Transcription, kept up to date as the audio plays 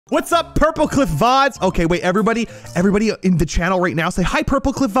What's up, Purplecliffe VODs? Okay, wait, everybody in the channel right now say, hi,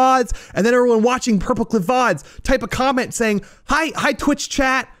 Purplecliffe VODs. And then everyone watching Purplecliffe VODs, type a comment saying, hi, Twitch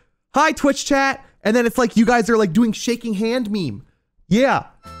chat. Hi, Twitch chat. And then it's like you guys are like doing shaking hand meme. Yeah.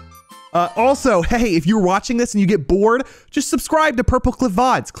 Also, hey, if you're watching this and you get bored, just subscribe to Purplecliffe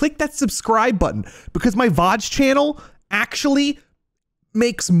VODs. Click that subscribe button because my VODs channel actually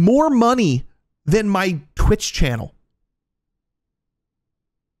makes more money than my Twitch channel.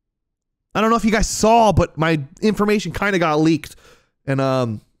 I don't know if you guys saw, but my information kind of got leaked, and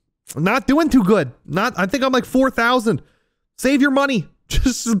I'm not doing too good. I think I'm like 4,000. Save your money.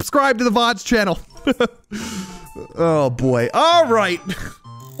 Just subscribe to the VODs channel. Oh boy. All right.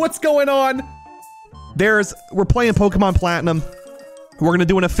 What's going on? We're playing Pokemon Platinum. We're gonna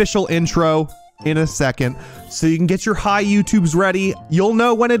do an official intro in a second, so you can get your hi YouTubes ready. You'll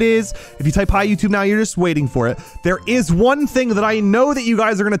know when it is. If you type hi YouTube now, you're just waiting for it. There is one thing that I know that you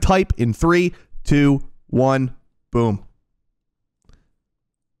guys are gonna type in 3, 2, 1, boom.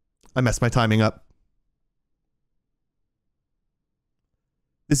 I messed my timing up.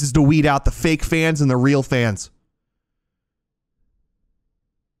 This is to weed out the fake fans and the real fans.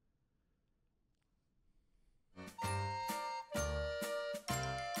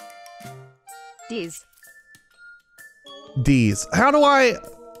 D's. How do I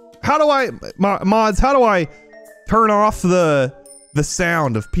mods, how do I turn off the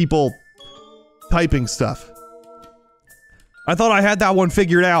sound of people typing stuff? I thought I had that one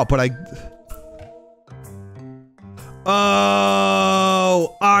figured out, but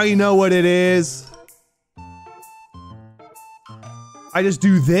oh, I know what it is. I just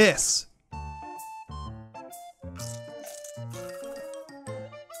do this.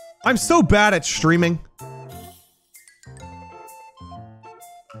 I'm so bad at streaming.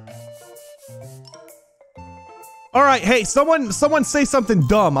 All right, hey, someone say something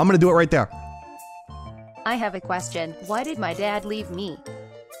dumb. I'm gonna do it right there. I have a question. Why did my dad leave me?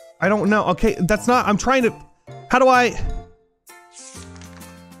 I don't know. Okay, that's not, I'm trying to, how do I?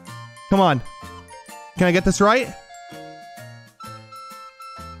 Come on. Can I get this right?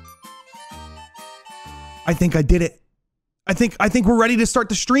 I think I did it. I think we're ready to start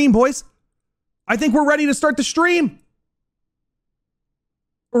the stream, boys. I think we're ready to start the stream.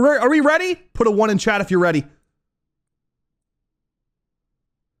 Are we ready? Put a 1 in chat if you're ready.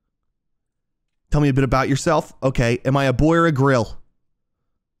 Tell me a bit about yourself. Okay, am I a boy or a grill?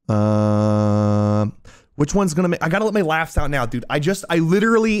 Which one's gonna make, I gotta let my laughs out now, dude. I have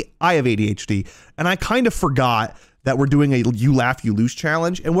ADHD, and I kind of forgot that we're doing a you laugh, you lose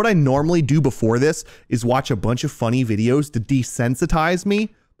challenge. And what I normally do before this is watch a bunch of funny videos to desensitize me.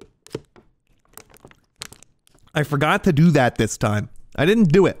 I forgot to do that this time. I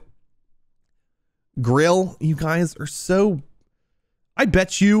didn't do it. Grill, you guys are so, I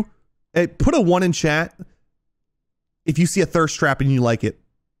bet you, put a 1 in chat if you see a thirst trap and you like it.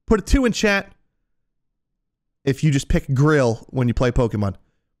 Put a 2 in chat if you just pick grill when you play Pokemon.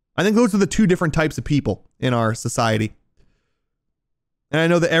 I think those are the 2 different types of people in our society. And I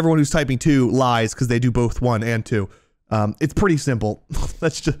know that everyone who's typing 2 lies because they do both 1 and 2. It's pretty simple.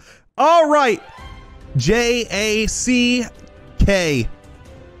 Let's just, all right. J-A-C-K.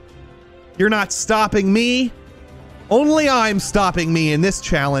 You're not stopping me. Only I'm stopping me in this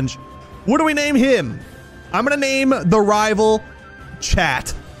challenge. What do we name him? I'm gonna name the rival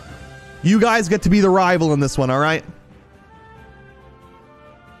Chat. You guys get to be the rival in this one, all right?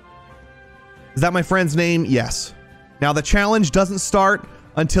 Is that my friend's name? Yes. Now the challenge doesn't start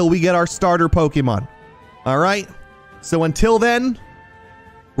until we get our starter Pokemon. All right? So until then,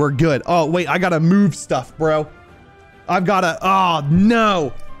 we're good. Oh, wait, I gotta move stuff, bro. I've gotta, oh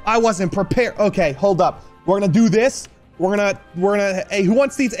no. I wasn't prepared. Okay, hold up. We're gonna do this. We're gonna, hey, who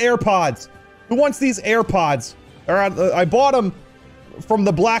wants these AirPods? Who wants these AirPods? All right, I bought them from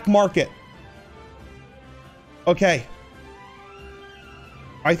the black market. Okay.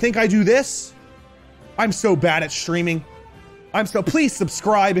 I think I do this. I'm so bad at streaming. Please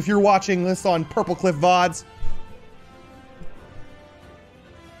subscribe if you're watching this on Purplecliffe VODs.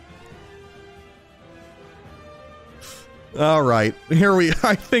 All right, here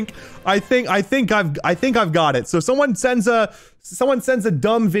I think I've got it. So someone sends a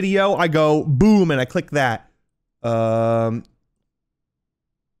dumb video, I go boom and I click that. Now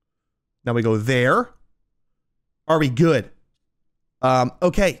we go there. Are we good?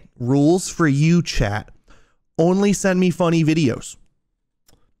 Okay, rules for you, chat. Only send me funny videos.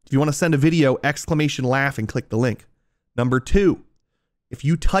 If you want to send a video, exclamation laugh and click the link. Number 2, if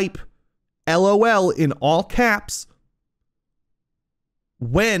you type LOL in all caps,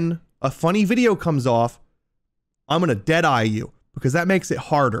 when a funny video comes off, I'm gonna dead eye you. because that makes it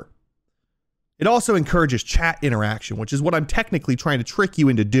harder. It also encourages chat interaction, which is what I'm technically trying to trick you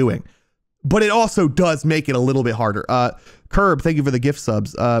into doing. But it also does make it a little bit harder. Curb, thank you for the gift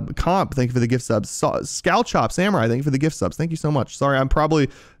subs. Comp, thank you for the gift subs. Scout Chop Samurai, thank you for the gift subs. Thank you so much. Sorry, I'm probably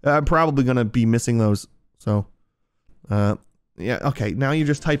gonna be missing those. So, yeah, okay. Now you're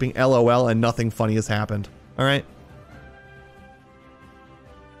just typing LOL and nothing funny has happened. All right.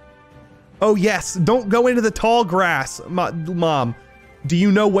 Oh yes, don't go into the tall grass, Mom. Do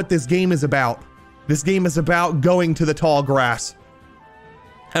you know what this game is about? This game is about going to the tall grass.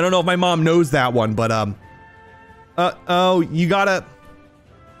 I don't know if my mom knows that one, but oh, you gotta.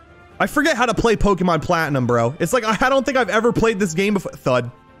 I forget how to play Pokemon Platinum, bro. It's like I don't think I've ever played this game before. Thud.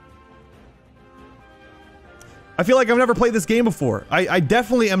 I feel like I've never played this game before. I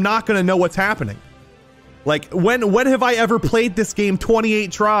definitely am not gonna know what's happening. Like when have I ever played this game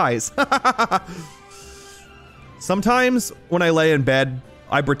 28 tries? Sometimes when I lay in bed,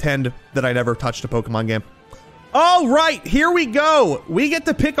 I pretend that I never touched a Pokemon game. All right, here we go. We get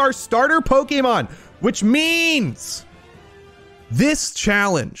to pick our starter Pokemon, which means this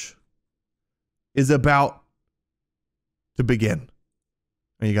challenge is about to begin.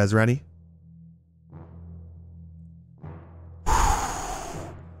 Are you guys ready?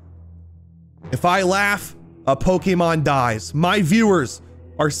 If I laugh, a Pokemon dies. My viewers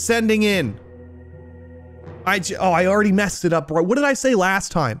are sending in. I already messed it up, bro. What did I say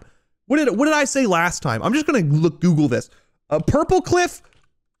last time? What did I say last time? I'm just gonna Google this. Purplecliffe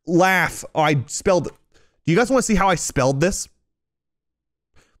laugh. Oh, I spelled. Do you guys want to see how I spelled this?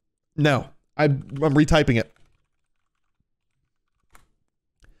 No, I'm retyping it.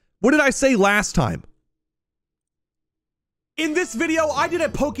 What did I say last time? In this video, I did a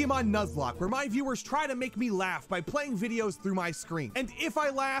Pokemon Nuzlocke where my viewers try to make me laugh by playing videos through my screen. And if I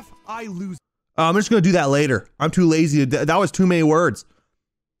laugh, I lose. I'm just gonna do that later. I'm too lazy to. That was too many words.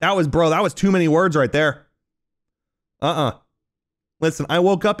 That was too many words right there. Listen, I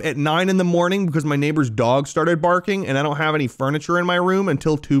woke up at 9 in the morning because my neighbor's dog started barking and I don't have any furniture in my room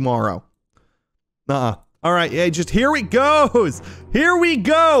until tomorrow. All right, yeah, just here it goes. Here we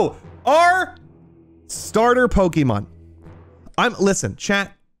go. Our starter Pokemon. Listen,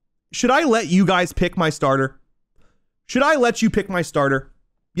 chat, should I let you guys pick my starter? Should I let you pick my starter?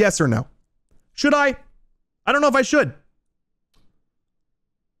 Yes or no? Should I? I don't know if I should.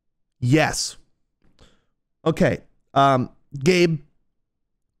 Yes. Okay. Gabe,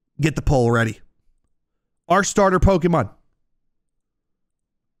 get the poll ready. Our starter Pokemon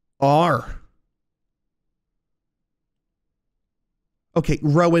are. Okay,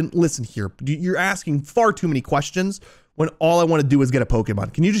 Rowan, listen here. You're asking far too many questions when all I want to do is get a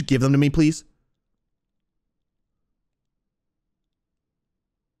Pokemon. Can you just give them to me, please?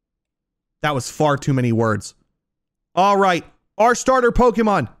 That was far too many words. All right. Our starter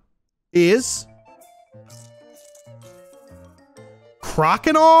Pokemon is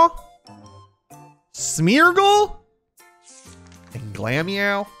Croconaw, Smeargle, and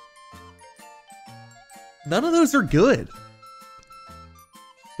Glameow. None of those are good.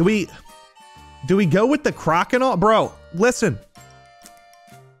 Do we go with the Croconaw? Bro, listen.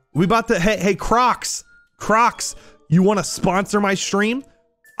 We about to, hey, Crocs, you want to sponsor my stream?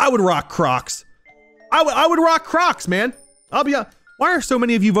 I would rock Crocs. I would rock Crocs, man. I'll be why are so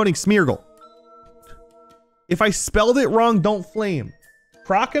many of you voting Smeargle? If I spelled it wrong, don't flame.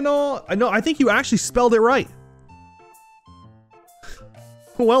 Croconaw? No, I think you actually spelled it right.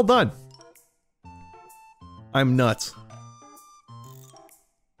 Well done. I'm nuts.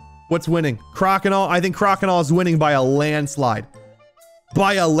 What's winning? Croconaw? I think Croconaw is winning by a landslide.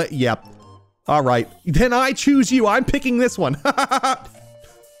 Yep. All right. Then I choose you. I'm picking this one.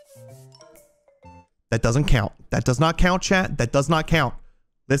 That doesn't count. That does not count, chat. That does not count.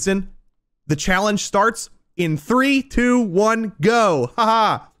 Listen, the challenge starts in 3, 2, 1, go.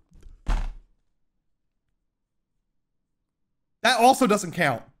 Haha. That also doesn't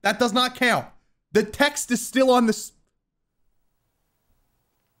count. That does not count. The text is still on this.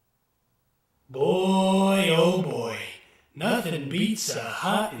 Boy, oh boy, nothing beats a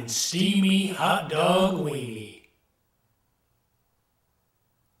hot and steamy hot dog weenie.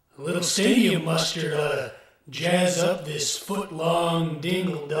 A little stadium mustard ought to jazz up this foot-long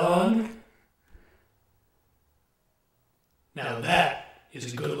dingle-dong. Now that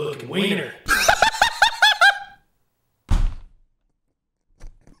is a good-looking wiener.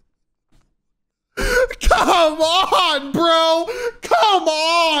 Come on, bro. Come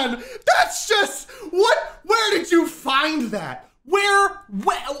on. That's just what? Where did you find that? Where?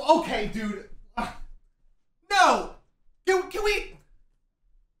 Okay, dude. No. Can we?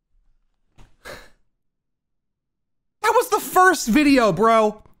 That was the first video,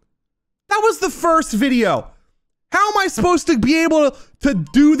 bro. That was the first video. How am I supposed to be able to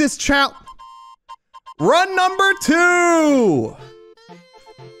do this challenge? Run number 2.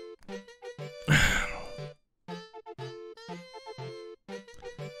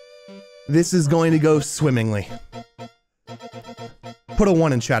 This is going to go swimmingly. Put a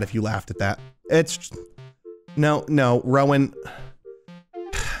 1 in chat if you laughed at that. It's... No, Rowan.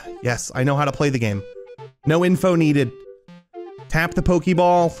 Yes, I know how to play the game. No info needed. Tap the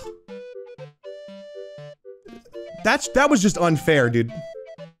Pokeball. That was just unfair, dude.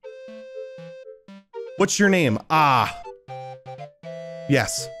 What's your name? Ah.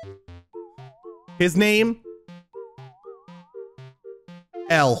 Yes. His name?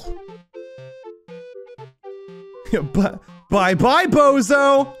 L. Bye-bye,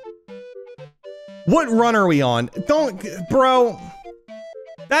 bozo! What run are we on? Don't, bro.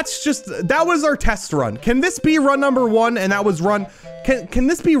 That's just, that was our test run. Can this be run number 1 and that was run, can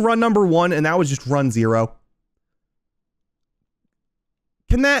this be run number 1 and that was just run 0?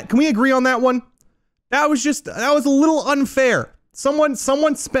 Can we agree on that one? That was a little unfair. Someone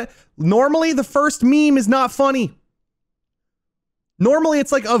spent, normally the first meme is not funny. Normally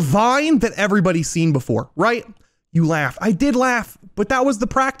it's like a Vine that everybody's seen before, right? You laugh. I did laugh, but that was the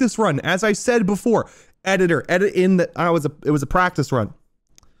practice run. As I said before, editor, edit in that it was a practice run.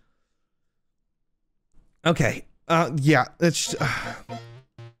 Okay. Yeah, it's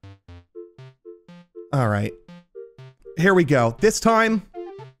all right. Here we go. This time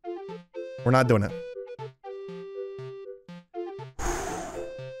we're not doing it.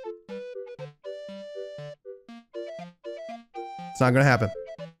 It's not gonna happen.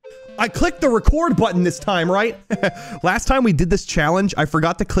 I clicked the record button this time, right? Last time we did this challenge, I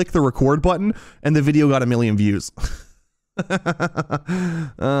forgot to click the record button and the video got 1 million views.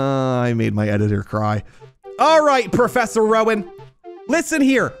 I made my editor cry. All right, Professor Rowan. Listen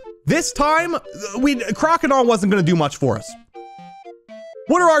here. This time, Crocodile wasn't going to do much for us.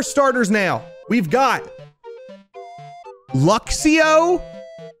 What are our starters now? We've got Luxio,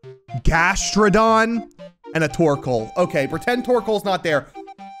 Gastrodon, and a Torkoal. Okay, pretend Torkoal's not there.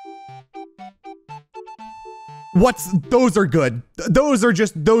 Those are good. Those are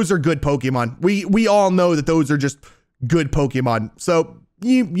good Pokemon. We all know that those are just good Pokemon. So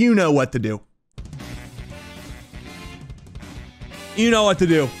you know what to do. You know what to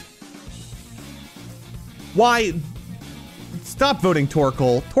do. Why? Stop voting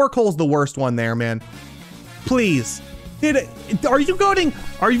Torkoal. Torkoal's the worst one there, man. Please. Are you voting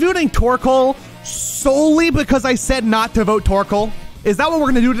Torkoal solely because I said not to vote Torkoal? Is that what we're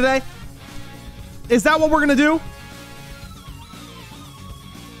gonna do today? Is that what we're gonna do?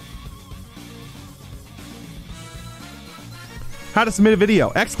 How to submit a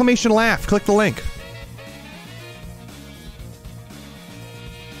video. Exclamation laugh. Click the link.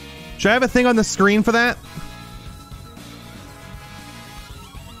 Should I have a thing on the screen for that?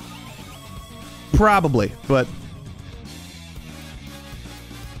 Probably, but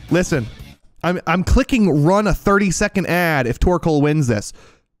listen, I'm clicking run a 30-second ad if Torkoal wins this.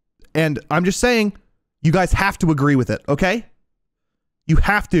 And I'm just saying, you guys have to agree with it, okay? You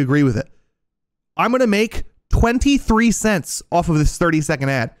have to agree with it. I'm gonna make 23 cents off of this 30-second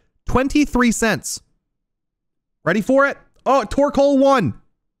ad. 23 cents. Ready for it? Oh, Torkoal won.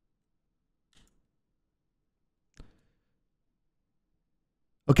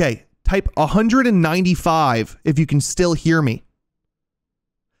 Okay, type 195 if you can still hear me.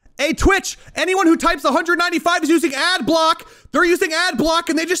 Hey, Twitch, anyone who types 195 is using ad block. They're using ad block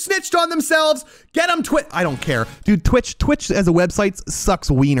and they just snitched on themselves. Get them, Twitch. I don't care. Dude, Twitch as a website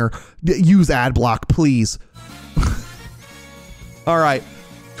sucks wiener. Use ad block, please. All right.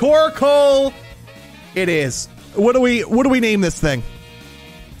 Torkoal it is. What do we name this thing?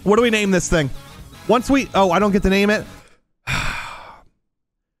 What do we name this thing? Once we, oh, I don't get to name it.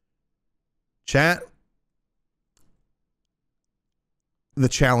 Chat. The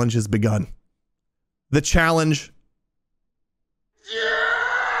challenge has begun. The challenge.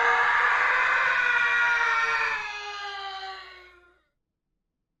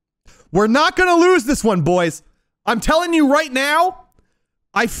 We're not gonna lose this one, boys. I'm telling you right now,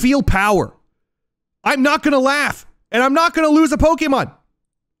 I feel power. I'm not gonna laugh, and I'm not gonna lose a Pokemon.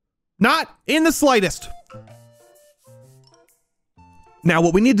 Not in the slightest. Now,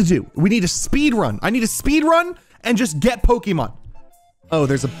 what we need to do, we need a speed run. I need a speed run and just get Pokemon. Oh,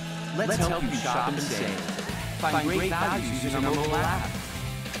 there's a... Let's help you shop and save. Find great values using our mobile app.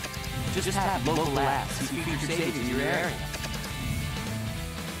 Just tap local apps to see featured savings in your area.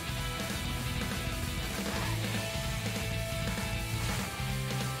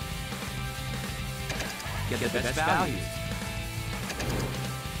 get the best values.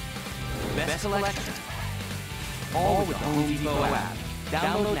 Best selection. All with the Home Depot app.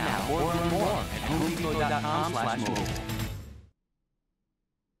 Download now or learn more at homedepot.com/mobile.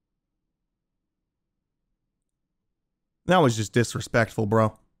 That was just disrespectful,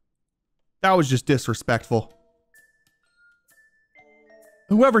 bro. That was just disrespectful.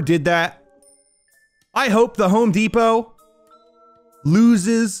 Whoever did that, I hope the Home Depot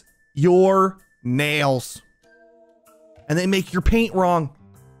loses your nails. And they make your paint wrong.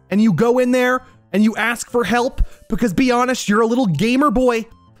 And you go in there and you ask for help because, be honest, you're a little gamer boy.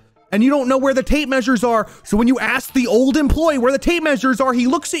 And you don't know where the tape measures are. So when you ask the old employee where the tape measures are, he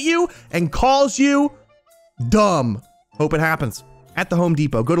looks at you and calls you dumb. Hope it happens. At the Home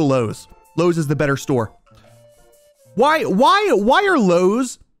Depot, go to Lowe's. Lowe's is the better store. Why are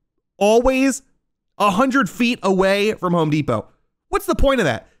Lowe's always 100 feet away from Home Depot? What's the point of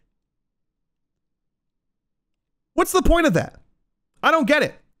that? What's the point of that? I don't get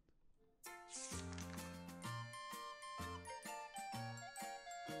it.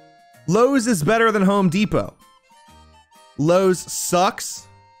 Lowe's is better than Home Depot. Lowe's sucks.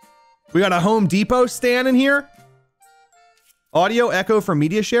 We got a Home Depot stand in here. Audio echo from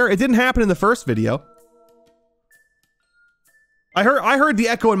media share. It didn't happen in the first video. I heard the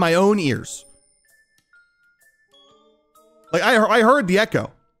echo in my own ears. Like I heard the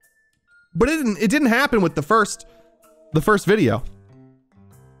echo. But it didn't happen with the first video.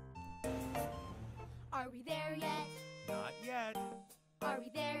 Are we there yet? Not yet. Are we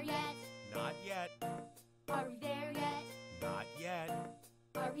there yet? Not yet. Are we there yet? Not yet.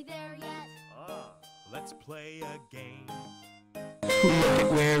 Are we there yet? Let's play a game. Look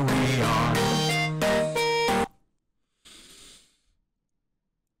at where we are.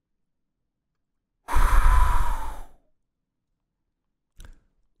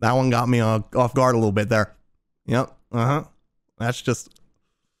 That one got me off guard a little bit there. Yep. That's just.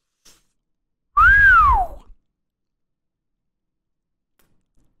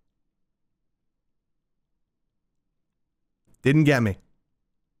 Didn't get me.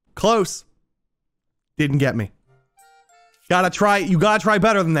 Close. Didn't get me. Gotta try. You gotta try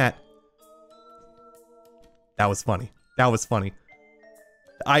better than that. That was funny. That was funny.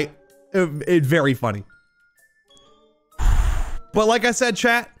 It's very funny. But like I said,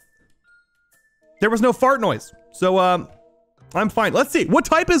 chat, there was no fart noise. So, I'm fine. Let's see. What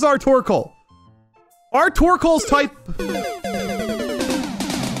type is our Torkoal? Our Torkoal's type...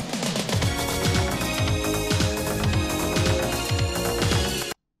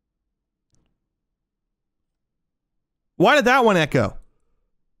 Why did that one echo?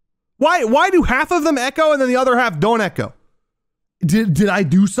 Why do half of them echo and then the other half don't echo? Did I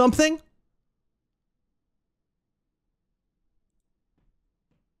do something?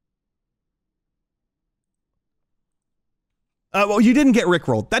 Well, you didn't get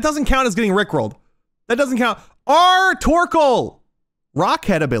rickrolled. That doesn't count as getting rickrolled. That doesn't count. Our Torkoal!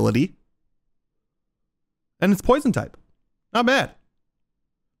 Rockhead ability. And it's poison type. Not bad.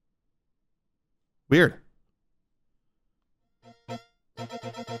 Weird.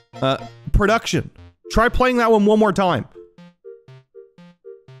 Production. Try playing that one more time.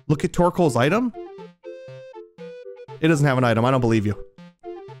 Look at Torkoal's item. It doesn't have an item. I don't believe you.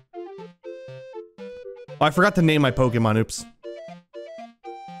 Oh, I forgot to name my Pokemon. Oops.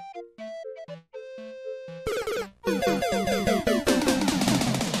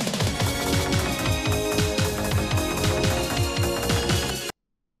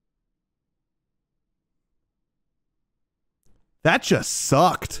 That just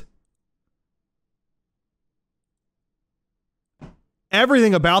sucked.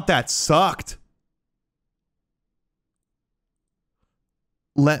 Everything about that sucked.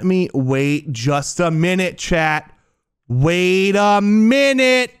 Let me wait just a minute, chat. Wait a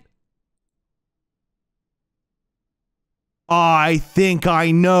minute. I think I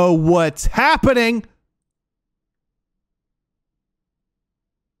know what's happening.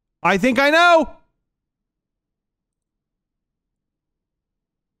 I think I know.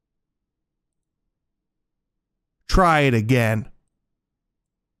 Try it again.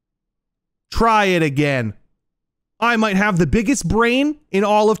 Try it again. I might have the biggest brain in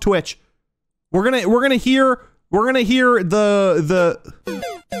all of Twitch. We're gonna hear the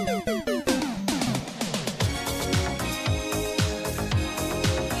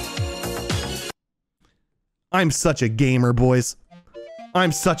I'm such a gamer, boys.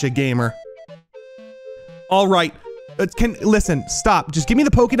 I'm such a gamer. All right. Listen, stop. Just give me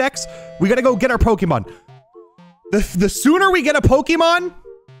the Pokedex. We gotta go get our Pokemon. The sooner we get a Pokemon,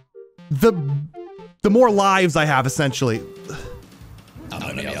 the more lives I have, essentially. I'm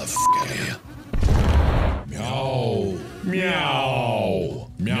gonna be a Meow.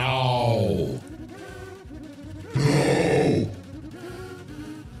 Meow.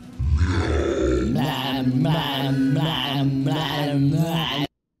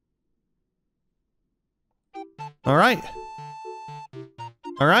 All right.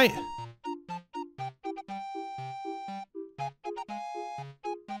 All right.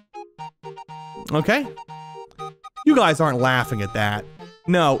 Okay. You guys aren't laughing at that.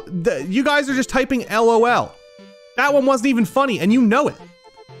 No, you guys are just typing LOL. That one wasn't even funny, and you know it.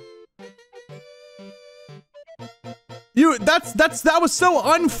 That was so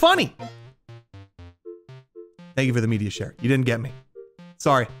unfunny. Thank you for the media share. You didn't get me.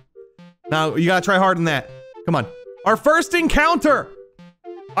 Sorry. Now you gotta try hard on that. Come on. Our first encounter.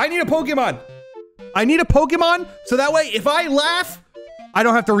 I need a Pokemon. I need a Pokemon so that way if I laugh, I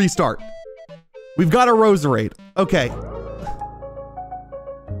don't have to restart. We've got a Roserade. Okay.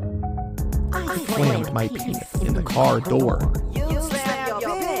 I slammed my penis in the car door. You slammed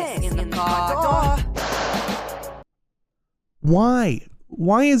your penis in the car door. Why?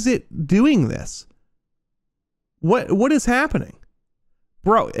 Why is it doing this? What is happening?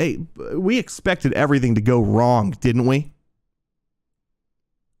 Bro, hey, we expected everything to go wrong, didn't we?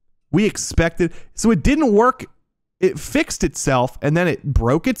 We expected, so it didn't work. It fixed itself and then it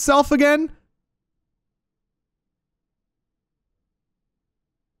broke itself again?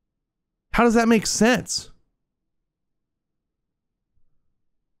 How does that make sense?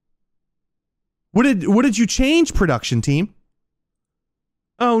 What did you change, production team?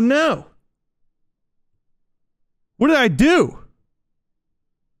 Oh no. What did I do?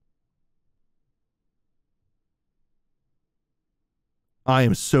 I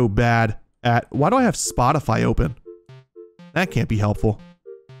am so bad at... Why do I have Spotify open? That can't be helpful.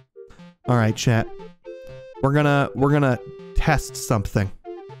 All right, chat. We're gonna test something.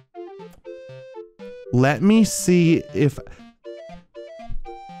 Let me see if...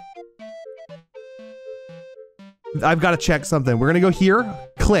 I've got to check something. We're gonna go here.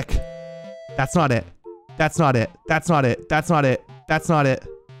 Click. That's not it. That's not it. That's not it. That's not it. That's not it.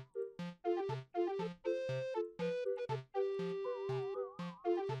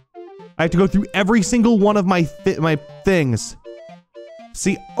 I have to go through every single one of my things.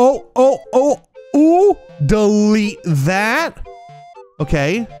 See, ooh, delete that.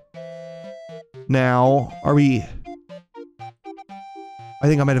 Okay. Now, are we... I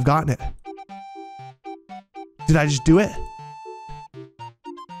think I might have gotten it. Did I just do it?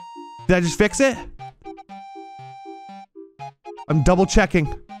 Did I just fix it? I'm double checking.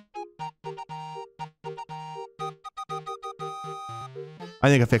 I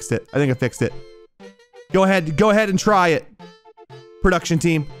think I fixed it. I think I fixed it. Go ahead and try it. Production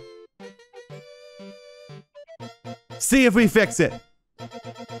team. See if we fix it.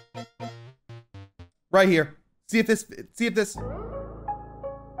 Right here. See if this...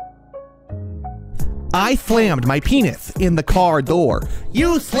 I slammed my penis in the car door.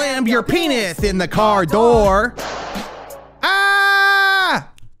 You slammed your penis in the car door.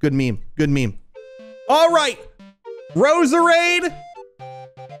 Ah! Good meme. Good meme. All right. Roserade.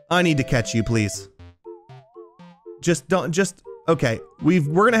 I need to catch you, please. Okay.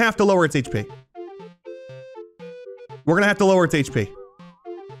 We're gonna have to lower its HP. We're gonna have to lower its HP.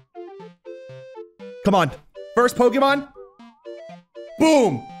 Come on. First Pokemon.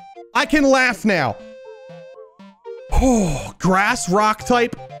 Boom. I can laugh now. Oh, grass rock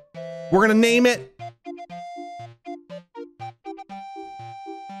type. We're gonna name it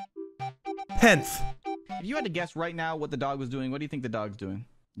Penth. If you had to guess right now what the dog was doing, what do you think the dog's doing?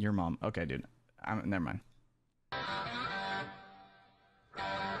 Your mom. Okay, dude. Never mind.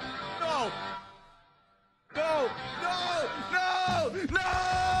 No! No! No! No!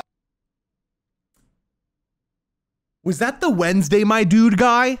 No! Was that the Wednesday, my dude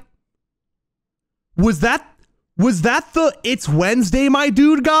guy? Was that the It's Wednesday, my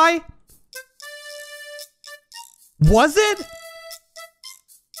dude guy? Was it?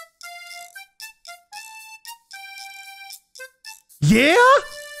 Yeah?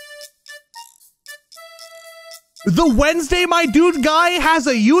 The Wednesday, my dude guy has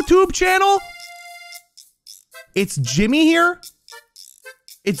a YouTube channel? It's Jimmy here?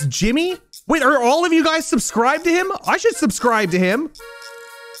 It's Jimmy? Wait, are all of you guys subscribed to him? I should subscribe to him.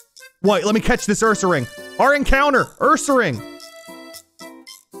 Wait, let me catch this Ursaring. Our encounter, Ursaring.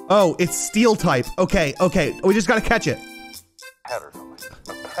 Oh, it's steel type. Okay, okay. We just gotta catch it. Pet or something.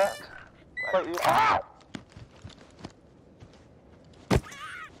 A pet? Ow!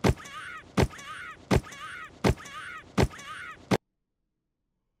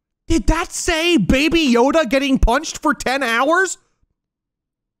 Did that say Baby Yoda getting punched for 10 hours?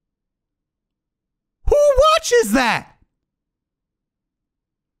 Who watches that?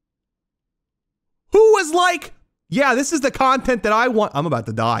 was like, yeah, this is the content that I want. I'm about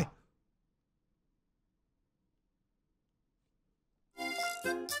to die.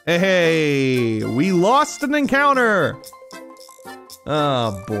 Hey, we lost an encounter.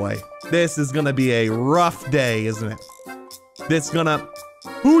 Oh boy, this is gonna be a rough day, isn't it? This gonna,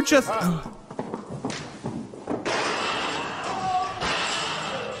 who just,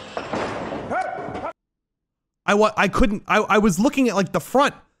 I couldn't, I was looking at like the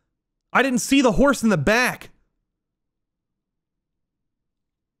front. I didn't see the horse in the back.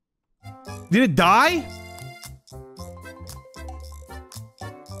 Did it die?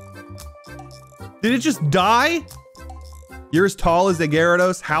 Did it just die? You're as tall as the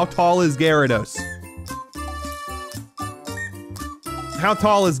Gyarados? How tall is Gyarados? How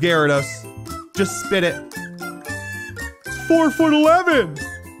tall is Gyarados? Just spit it. 4'11".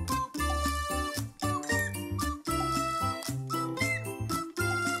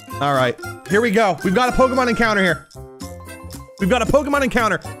 All right, here we go. We've got a Pokemon encounter here. We've got a Pokemon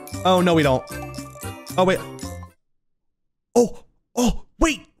encounter. Oh, no, we don't. Oh, wait. Oh,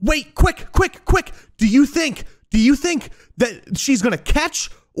 wait, quick. Do you think that she's gonna catch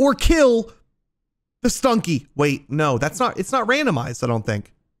or kill the Stunky? Wait, no, it's not randomized, I don't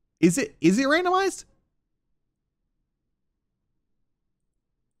think. Is it randomized?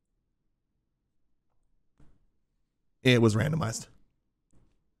 It was randomized.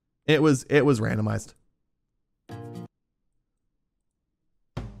 It was randomized.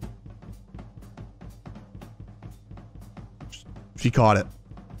 She caught it.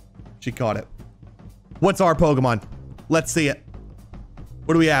 She caught it. What's our Pokemon? Let's see it.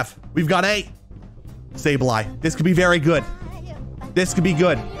 What do we have? We've got a Sableye. This could be very good. This could be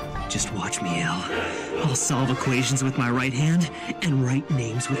good. Just watch me, Al. I'll solve equations with my right hand and write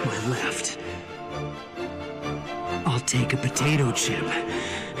names with my left. I'll take a potato chip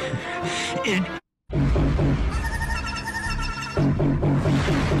and...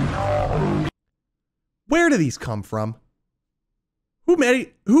 Where do these come from? Who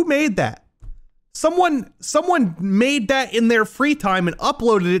made that? Someone made that in their free time and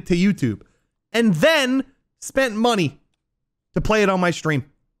uploaded it to YouTube and then spent money to play it on my stream.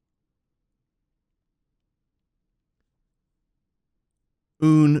 I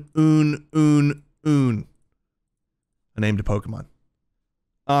named a Pokemon.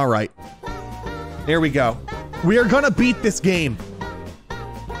 All right. Here we go. We are gonna beat this game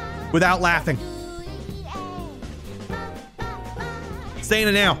without laughing. Saying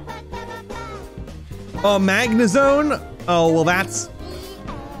it now. Oh, Magnezone? Oh, well, that's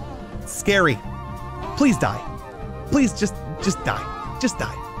scary. Please die. Please just die. Just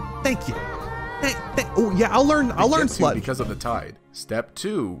die. Thank you. Oh, yeah, I'll learn Sludge. Because of the tide. Step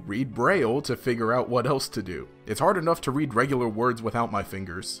 2, read Braille to figure out what else to do. It's hard enough to read regular words without my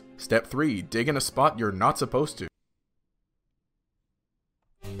fingers. Step 3, dig in a spot you're not supposed to.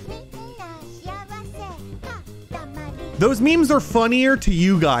 Those memes are funnier to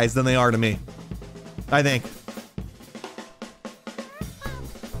you guys than they are to me. I think.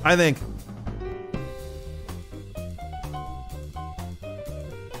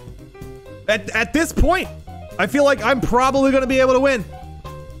 At this point, I feel like I'm probably going to be able to win.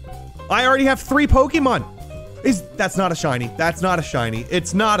 I already have 3 Pokemon. That's not a shiny. That's not a shiny.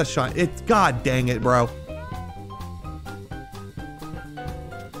 It's not a shiny. It's, god dang it, bro.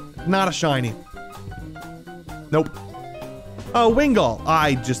 Not a shiny. Nope. Oh, Wingull.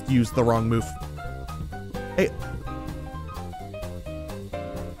 I just used the wrong move. Hey.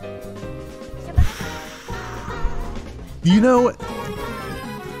 You know...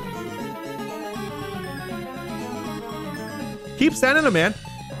 Keep sending them, man.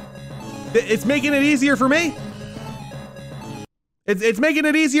 It's making it easier for me. It's making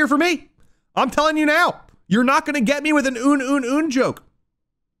it easier for me. I'm telling you now. You're not going to get me with an joke.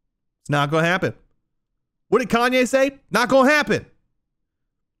 It's not going to happen. What did Kanye say? Not going to happen.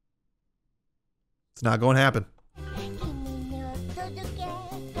 It's not going to happen.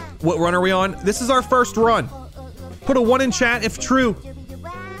 What run are we on? This is our first run. Put a 1 in chat if true.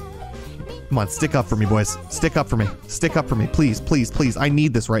 Come on, stick up for me, boys. Stick up for me. Stick up for me. Please, please, please. I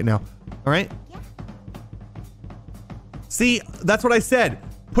need this right now. All right? See, that's what I said.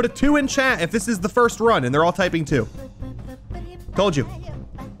 Put a 2 in chat if this is the first run, and they're all typing 2. Told you.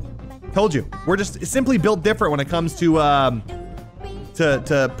 Told you. We're just simply built different when it comes to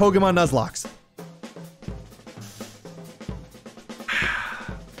Pokemon Nuzlocke.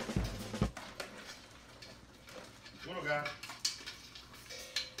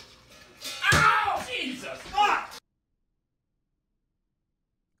 Ow! Jesus! Fuck!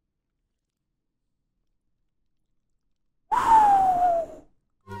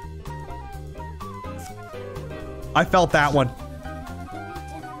 I felt that one.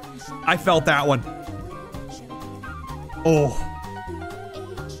 I felt that one. Oh.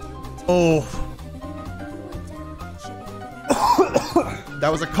 Oh.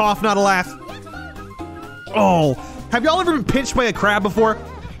 That was a cough, not a laugh. Oh. Have y'all ever been pinched by a crab before?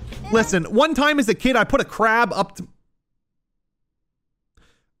 Listen, one time as a kid, I put a crab up to...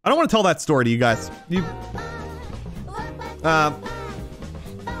 I don't want to tell that story to you guys.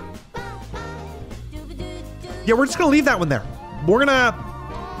 Yeah, we're just gonna leave that one there. We're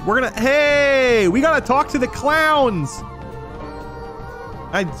gonna, hey, we gotta talk to the clowns.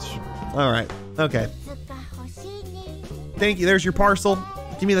 All right, okay. Thank you, there's your parcel.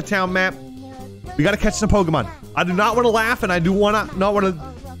 Give me the town map. We gotta catch some Pokemon. I do not want to laugh, and I do not want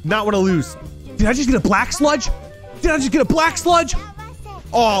to lose. Did I just get a black sludge? Did I just get a black sludge?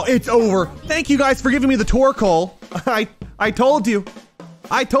 Oh, it's over. Thank you guys for giving me the Torkoal. I told you.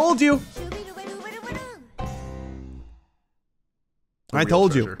 I told you. I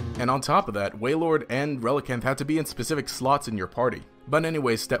told you. And on top of that, Wailord and Relicanth had to be in specific slots in your party. But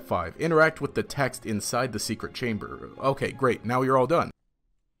anyway, step 5. Interact with the text inside the secret chamber. Okay, great. Now you're all done.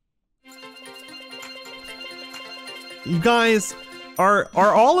 You guys, are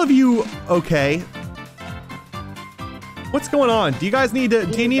all of you okay? What's going on? Do you guys need to,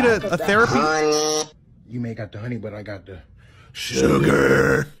 do you need a therapy? Honey. You may got the honey, but I got the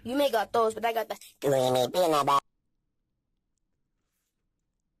sugar. You may got those, but I got the creamy peanut butter.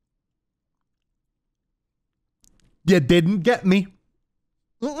 You didn't get me.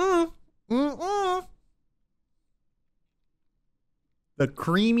 The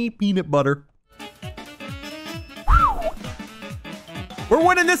creamy peanut butter. We're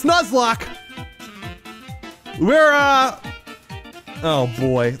winning this Nuzlocke. We're oh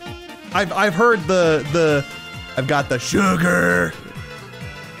boy. I've heard I've got the sugar.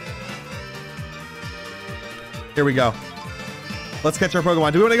 Here we go. Let's catch our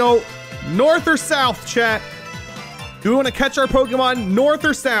Pokemon. Do we want to go north or south, chat? Do we want to catch our Pokemon north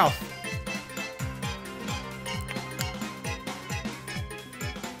or south?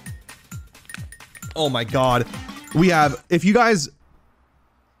 Oh my god. We have, if you guys...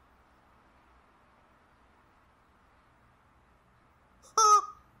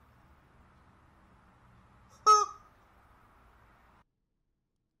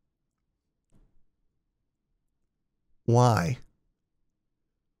 Why?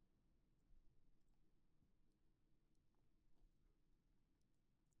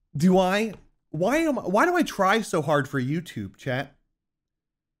 Why do I try so hard for YouTube, chat?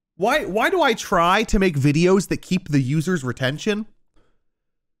 Why do I try to make videos that keep the user's retention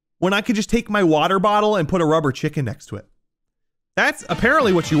when I could just take my water bottle and put a rubber chicken next to it? That's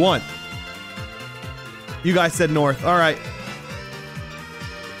apparently what you want. You guys said north. All right.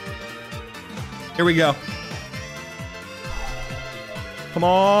 Here we go. Come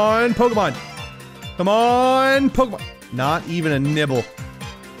on, Pokemon. Come on, Pokemon. Not even a nibble.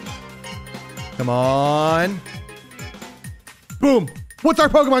 Come on. Boom. What's our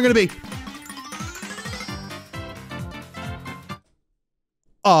Pokemon gonna be?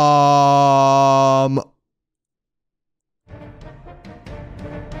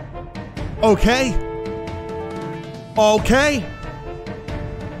 Okay. Okay.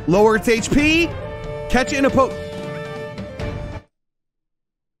 Lower its HP. Catch it in a poke.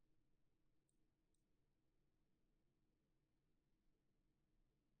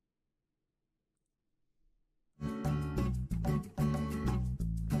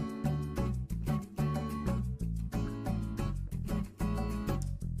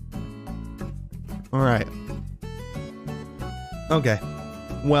 All right. Okay.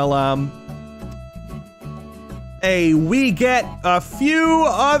 Well, hey, we get a few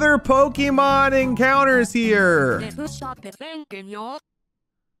other Pokemon encounters here. That's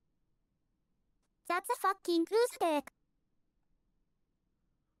a fucking goose dick.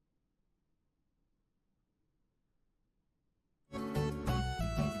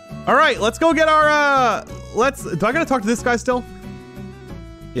 All right, let's go get our, do I gotta talk to this guy still?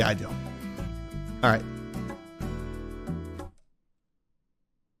 Yeah, I do. All right.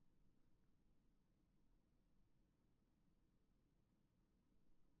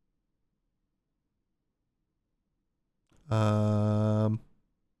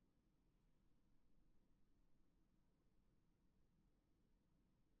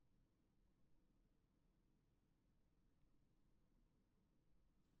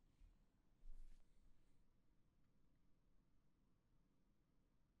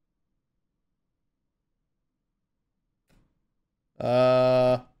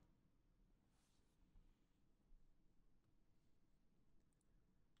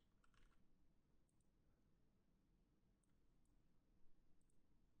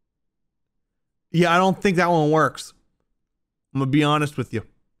 Yeah, I don't think that one works. I'm gonna be honest with you.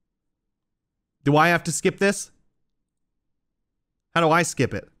 Do I have to skip this? How do I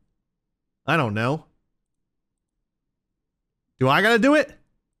skip it? I don't know. Do I gotta do it?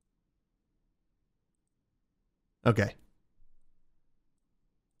 Okay.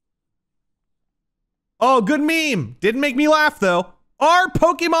 Oh, good meme. Didn't make me laugh though. Our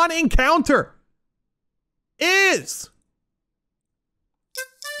Pokemon encounter is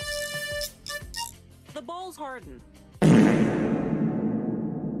The balls harden.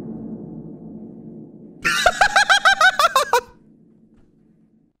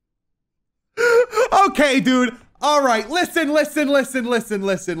 okay, dude. All right, listen.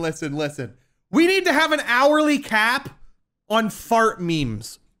 We need to have an hourly cap on fart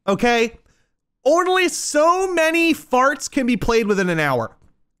memes, okay? Only so many farts can be played within an hour.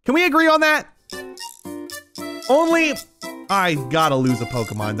 Can we agree on that? Only... I gotta lose a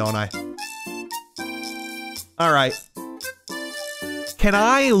Pokemon, don't I? All right. Can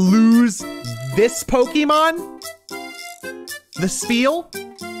I lose this Pokemon? The Spheal?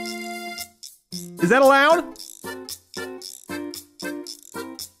 Is that allowed?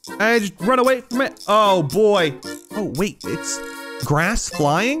 I just run away from it. Oh boy. Oh wait, it's grass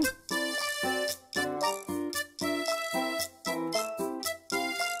flying?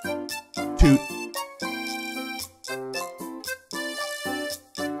 Toot.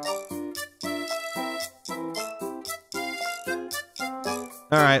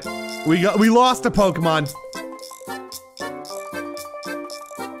 All right, we lost a Pokemon.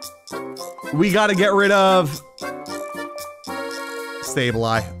 We got to get rid of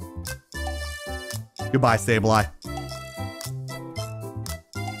Sableye. Goodbye, Sableye.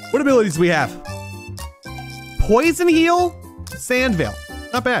 What abilities do we have? Poison Heal, Sandveil.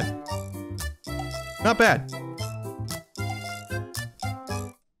 Not bad. Not bad.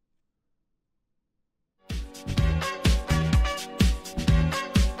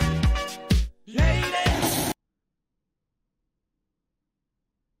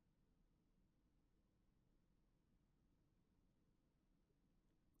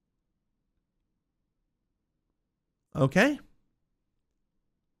 Okay.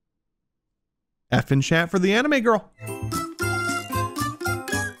 F in chat for the anime girl.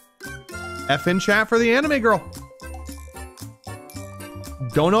 F in chat for the anime girl.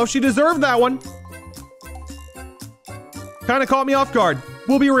 Don't know if she deserved that one. Kind of caught me off guard.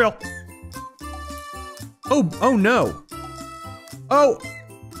 We'll be real. Oh no.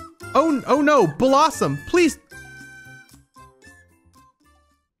 Oh no, Blossom, please.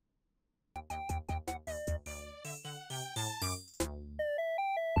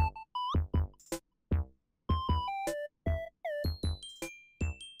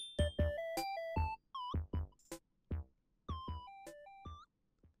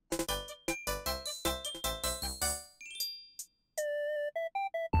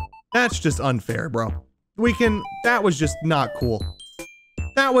 That's just unfair, bro. That was just not cool.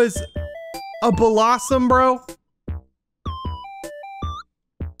 That was a Blossom, bro.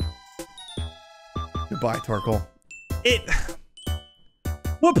 Goodbye, Torkoal.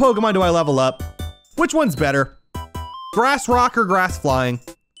 What Pokemon do I level up? Which one's better? Grass Rock or Grass Flying?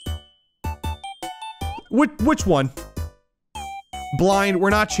 Which one? Blind,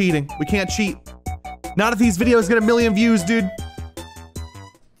 we're not cheating. We can't cheat. Not if these videos get 1 million views, dude.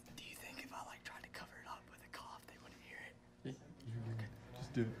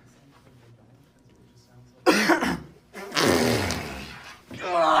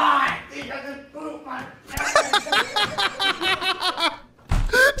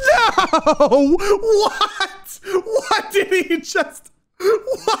 No! What? What did he just...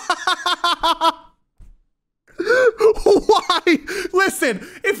 Why? Listen,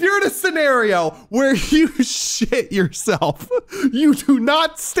 if you're in a scenario where you shit yourself, you do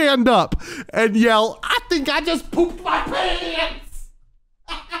not stand up and yell, I think I just pooped my pants!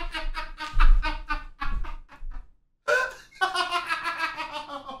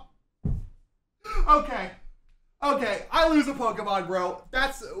 Okay, I lose a Pokemon, bro.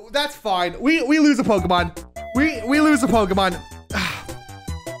 That's fine. We lose a Pokemon. We lose a Pokemon.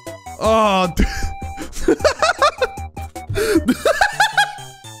 Oh.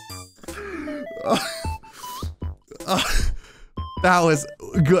 That was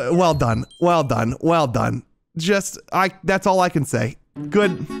good. Well done. Well done. Well done. That's all I can say.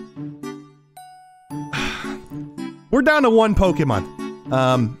 Good. We're down to 1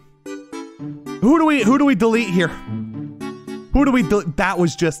 Pokemon. Who do we delete here? Who do we delete? That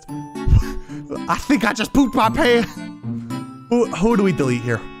was just... I think I just pooped my pants. Who do we delete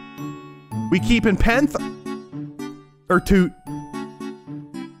here? We keep in Penth? Or Toot?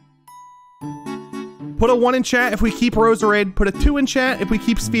 Put a 1 in chat if we keep Roserade. Put a 2 in chat if we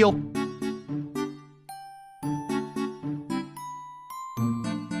keep Spiel.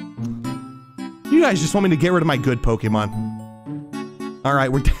 You guys just want me to get rid of my good Pokemon. All right,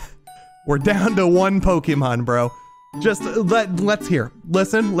 we're down to 1 Pokemon, bro. Just let's hear.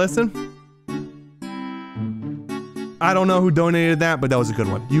 Listen. I don't know who donated that, but that was a good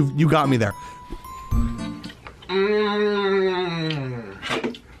one. You got me there.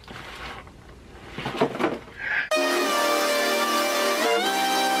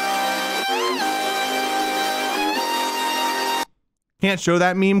 Can't show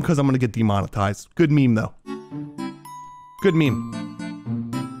that meme because I'm gonna get demonetized. Good meme though. Good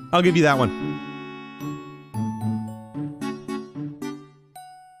meme. I'll give you that one.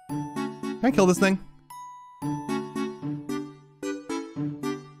 Can I kill this thing?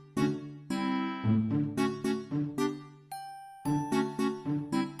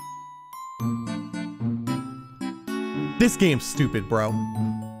 This game's stupid, bro.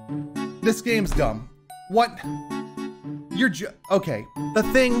 This game's dumb. What? Okay. The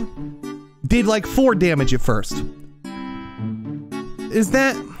thing did like 4 damage at first. Is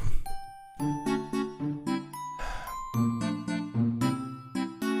that...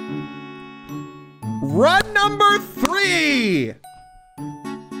 Run number 3!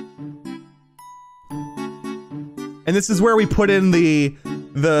 And this is where we put in the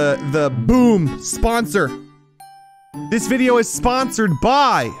boom sponsor. This video is sponsored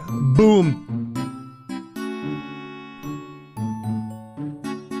by Boom.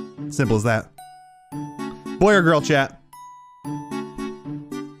 Simple as that. Boy or girl, chat?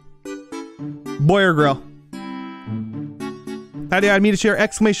 Boy or girl? How do you add me to share?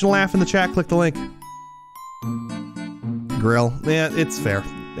 Exclamation laugh in the chat. Click the link. Grill. Yeah, it's fair.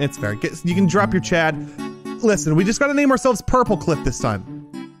 It's fair. You can drop your Chad. Listen, we just gotta name ourselves Purplecliffe this time.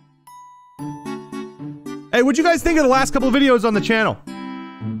 Hey, what'd you guys think of the last couple of videos on the channel?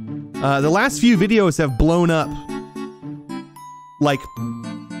 The last few videos have blown up. Like,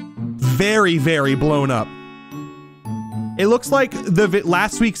 very, very blown up. It looks like the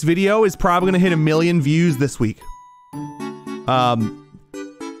last week's video is probably gonna hit 1 million views this week. Don't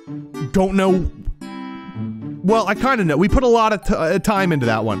know. Well, I kind of know. We put a lot of time into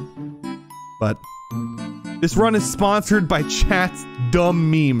that one. But this run is sponsored by chat's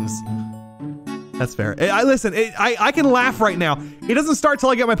dumb memes. That's fair. Listen, I can laugh right now. It doesn't start till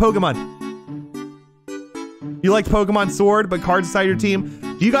I get my Pokemon. You liked Pokemon Sword, but cards inside your team.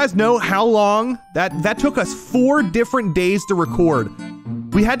 Do you guys know how long that took us? 4 different days to record.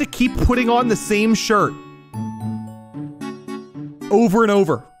 We had to keep putting on the same shirt over and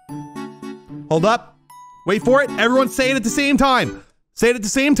over. Hold up. Wait for it. Everyone say it at the same time. Say it at the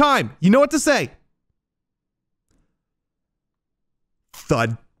same time. You know what to say.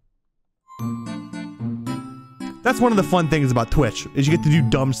 Thud. That's one of the fun things about Twitch, is you get to do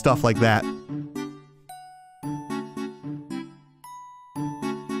dumb stuff like that.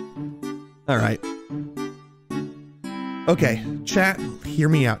 Alright. Okay, chat, hear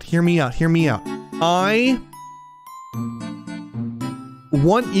me out, hear me out, hear me out. I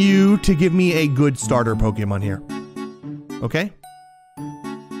want you to give me a good starter Pokemon here. Okay?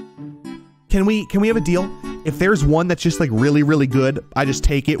 Can we have a deal? If there's one that's just like really, really good, I just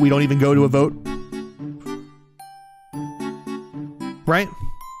take it, we don't even go to a vote. Right?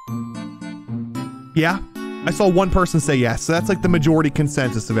 Yeah? I saw one person say yes, so that's like the majority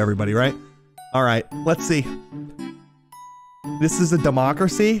consensus of everybody, right? Alright, let's see. This is a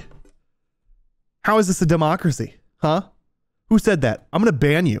democracy? How is this a democracy? Huh? Who said that? I'm gonna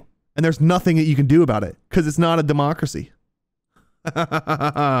ban you. And there's nothing that you can do about it, because it's not a democracy. This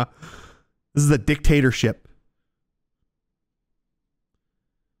is a dictatorship.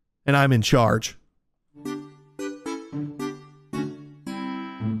 And I'm in charge.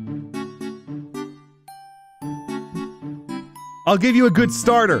 I'll give you a good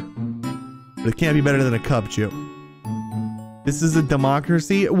starter, but it can't be better than a Cubchoo. This is a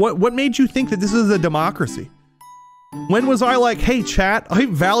democracy? What made you think that this is a democracy? When was I like, hey chat, I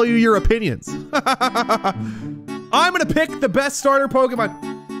value your opinions. I'm gonna pick the best starter Pokemon.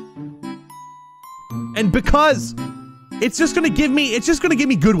 And because it's just gonna give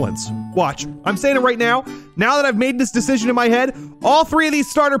me good ones. Watch, I'm saying it right now. Now that I've made this decision in my head, all 3 of these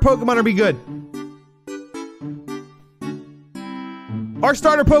starter Pokemon are be good. Our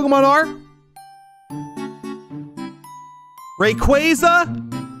starter Pokemon are Rayquaza,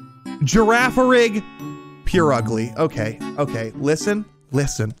 Girafarig, Pure Ugly. Okay, okay, listen.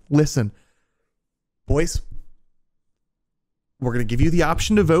 Boys, we're gonna give you the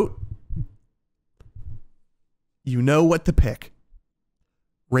option to vote. You know what to pick.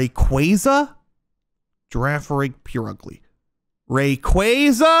 Rayquaza, Giraffe-rig, pure ugly.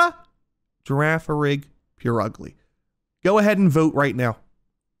 Rayquaza, Giraffe-rig, pure ugly. Go ahead and vote right now.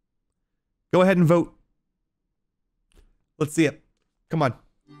 Go ahead and vote. Let's see it. Come on.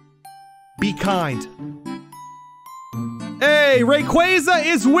 Be kind. Hey, Rayquaza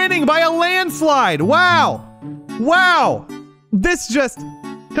is winning by a landslide. Wow. Wow. This just...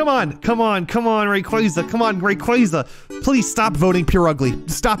 Come on, Rayquaza. Come on, Rayquaza. Please stop voting pure ugly.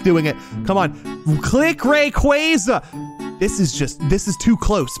 Stop doing it. Come on. Click Rayquaza. This is too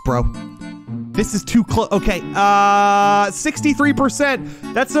close, bro. This is too close. Okay,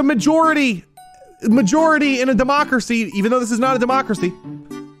 63%. That's a majority in a democracy, even though this is not a democracy.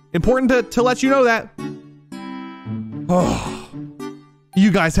 Important to let you know that. Oh,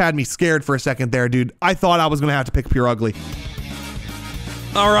 you guys had me scared for a second there, dude. I thought I was gonna have to pick pure ugly.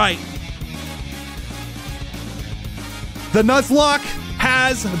 All right. The Nuzlocke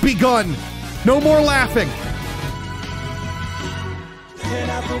has begun. No more laughing.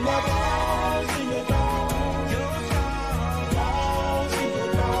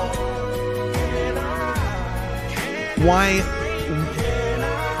 Why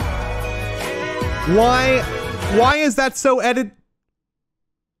is that so edited?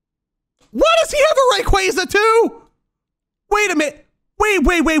 Why does he have a Rayquaza too? Wait a minute. Wait.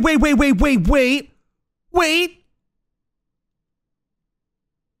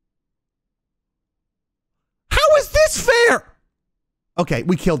 How is this fair? Okay,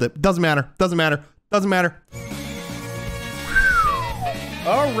 we killed it. Doesn't matter.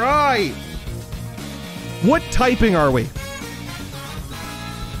 All right. What typing are we?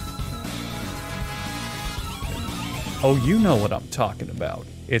 Oh, you know what I'm talking about.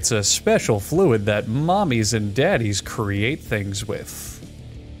 It's a special fluid that mommies and daddies create things with.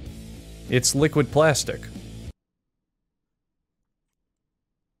 It's liquid plastic.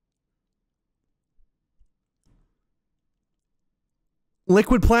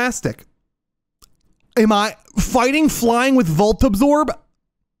 Liquid plastic. Am I fighting flying with Voltabsorb?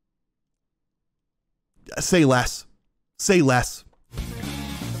 Say less. Say less.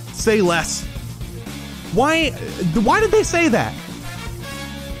 Say less. Why did they say that?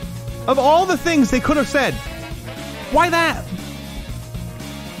 Of all the things they could have said, why that?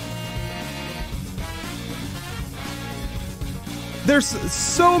 There's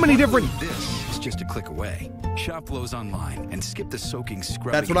so many different... This is just a click away. Shop Lowe's online and skip the soaking,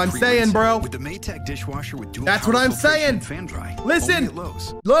 scrubbing. That's what I'm saying, bro. With the Maytag dishwasher with dual That's what I'm saying. Fan dry. Listen,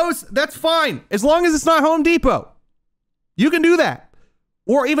 Lowe's, that's fine. As long as it's not Home Depot. You can do that.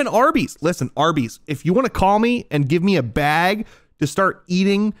 Or even Arby's. Listen, Arby's, if you want to call me and give me a bag to start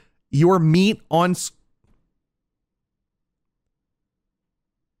eating your meat on...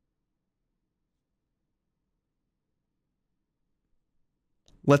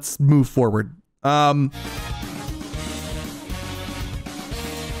 Let's move forward.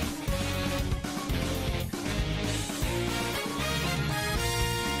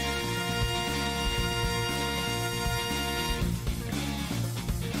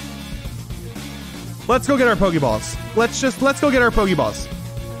 Let's go get our Pokeballs. Let's go get our Pokeballs.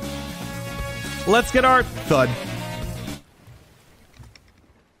 Let's get our thud.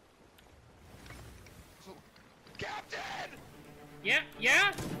 Yeah?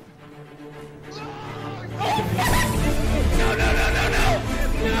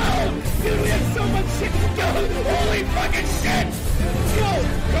 No! Dude, we have so much shit to go! Holy fucking shit! Yo!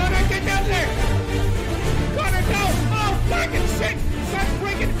 Connor, get down there! Connor, no! Oh, fucking shit! Start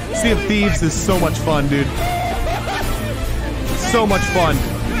freaking... Sea of Thieves is so much fun, dude. So much fun.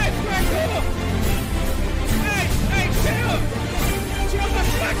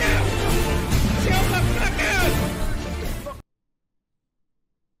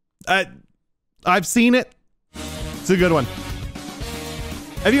 I've seen it. It's a good one.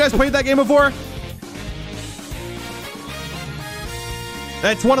 Have you guys played that game before?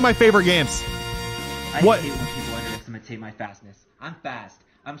 That's one of my favorite games. I hate when people underestimate my fastness. I'm fast.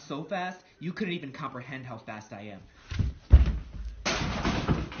 I'm so fast, you couldn't even comprehend how fast I am.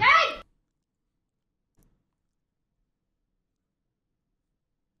 Hey!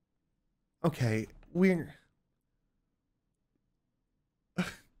 Okay, we're...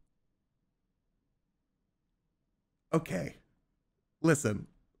 Okay. Listen.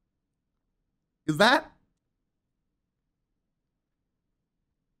 Is that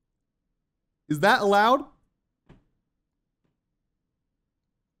allowed?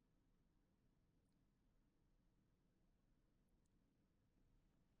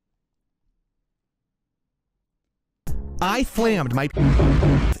 I slammed my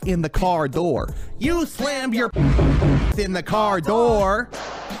in the car door. You slammed your in the car door.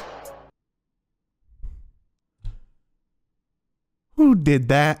 Who did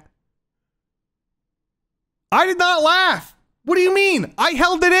that? I did not laugh. What do you mean? I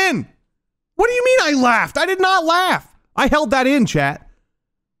held it in. What do you mean I laughed? I did not laugh. I held that in, chat.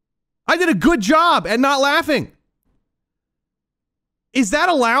 I did a good job at not laughing. Is that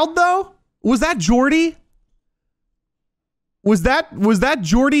allowed though? Was that Jordy? Was that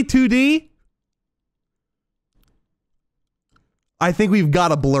Jordy 2D? I think we've got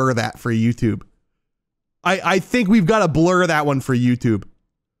to blur that for YouTube. I think we've got to blur that one for YouTube.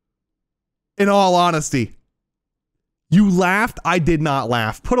 In all honesty. You laughed? I did not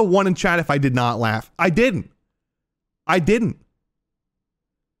laugh. Put a 1 in chat if I did not laugh. I didn't. I didn't.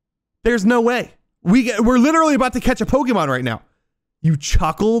 There's no way. We're literally about to catch a Pokemon right now. You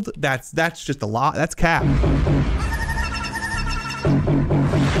chuckled? That's just a lot. That's cap.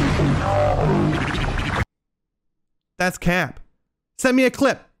 That's cap. Send me a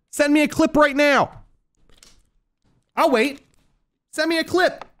clip. Send me a clip right now. I'll wait. Send me a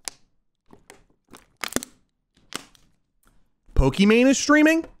clip. Pokimane is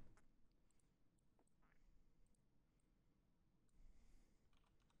streaming?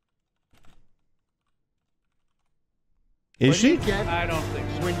 Is she? I don't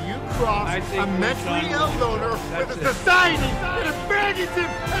think so. When you cross a mentally ill loner with a society that abandons him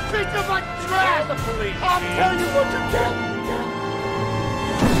and treats him like trash, I'll tell you what you get.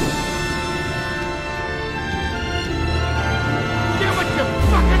 Get what you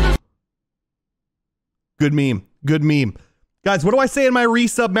fucking... Good meme. Good meme. Guys, what do I say in my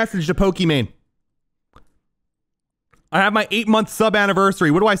resub message to Pokimane? I have my 8-month sub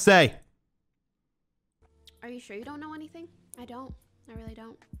anniversary. What do I say? Are you sure you don't know anything? I don't. I really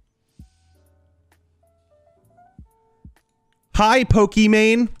don't. Hi,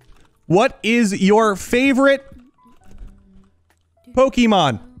 Pokimane. What is your favorite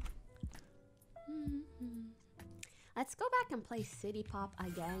Pokemon? Let's go back and play City Pop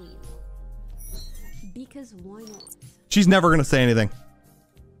again. Because why not? She's never going to say anything.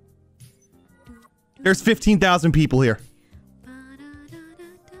 There's 15,000 people here.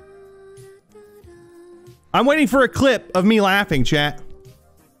 I'm waiting for a clip of me laughing, chat.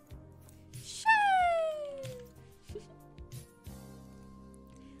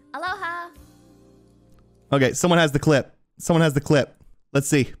 Aloha. Okay, someone has the clip. Someone has the clip. Let's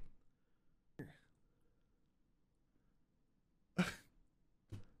see.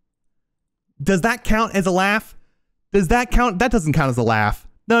 Does that count as a laugh? Does that count? That doesn't count as a laugh.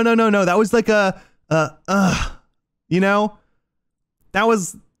 No. That was like a, you know? That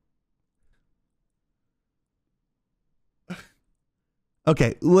was...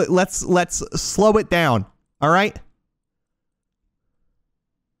 Okay, let's slow it down. All right?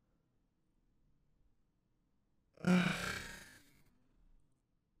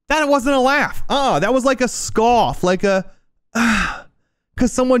 That wasn't a laugh. That was like a scoff, like a...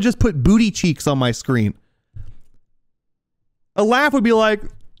 Because someone just put booty cheeks on my screen. A laugh would be like...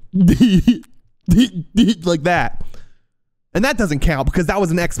 like that. And that doesn't count because that was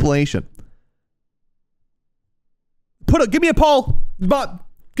an explanation. Give me a poll.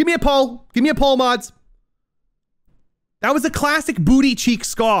 Give me a poll. Give me a poll, mods. That was a classic booty cheek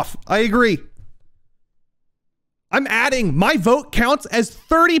scoff. I agree. I'm adding, my vote counts as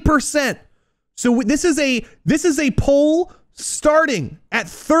 30%. So this is a poll starting at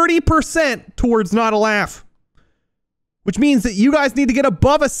 30% towards not a laugh. Which means that you guys need to get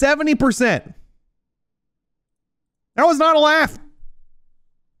above a 70%. That was not a laugh.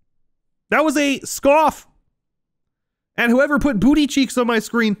 That was a scoff. And whoever put booty cheeks on my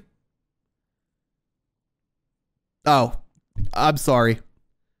screen. Oh, I'm sorry.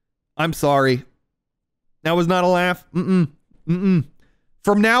 I'm sorry. That was not a laugh. From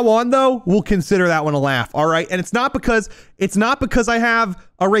now on, though, we'll consider that one a laugh. All right. And it's not because I have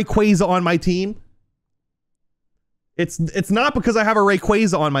a Rayquaza on my team. It's not because I have a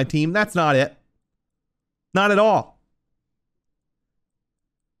Rayquaza on my team. That's not it. Not at all.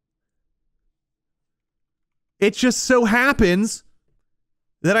 It just so happens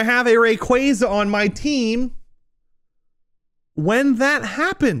that I have a Rayquaza on my team when that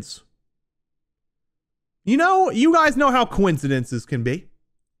happens. You know, you guys know how coincidences can be.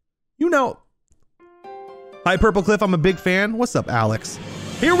 You know. Hi, Purplecliffe. I'm a big fan. What's up, Alex?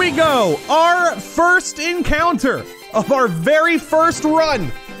 Here we go. Our first encounter of our very first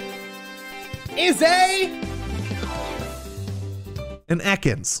run is an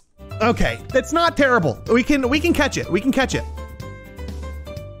Ekans. Okay, that's not terrible. We can catch it. We can catch it.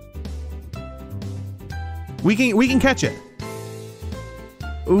 We can catch it.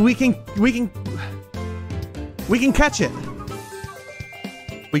 We can catch it.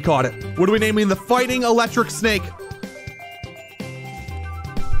 We caught it. What are we naming the fighting electric snake?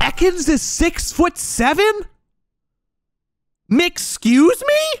 Dawkins is 6'7"? Excuse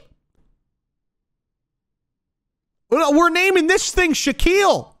me? Well, we're naming this thing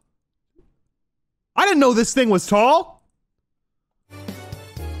Shaquille. I didn't know this thing was tall.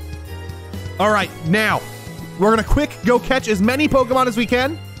 All right, now we're gonna quick go catch as many Pokemon as we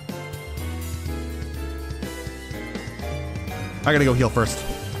can. I gotta go heal first.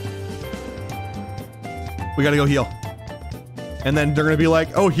 We gotta go heal. And then they're gonna be like,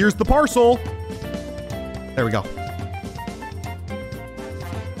 oh, here's the parcel. There we go.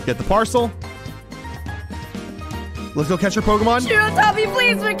 Get the parcel. Let's go catch your Pokemon. Shirotabi,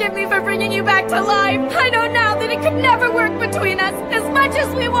 please forgive me for bringing you back to life. I know now that it could never work between us. As much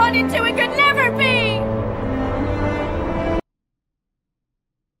as we wanted to, it could never be.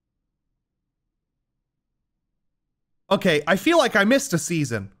 Okay, I feel like I missed a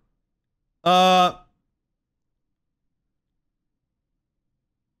season. Huh?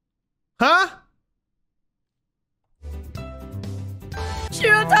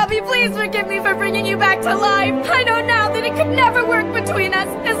 Shirotabi, please forgive me for bringing you back to life. I know now that it could never work between us.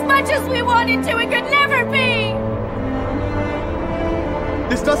 As much as we wanted to, it could never be.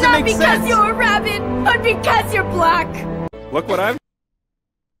 This doesn't Not make sense. because you're a rabbit, but because you're black. Look what I've...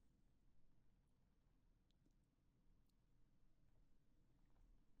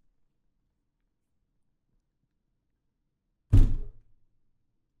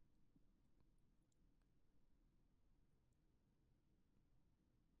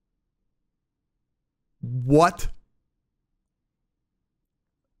 What?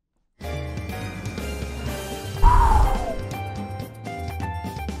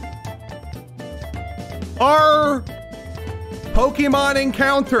 Our Pokemon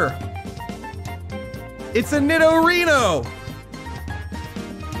encounter. It's a Nidorino.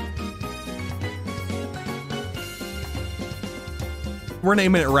 We're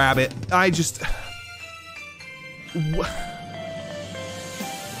naming it Rabbit. I just...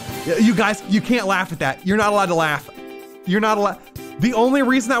 You guys, you can't laugh at that. You're not allowed to laugh. You're not allowed. The only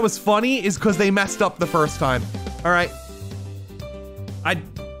reason that was funny is because they messed up the first time. All right.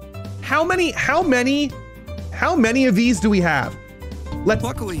 How many of these do we have?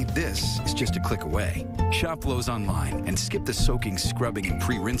 Luckily, this is just a click away. Shop Lowe's online and skip the soaking, scrubbing, and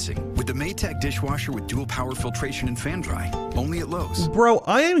pre-rinsing with the Maytag dishwasher with dual power filtration and fan dry. Only at Lowe's. Bro,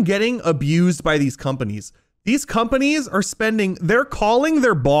 I am getting abused by these companies. These companies are they're calling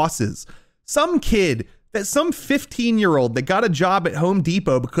their bosses. Some 15-year-old that got a job at Home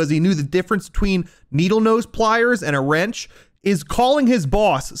Depot because he knew the difference between needle nose pliers and a wrench is calling his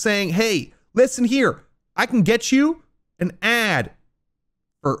boss saying, hey, listen here, I can get you an ad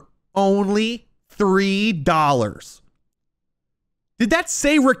for only $3. Did that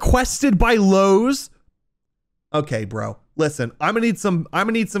say requested by Lowe's? Okay, bro, listen, I'm gonna need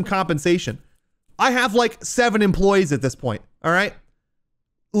some compensation. I have like 7 employees at this point. All right,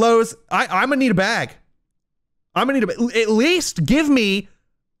 Lowe's, I'm gonna need a bag. I'm gonna need at least give me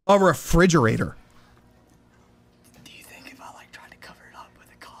a refrigerator. Do you think if I like tried to cover it up with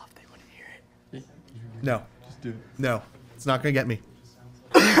a cough, they wouldn't hear it? No, just do it. No, it's not gonna get me.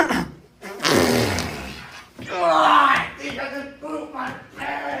 I think I just pooped my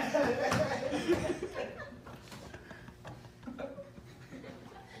pants.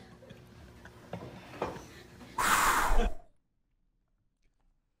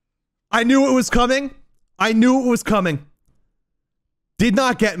 I knew it was coming. I knew it was coming. Did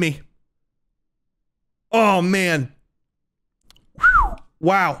not get me. Oh, man. Whew.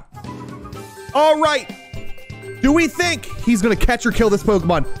 Wow. All right. Do we think he's going to catch or kill this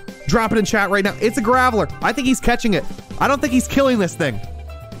Pokemon? Drop it in chat right now. It's a Graveler. I think he's catching it. I don't think he's killing this thing.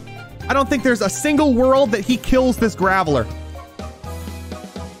 I don't think there's a single world that he kills this Graveler.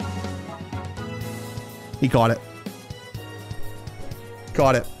 He caught it.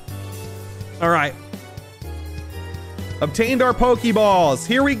 Caught it. All right. Obtained our Pokeballs.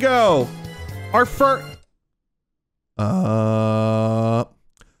 Here we go. Our first...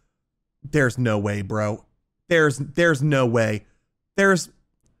 There's no way, bro. There's no way.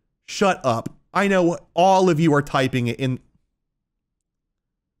 Shut up. I know all of you are typing it in.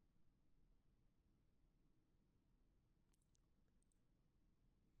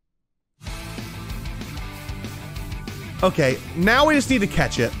 Okay, now we just need to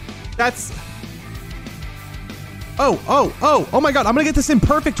catch it. That's... Oh my god, I'm gonna get this in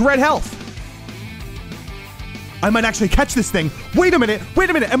perfect red health. I might actually catch this thing. Wait a minute.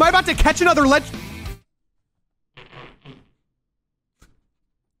 Am I about to catch another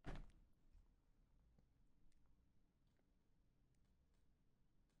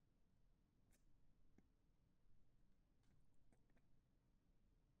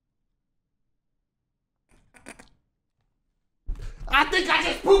I think I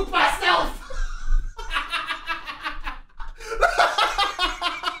just pooped myself.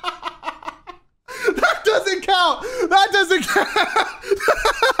 That doesn't count. That doesn't count.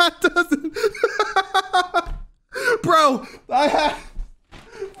 That doesn't. Bro, I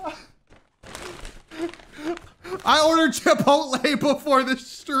ordered Chipotle before the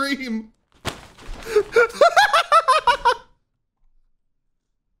stream.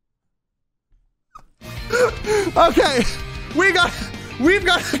 Okay, we've got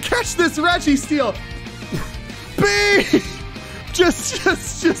to catch this Reggie steal. B, just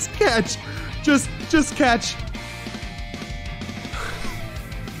catch, just catch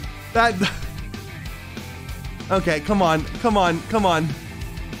that. Okay, come on.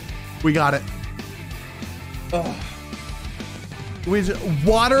 We got it.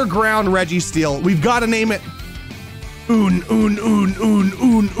 Water ground Reggie steal. We've got to name it. Un.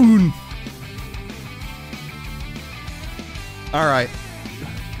 All right.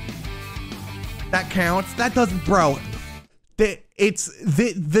 That counts. That doesn't, bro. It's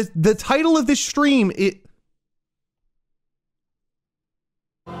the title of this stream. It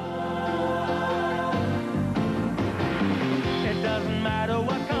doesn't matter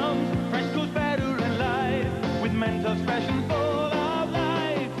what comes. Fresh goes better in life. With Mentos fresh and full of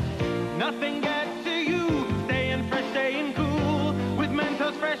life. Nothing gets to you. Staying fresh, staying cool. With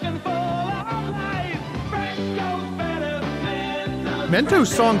Mentos fresh and full of life. Fresh goes better. Mentos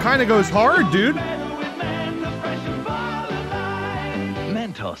song kind of goes hard, dude.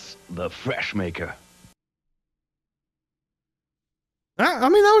 Mentos, the fresh maker. I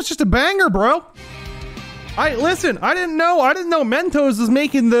mean, that was just a banger, bro. Listen, I didn't know Mentos was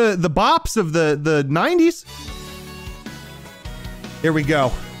making the bops of the 90s. Here we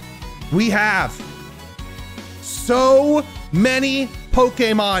go. We have so many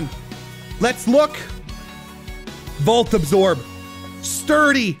Pokemon. Let's look. Volt Absorb,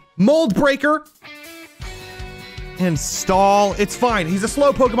 Sturdy, Mold Breaker, and Stall. It's fine. He's a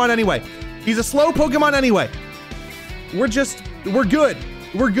slow Pokemon anyway. We're good.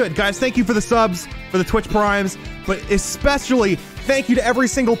 We're good, guys. Thank you for the subs, for the Twitch Primes, but especially thank you to every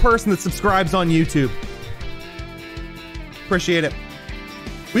single person that subscribes on YouTube. Appreciate it.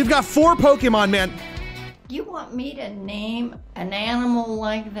 We've got 4 Pokemon, man. You want me to name an animal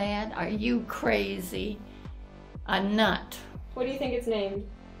like that? Are you crazy? A nut. What do you think it's named?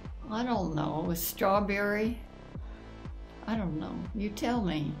 I don't know. A strawberry? I don't know. You tell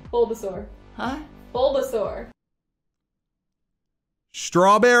me. Bulbasaur. Huh? Bulbasaur.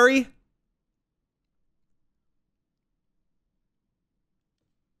 Strawberry?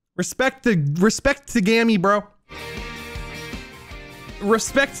 Respect to Gammy, bro.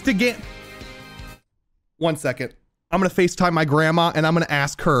 Respect to Gam. 1 second. I'm gonna FaceTime my grandma and I'm gonna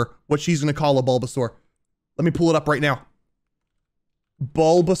ask her what she's gonna call a Bulbasaur. Let me pull it up right now.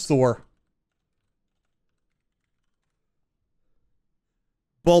 Bulbasaur.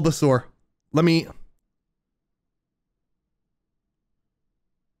 Let me.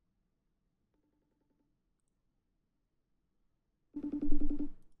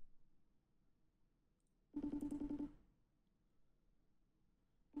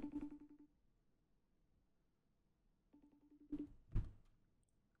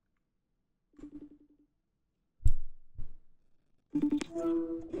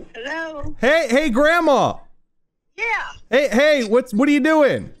 Hello. Hey, Grandma. Yeah. Hey, what are you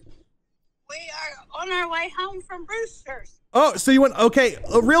doing? We are on our way home from Brewster's. Oh, so you went, okay,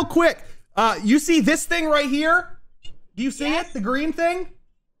 real quick. You see this thing right here? Do you see it? The green thing?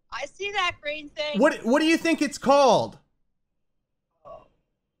 I see that green thing. What do you think it's called?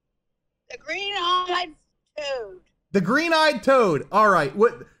 The green-eyed toad. The green-eyed toad. All right.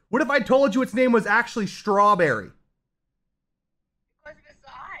 What if I told you its name was actually Strawberry? Because of its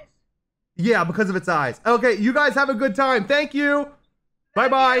eyes. Yeah, because of its eyes. Okay, you guys have a good time. Thank you.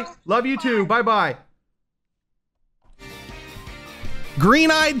 Bye-bye. Love you too. Bye-bye.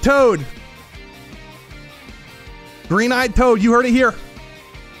 Green-eyed toad. Green-eyed toad. You heard it here.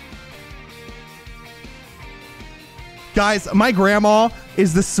 Guys, my grandma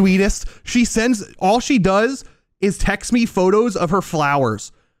is the sweetest. All she does is text me photos of her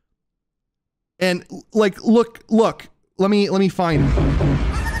flowers. And like, look, let me find.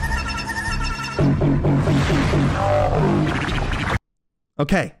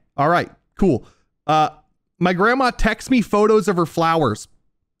 Okay. All right. Cool. My grandma texts me photos of her flowers.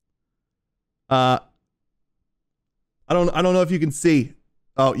 I don't know if you can see.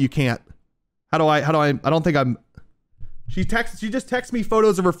 Oh, you can't. How do I don't think I'm. She just texts me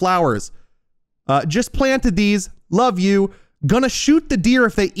photos of her flowers. Just planted these. Love you. Gonna shoot the deer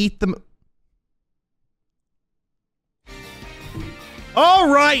if they eat them. All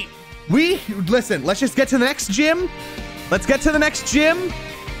right. Listen, let's just get to the next gym. Let's get to the next gym.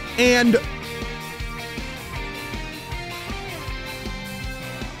 And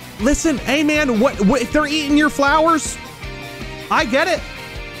listen, hey man, what if they're eating your flowers? I get it.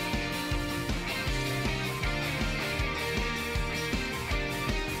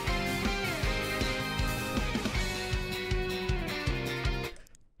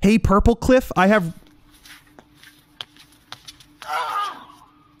 Hey, Purplecliffe, I have...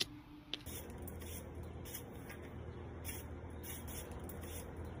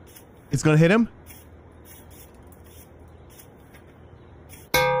 It's gonna hit him?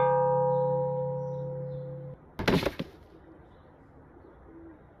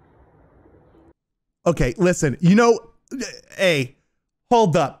 Okay, listen, you know... Hey,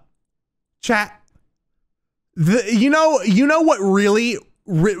 hold up. Chat. You know what really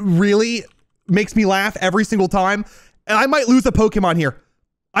makes me laugh every single time? And I might lose a Pokemon here.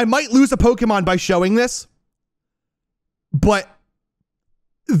 I might lose a Pokemon by showing this. But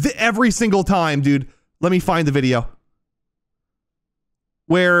every single time, dude. Let me find the video.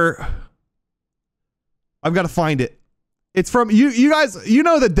 Where I've got to find it. It's from you guys, you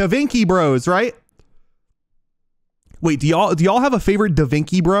know the Da Vinci Bros, right? Wait, do y'all have a favorite Da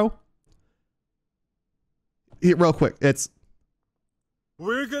Vinci Bro? Here, real quick.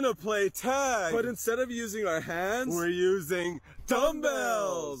 We're gonna play tag, but instead of using our hands, we're using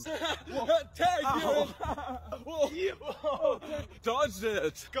dumbbells. Tag, dude. Dodged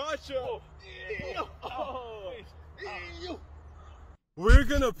it. Gotcha. We're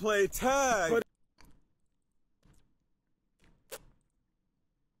gonna play tag. But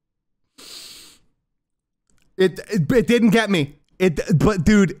it didn't get me. But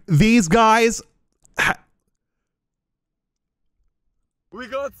dude, these guys. We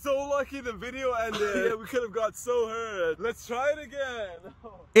got so lucky the video ended. Yeah, we could have got so hurt. Let's try it again.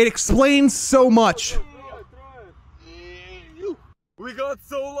 It explains so much. We got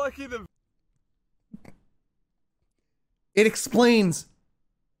so lucky the... It explains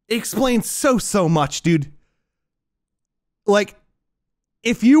so much, dude. Like,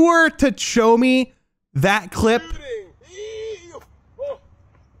 if you were to show me that clip...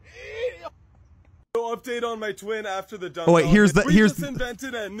 No update on my twin after the dumbbell. Oh wait, here's we just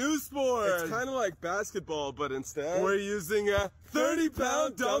invented a new sport. It's kind of like basketball, but instead we're using a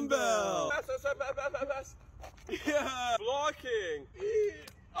 30-pound dumbbell. Yeah, blocking.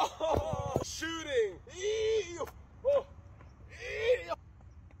 Oh, shooting.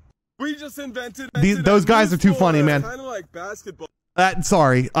 We just invented those guys are too funny, man. Kind of like basketball.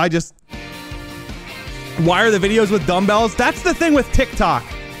 Sorry, why are the videos with dumbbells? That's the thing with TikTok.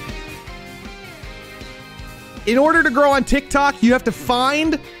 In order to grow on TikTok, you have to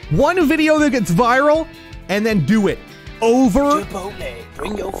find one video that gets viral and then do it over. Chipotle,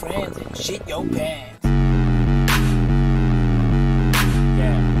 bring your friends and shit your pants.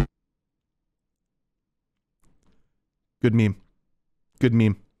 Yeah. Good meme. Good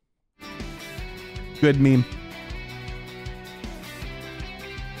meme. Good meme.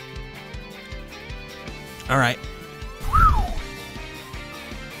 All right.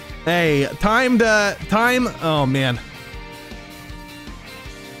 Hey, time. Oh man,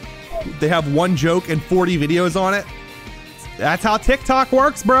 they have one joke and 40 videos on it. That's how TikTok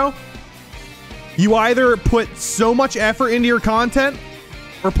works, bro. You either put so much effort into your content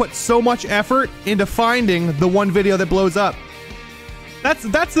or put so much effort into finding the one video that blows up. That's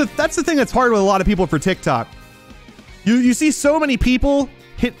the thing that's hard with a lot of people for TikTok. You see so many people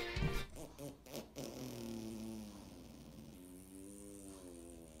hit.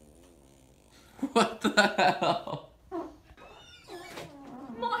 What the hell?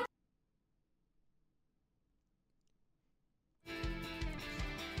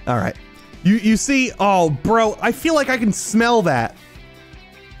 All right. You see, oh, bro, I feel like I can smell that.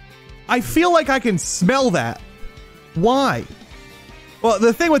 I feel like I can smell that. Why? Well,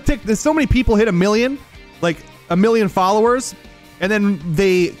 the thing with TikTok, there's so many people hit 1 million, like 1 million followers, and then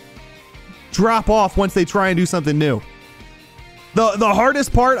they drop off once they try and do something new. The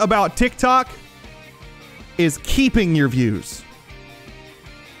hardest part about TikTok is keeping your views.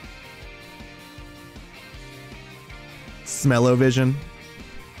 Smell-o-vision.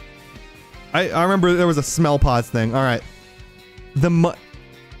 I remember there was a smell pods thing. All right.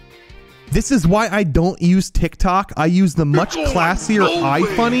 This is why I don't use TikTok. I use the much classier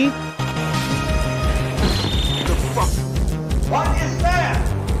iFunny. What is that?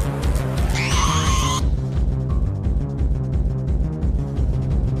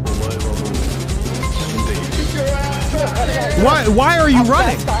 Why are you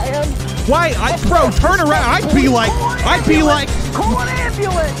running? Why, bro, turn around. I'd be like, Call an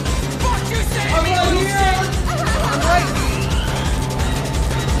ambulance! Fuck you, Sammy! I'm right here! I'm right.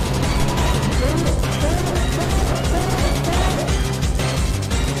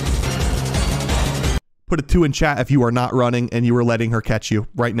 Put a 2 in chat if you are not running and you were letting her catch you.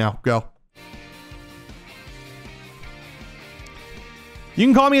 Right now. Go. You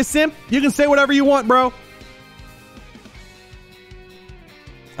can call me a simp. You can say whatever you want, bro.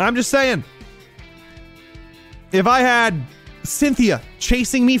 I'm just saying. If I had Cynthia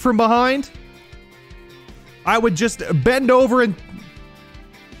chasing me from behind, I would just bend over and...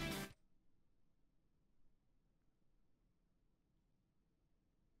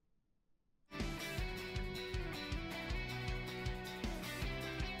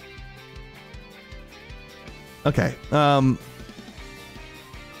 Okay,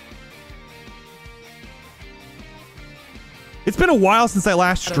 it's been a while since I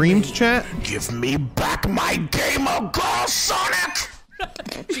last streamed, chat. Give me back my gamer girl, Sonic!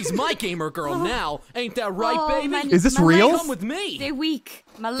 She's my gamer girl now. Ain't that right, Oh, baby? Is this real? Come with me. They're weak.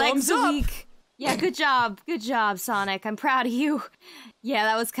 My legs Thumbs are up. weak. Yeah, good job. Good job, Sonic. I'm proud of you. Yeah,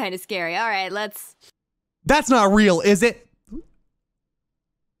 that was kind of scary. All right, let's... That's not real, is it?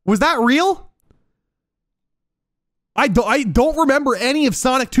 Was that real? I don't remember any of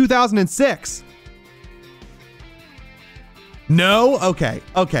Sonic 2006. No? Okay.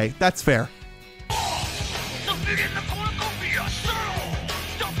 Okay, that's fair.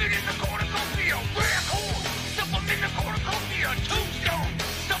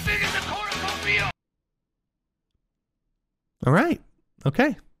 All right.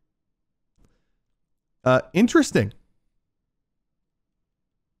 Okay. Interesting.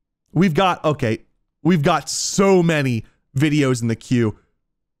 We've got so many videos in the queue.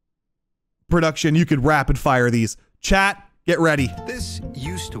 Production, you could rapid fire these. Chat, get ready. This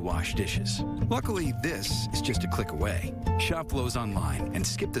used to wash dishes. Luckily, this is just a click away. Shop Lowe's online and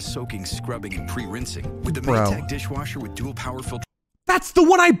skip the soaking, scrubbing, and pre-rinsing with the Maytag dishwasher with dual power filter. That's the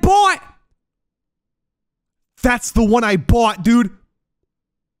one I bought! That's the one I bought, dude.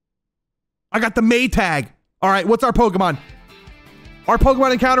 I got the Maytag. All right, what's our Pokemon? Our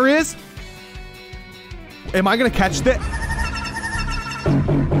Pokemon encounter is... Am I gonna catch that?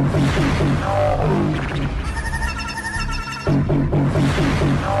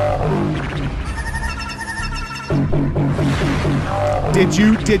 Did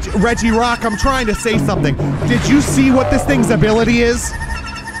you, Reggie Rock, I'm trying to say something. Did you see what this thing's ability is?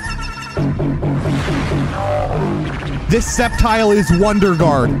 This Sceptile is Wonder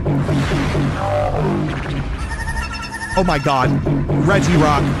Guard. Oh my god. Reggie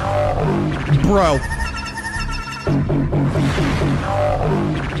Rock. Bro.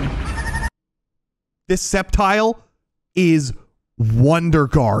 This Sceptile is Wonder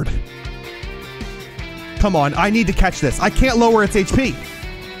Guard. Come on, I need to catch this. I can't lower its HP.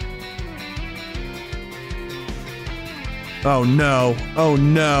 Oh no. Oh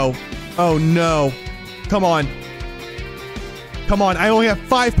no. Oh no. Come on. Come on, I only have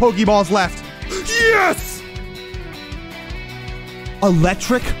 5 Pokeballs left. Yes!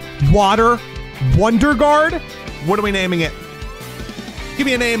 Electric, Water, Wonder Guard? What are we naming it? Give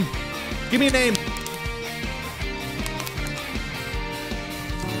me a name. Give me a name.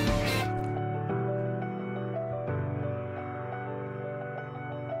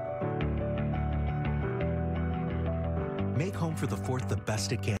 Make home for the 4th the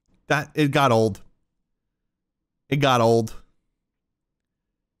best it can. It got old. It got old.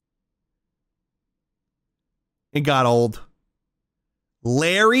 It got old.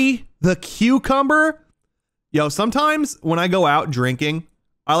 Larry the Cucumber? Yo, sometimes when I go out drinking,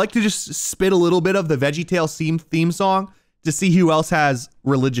 I like to just spit a little bit of the VeggieTales theme song to see who else has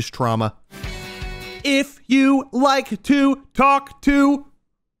religious trauma. If you like to talk to...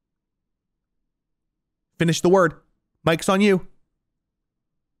 Finish the word. Mike's on you.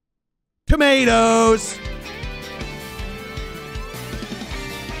 Tomatoes!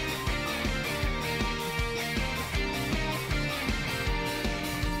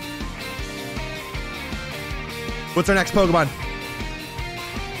 What's our next Pokemon?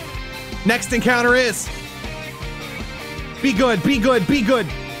 Next encounter is... Be good, be good, be good,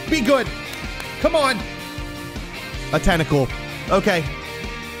 be good. Come on. A tentacle. Okay.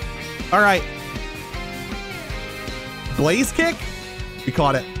 All right. Blaze Kick? We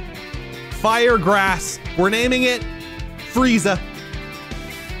caught it. Fire Grass. We're naming it Frieza.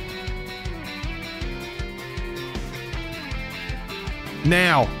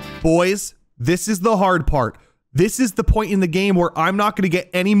 Now, boys, this is the hard part. This is the point in the game where I'm not going to get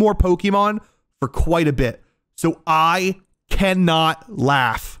any more Pokemon for quite a bit. So I cannot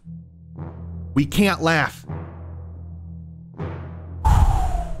laugh. We can't laugh.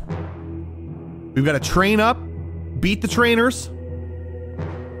 We've got to train up, beat the trainers,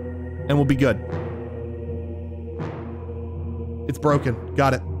 and we'll be good. It's broken.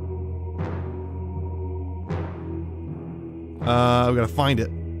 Got it. We gotta find it.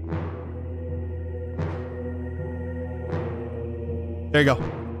 There you go.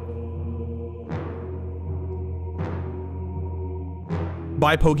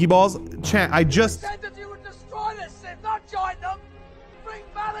 Buy Pokeballs? Chat, I just... said that you would destroy this Sith, not join them! Bring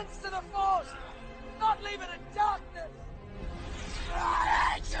balance to the Force! Not leave it in darkness!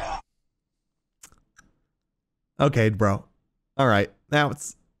 Okay, bro. Alright. Now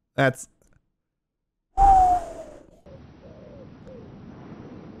it's... That's...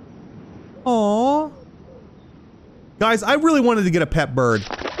 Aww. Guys, I really wanted to get a pet bird.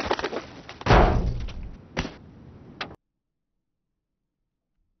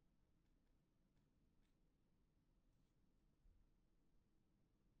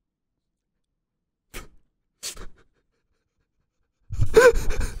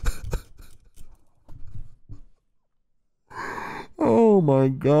 Oh my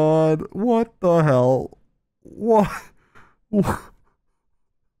god. What the hell? What?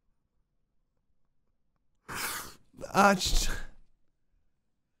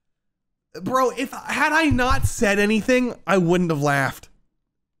 Bro, had I not said anything, I wouldn't have laughed.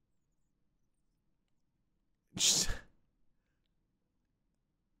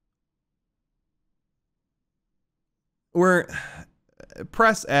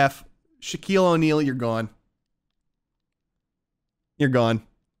 Press F. Shaquille O'Neal, you're gone. You're gone.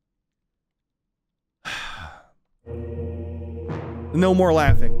 No more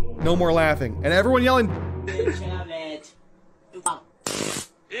laughing. No more laughing. And everyone yelling.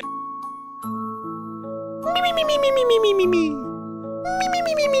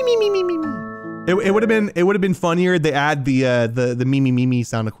 It would have been funnier. They add the me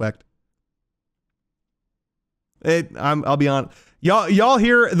sound effect. I'll be honest. Y'all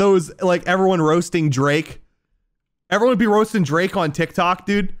hear those, like, everyone roasting Drake? Everyone would be roasting Drake on TikTok,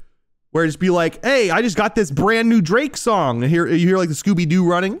 dude. Where it'd just be like, hey, I just got this brand new Drake song. And you hear like the Scooby-Doo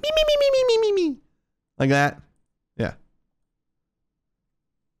running. Me. Like that. Yeah.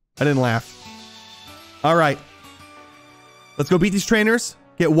 I didn't laugh. All right. Let's go beat these trainers.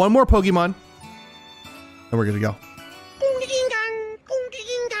 Get one more Pokemon. And we're good to go.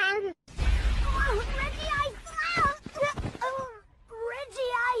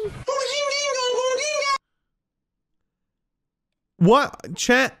 What?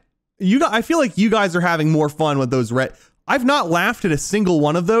 Chat? I feel like you guys are having more fun with those red. I've not laughed at a single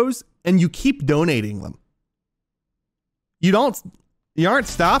one of those, and you keep donating them. You aren't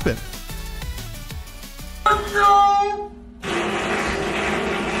stopping. No!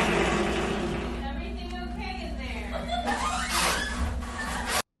 Everything okay in there?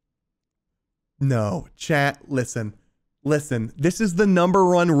 No, chat, listen. This is the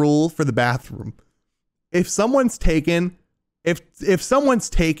 #1 rule for the bathroom. If someone's taken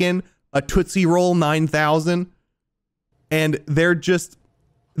a Tootsie Roll 9000 and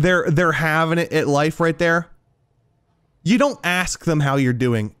they're having it at life right there, you don't ask them how you're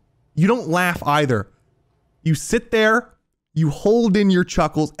doing. You don't laugh either. You sit there, you hold in your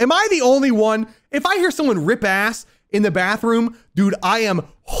chuckles. Am I the only one? If I hear someone rip ass in the bathroom, dude, I am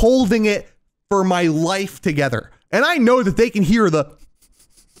holding it for my life together. And I know that they can hear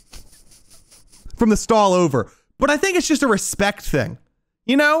from the stall over. But I think it's just a respect thing.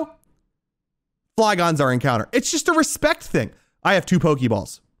 You know? Flygons are encounter. It's just a respect thing. I have 2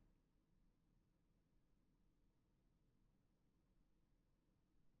 Pokeballs.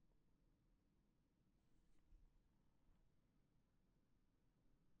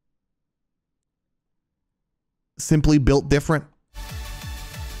 Simply built different.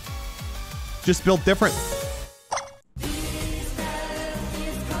 Just built different.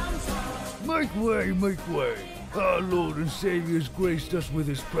 Make way. Our Lord and Savior has graced us with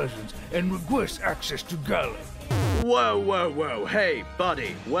his presence and requests access to Gala. Whoa. Hey,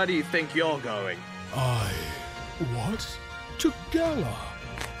 buddy, where do you think you're going? What? To Gala?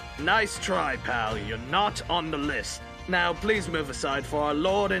 Nice try, pal. You're not on the list. Now, please move aside for our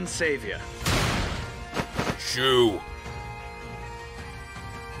Lord and Savior. Shoo.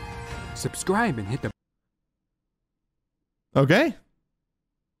 Subscribe and hit the... Okay.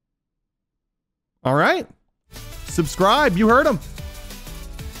 All right. Subscribe. You heard him.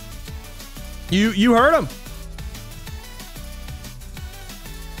 You heard him.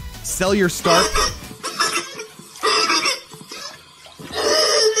 Sell your start.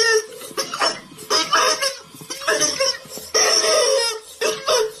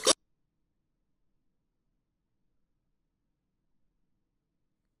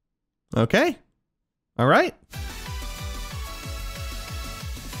 Okay. All right.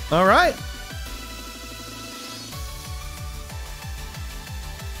 All right.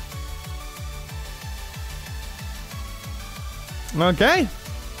 Okay.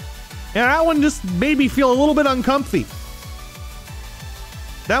 Yeah, that one just made me feel a little bit uncomfy.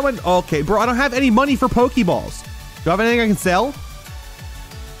 That one, okay, bro, I don't have any money for Pokeballs. Do I have anything I can sell?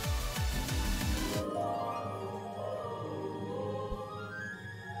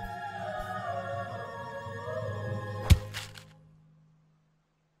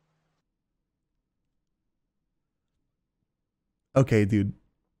 Okay, dude.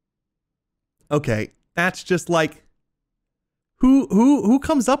 Okay, that's just like, who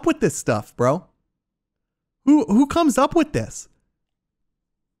comes up with this stuff, bro? Who comes up with this?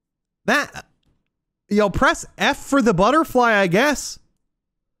 That, yo, press F for the butterfly, I guess.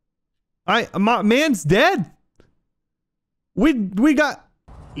 My man's dead. We got.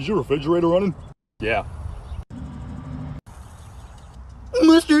 Is your refrigerator running? Yeah.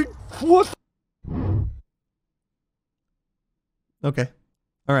 Mustard. What? Okay.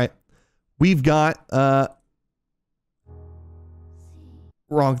 All right. We've got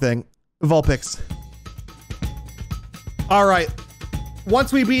wrong thing. Vulpix. All right.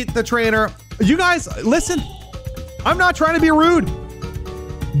 Once we beat the trainer, you guys listen. I'm not trying to be rude,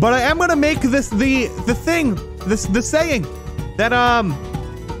 but I am gonna make this the thing, the saying that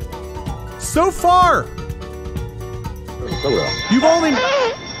so far you've only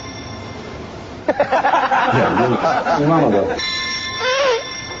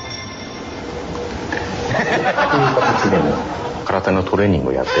空手のトレーニング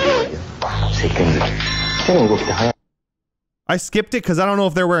をやってるように石鹸好き。手の動きって早い。 I skipped it because I don't know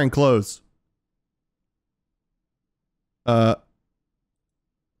if they're wearing clothes. They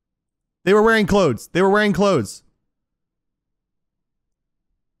were wearing clothes. They were wearing clothes.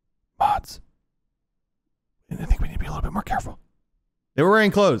 Mods. I think we need to be a little bit more careful. They were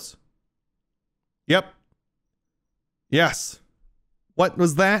wearing clothes. Yep. Yes. What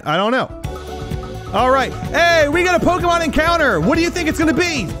was that? I don't know. All right. Hey, we got a Pokemon encounter. What do you think it's going to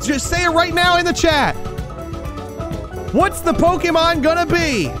be? Just say it right now in the chat. What's the Pokemon gonna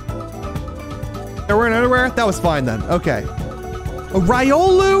be? They're wearing underwear? That was fine then. Okay. A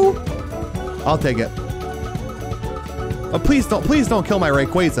Riolu? I'll take it. Oh, please don't kill my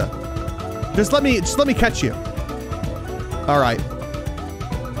Rayquaza. Just let me catch you. All right.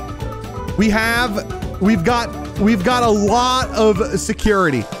 We've got a lot of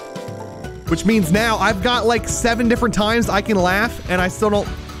security, which means now I've got like 7 different times I can laugh and I still don't.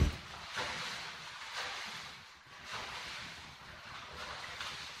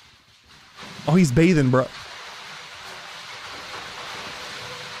 Oh, he's bathing, bro.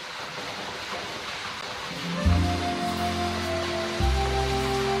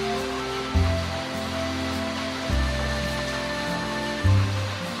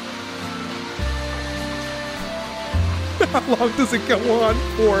 How long does it go on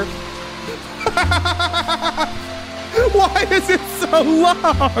for? Why is it so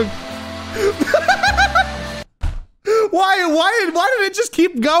long? Why did it just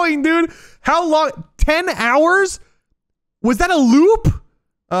keep going, dude? How long? 10 hours? Was that a loop?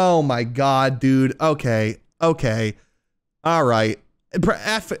 Oh my god, dude. Okay. Okay. All right.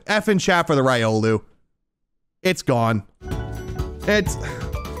 F in chat for the Riolu. It's gone. It's...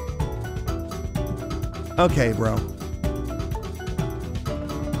 Okay, bro.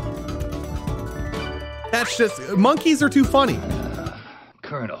 That's just... Monkeys are too funny.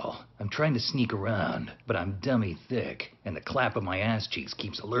 Colonel, I'm trying to sneak around, but I'm dummy thick, and the clap of my ass cheeks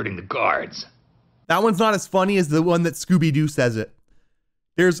keeps alerting the guards. That one's not as funny as the one that Scooby-Doo says it.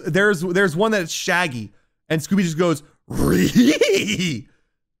 There's one that's Shaggy, and Scooby just goes, Ree!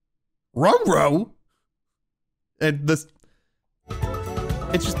 Rumro! And this...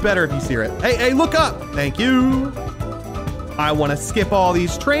 It's just better if you see it. Hey, look up! Thank you! I want to skip all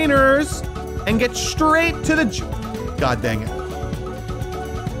these trainers and get straight to the... God dang it.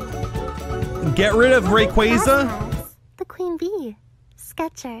 Get rid of Rayquaza. The Queen Bee,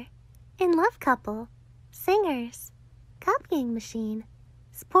 Sketcher, In Love Couple, Singers, Copying Machine,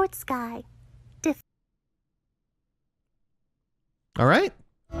 Sports Guy, All right.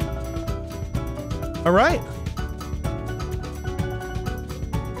 All right.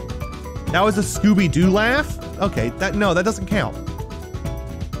 That was a Scooby-Doo laugh? Okay, that doesn't count.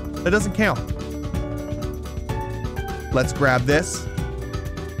 That doesn't count. Let's grab this.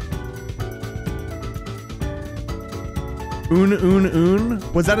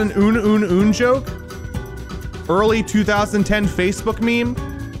 Was that an un joke? Early 2010 Facebook meme?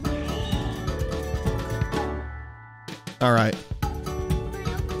 All right.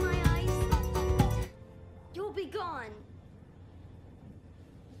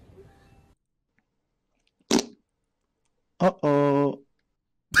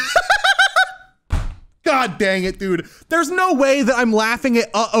 God dang it, dude. There's no way that I'm laughing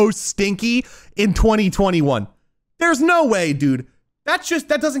at uh-oh stinky in 2021. There's no way, dude. That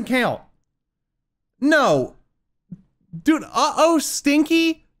doesn't count. No. Dude, uh-oh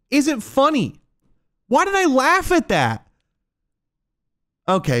stinky isn't funny. Why did I laugh at that?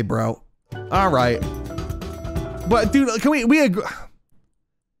 Okay, bro. All right. But dude, can we agree?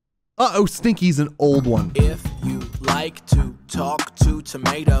 Uh-oh stinky's an old one. If you like to talk to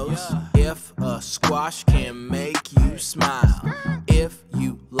tomatoes, if a squash can make you smile, if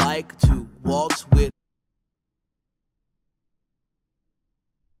you like to waltz with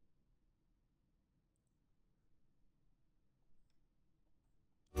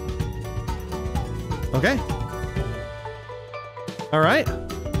Okay. All right.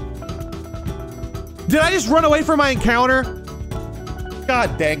 Did I just run away from my encounter?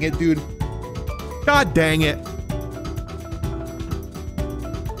 God dang it, dude. God dang it.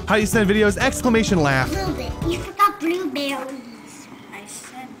 How do you send videos? Exclamation laugh. Blueberry. You forgot blueberries. I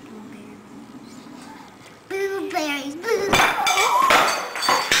said blueberries. Blueberries.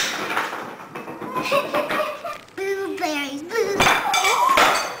 Blueberries.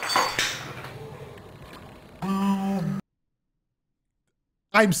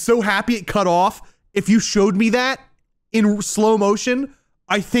 I'm so happy it cut off. If you showed me that in slow motion,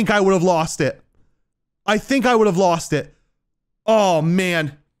 I think I would have lost it. I think I would have lost it. Oh,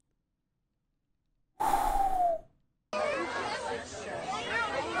 man.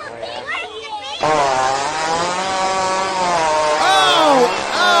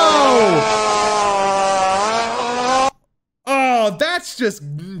 Oh, that's just,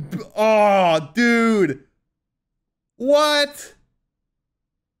 oh, dude. What?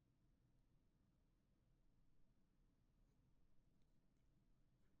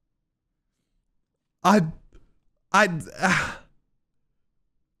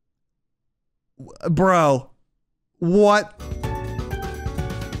 Bro,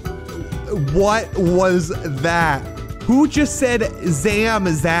 what was that? Who just said Zam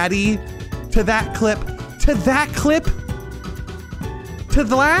Zaddy to that clip? To that clip? To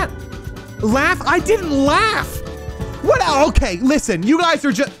that? Laugh? I didn't laugh. What? Okay, listen, you guys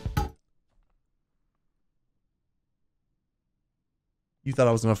are just. You thought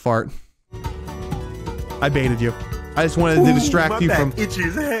I was gonna fart. I baited you. I just wanted to distract you from. Itchy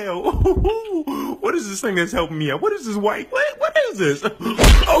as hell. What is this thing that's helping me out? What is this white? What is this?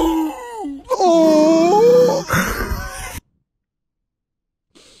 Oh.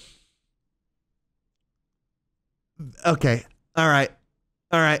 Okay. All right.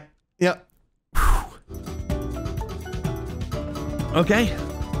 All right. Yep. Okay.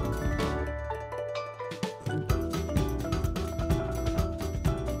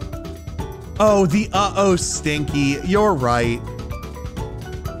 Oh, the uh-oh stinky. You're right.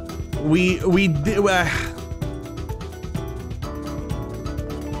 We did.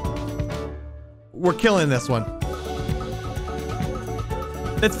 We're killing this one.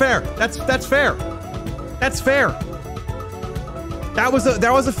 That's fair. That's fair. That's fair. That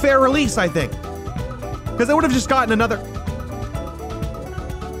was a fair release, I think. Because I would have just gotten another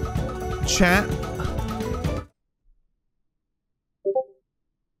chat.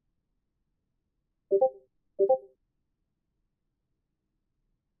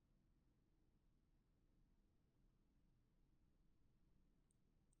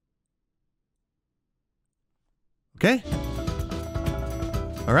 Okay.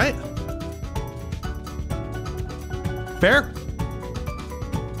 All right. Fair.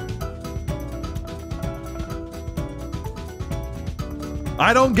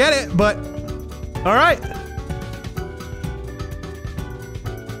 I don't get it, but all right.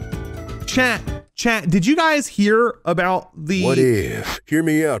 Chat, did you guys hear about the... What if? Hear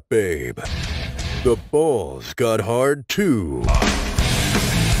me out, babe. The balls got hard too.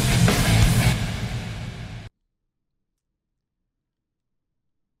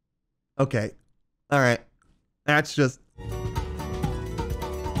 Okay. All right. That's just...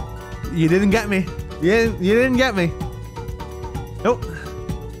 You didn't get me. You didn't get me. Nope.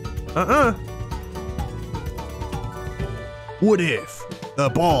 What if the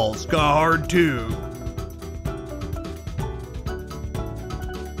balls got hard too?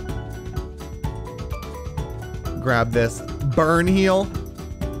 Grab this. Burn heal.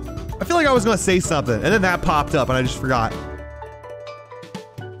 I feel like I was gonna say something, and then that popped up and I just forgot.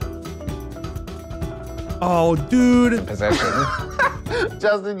 Oh, dude. Possession.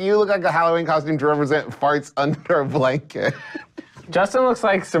 Justin, you look like a Halloween costume to represent farts under a blanket. Justin looks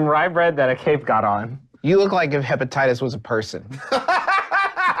like some rye bread that a cape got on. You look like if hepatitis was a person.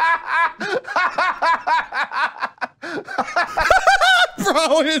 Bro,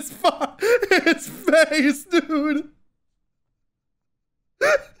 Bro, his face, dude.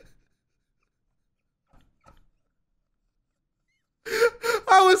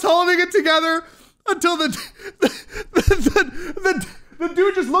 I was holding it together until the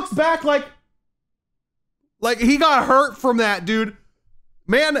dude just looks back like he got hurt from that, dude.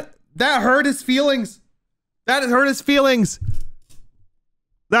 Man, that hurt his feelings. That hurt his feelings.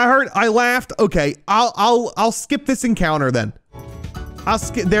 That hurt. I laughed. Okay, I'll skip this encounter then. I'll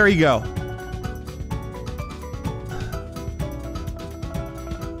skip. There you go.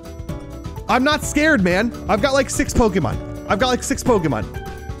 I'm not scared, man. I've got like 6 Pokemon.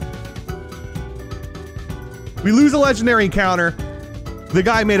 We lose a legendary encounter. The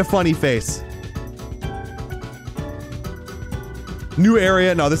guy made a funny face. New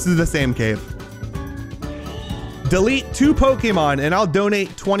area. No, this is the same cave. Delete 2 Pokemon and I'll donate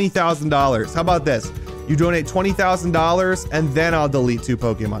 $20,000. How about this? You donate $20,000 and then I'll delete 2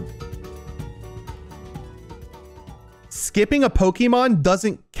 Pokemon. Skipping a Pokemon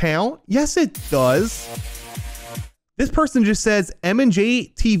doesn't count? Yes, it does. This person just says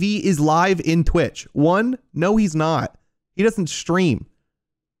M&J TV is live in Twitch. 1, no, he's not. He doesn't stream.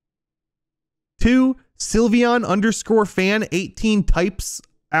 2, Sylveon_fan 18 types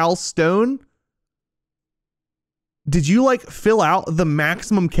Al Stone. Did you like fill out the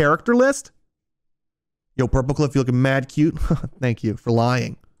maximum character list? Yo, Purplecliffe, you looking mad cute. Thank you for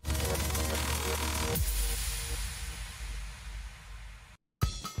lying.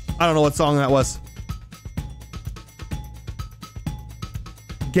 I don't know what song that was.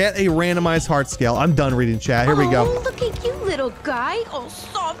 Get a randomized heart scale. I'm done reading chat. Here we go. Oh, look at you, little guy. All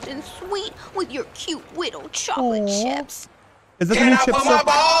soft and sweet with your cute little chocolate chips. Is that the new chip stuff?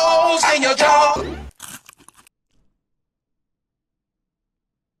 Balls in your jaw.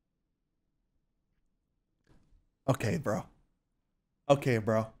 Okay, bro. Okay,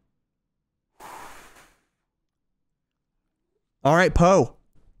 bro. All right, Poe.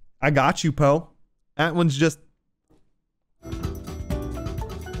 I got you, Poe. That one's just...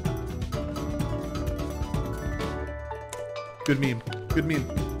 Good meme. Good meme.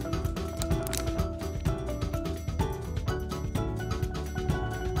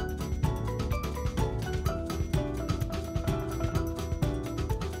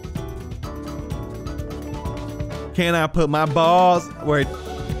 Can I put my balls where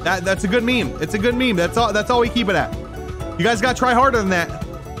that's a good meme. It's a good meme. That's all we keep it at. You guys gotta try harder than that.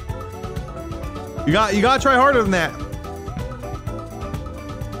 You gotta try harder than that.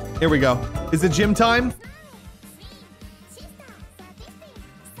 Here we go. Is it gym time?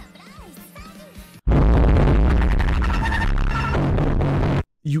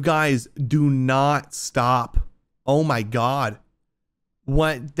 You guys do not stop. Oh my god.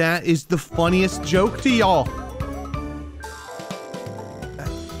 What? That is the funniest joke to y'all.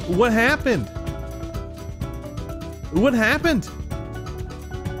 What happened? What happened?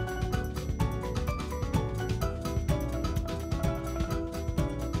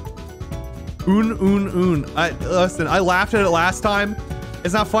 Listen, I laughed at it last time.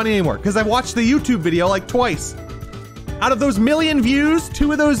 It's not funny anymore because I watched the YouTube video like twice. Out of those million views,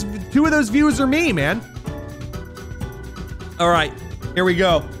 two of those views are me, man. All right, here we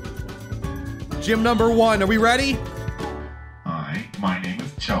go. Gym number 1. Are we ready? Hi, my name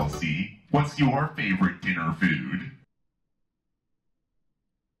is Chelsea. What's your favorite dinner food?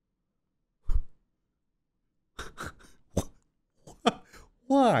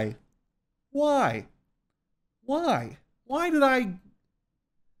 Why? Why? Why? Why did I...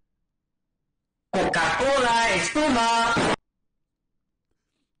 Coca-Cola espuma.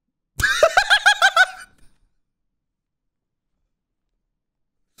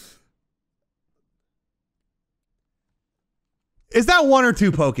 Is that 1 or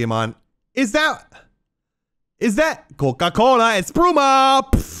 2 Pokemon? Is that Coca-Cola espuma?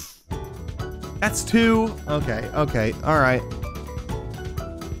 That's 2. Okay, okay, all right.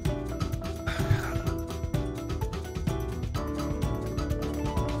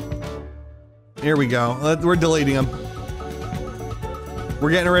 Here we go. We're deleting them.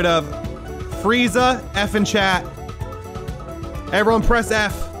 We're getting rid of Frieza, F in chat. Everyone press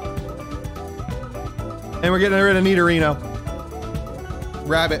F. And we're getting rid of Nidorino.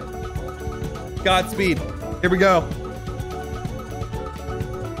 Rabbit. Godspeed. Here we go.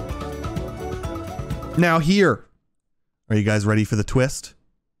 Now here. Are you guys ready for the twist?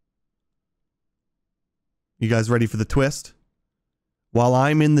 You guys ready for the twist? While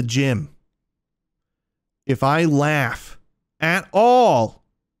I'm in the gym, if I laugh at all,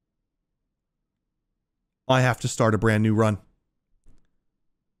 I have to start a brand new run.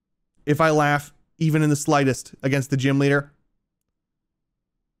 If I laugh even in the slightest against the gym leader,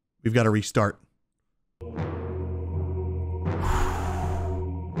 We've got to restart.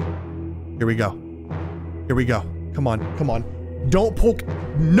 Here we go. Here we go. Come on, come on. Don't poke.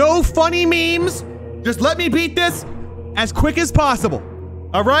 No funny memes. Just let me beat this as quick as possible.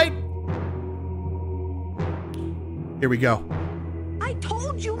 All right? Here we go. I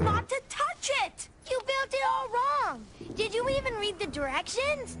told you not to touch it! You built it all wrong! Did you even read the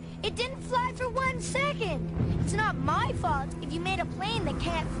directions? It didn't fly for 1 second. It's not my fault if you made a plane that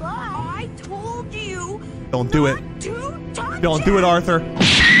can't fly. I told you Don't do it. to touch Don't do it, Arthur.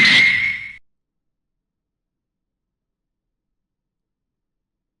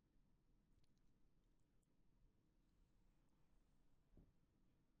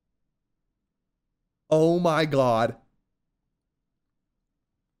 Oh my God.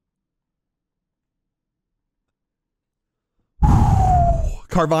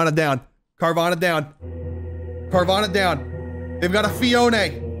 Carvana down. Carvana down. Carvana down. They've got a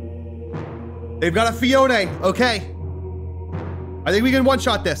Fione. They've got a Fione. Okay. I think we can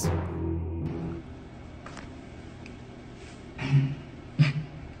one-shot this.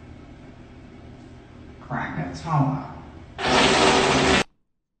 Crack its hollow.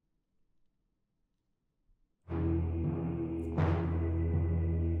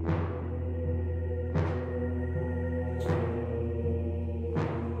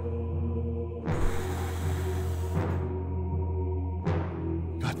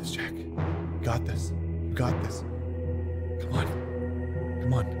 Got this, Jack. You got this. You got this. Come on.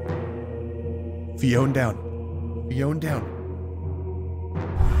 Come on. Fione down. Fione down.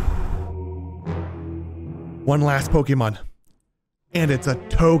 One last Pokemon. And it's a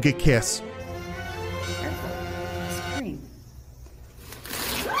Togekiss. Scream.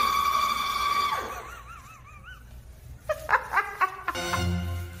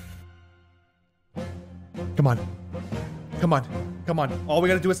 Come on. Come on. Come on. All we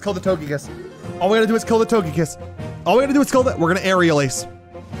gotta do is kill the Togekiss. All we gotta do is kill the Togekiss. All we gotta do is kill that. We're gonna Aerial Ace.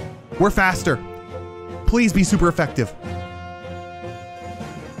 We're faster. Please be super effective.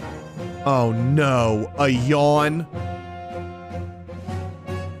 Oh no. A yawn.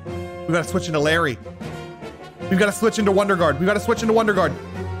 We gotta switch into Larry. We've gotta switch into Wonder Guard. We gotta switch into Wonder Guard.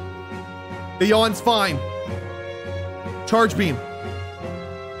 The yawn's fine. Charge Beam.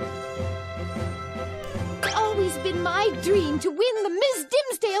 Always been my dream to win the Miss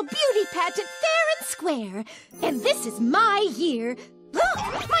Dimsdale Beauty Pageant fair and square. And this is my year.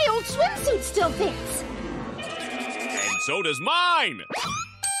 Look, my old swimsuit still fits. And so does mine!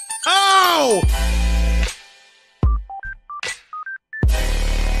 Oh!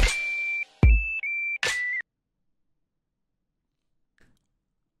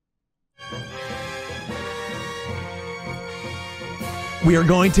 We are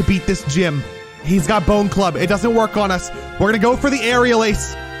going to beat this gym. He's got Bone Club. It doesn't work on us. We're gonna go for the Aerial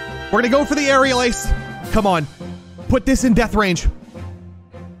Ace. We're gonna go for the Aerial Ace. Come on. Put this in death range.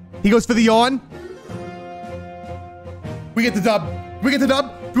 He goes for the yawn. We get the dub. We get the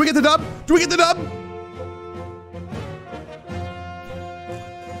dub. Do we get the dub? Do we get the dub?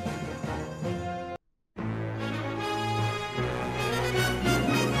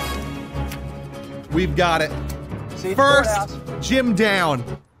 We've got it. See, First, gym down.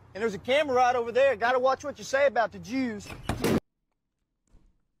 And there's a camera right over there. Gotta watch what you say about the Jews.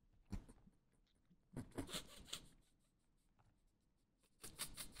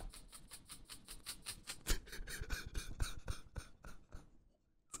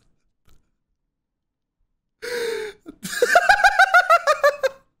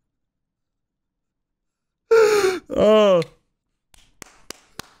 Oh.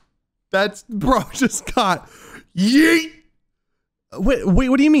 That's, bro, just got yeet. Wait,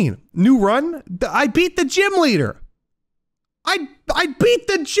 what do you mean? New run? I beat the gym leader. I beat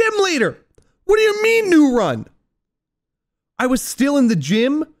the gym leader. What do you mean new run? I was still in the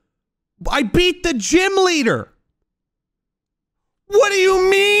gym. I beat the gym leader. What do you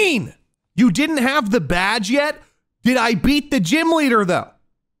mean? You didn't have the badge yet? Did I beat the gym leader though?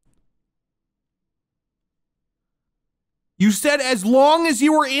 You said as long as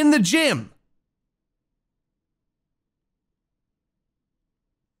you were in the gym.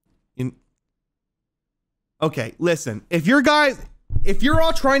 Okay, listen. If you're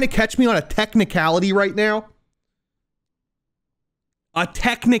all trying to catch me on a technicality right now, a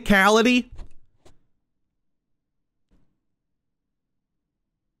technicality,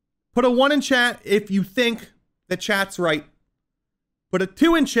 put a 1 in chat if you think the chat's right. Put a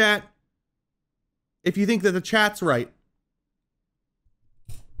 2 in chat if you think that the chat's right.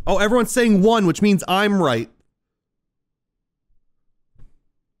 Oh, everyone's saying 1, which means I'm right.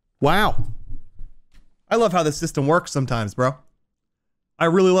 Wow. I love how the system works sometimes, bro. I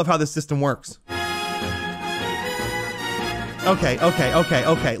really love how this system works.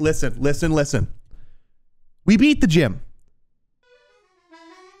 Okay. Listen. We beat the gym.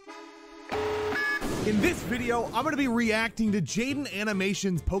 In this video, I'm going to be reacting to Jaden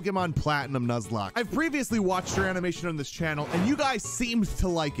Animation's Pokemon Platinum Nuzlocke. I've previously watched her animation on this channel, and you guys seemed to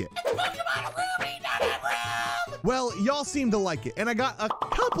like it. Well, y'all seem to like it, and I got a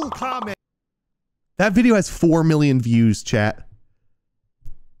couple comments. That video has 4 million views, chat.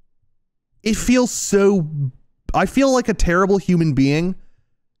 It feels so... I feel like a terrible human being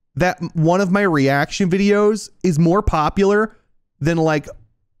that one of my reaction videos is more popular than like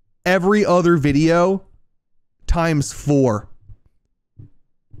every other video times 4.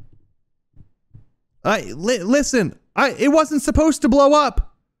 Listen, it wasn't supposed to blow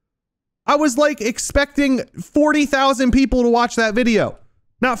up. I was like expecting 40,000 people to watch that video,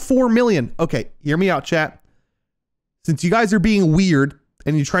 not 4 million. Okay, hear me out, chat. Since you guys are being weird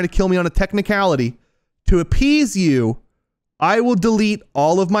and you're trying to kill me on a technicality, to appease you, I will delete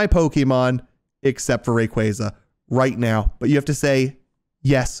all of my Pokemon except for Rayquaza right now. But you have to say,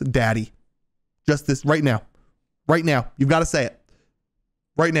 yes, daddy. Just this right now. Right now. You've got to say it.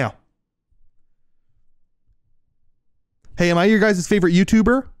 Right now. Hey, am I your guys' favorite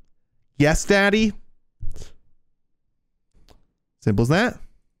YouTuber? Yes, daddy. Simple as that.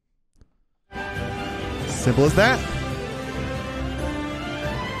 Simple as that.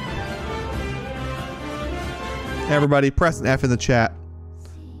 Everybody, press an F in the chat.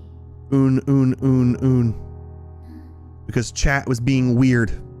 Because chat was being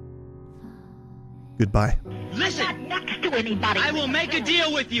weird. Goodbye. Listen, not next to anybody. I will make a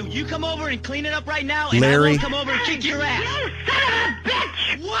deal with you. You come over and clean it up right now, and Larry. I will come over and kick your ass. You son of a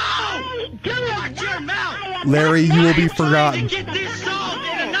bitch! Whoa! Watch your mouth. Larry, you will be forgotten. Get this solved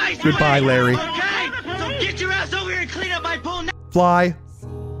in a nice Goodbye, way. Larry. Okay, so get your ass over here and clean up my pool now. Fly.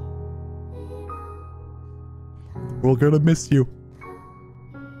 We're gonna miss you.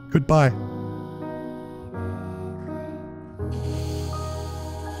 Goodbye.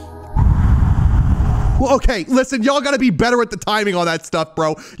 Well, okay, listen, y'all gotta be better at the timing on that stuff,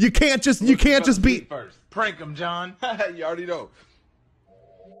 bro. You can't just be first. Prank him, John. You already know.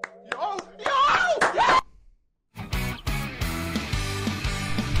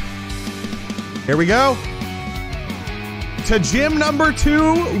 Here we go. To gym number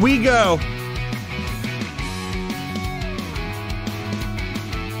 2 we go.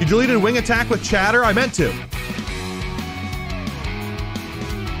 You deleted Wing Attack with chatter? I meant to.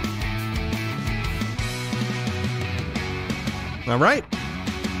 All right.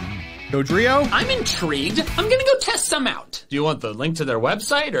 Dodrio? I'm intrigued. I'm gonna go test some out. Do you want the link to their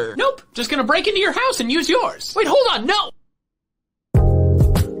website or? Nope. Just gonna break into your house and use yours. Wait, hold on. No.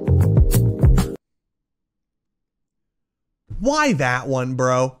 Why that one,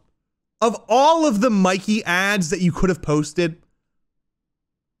 bro? Of all of the Mikey ads that you could have posted,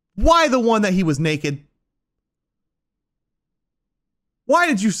 why the one that he was naked? Why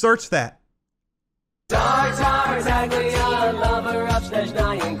did you search that? Lover upstairs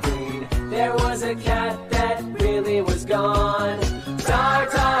dying queen. There was a cat that really was gone.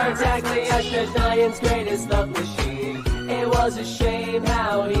 Diane's greatest love machine. It was a shame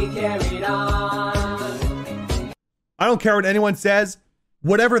how he carried on. I don't care what anyone says.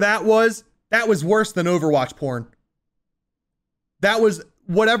 Whatever that was worse than Overwatch porn. That was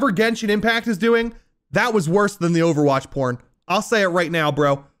whatever Genshin Impact is doing. That was worse than the Overwatch porn. I'll say it right now,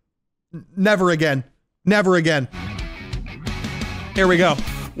 bro. Never again. Never again. Here we go.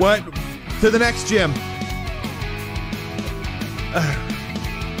 What? To the next gym.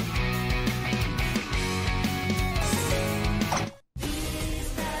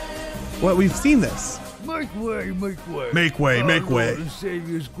 What? We've seen this. Make way, make way. Make way, make Our way. Lord and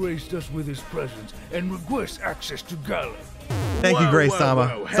Savior's graced us with his presence and requests access to Gala. Thank you, Grace Sama.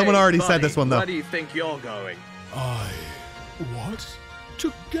 Hey, Someone already buddy, said this one, though. Where do you think you're going? What?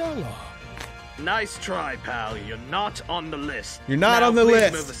 To Gala. Nice try, pal. You're not on the list. You're not now, on the please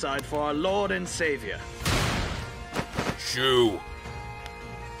list. Move aside for our Lord and Savior. Shoo.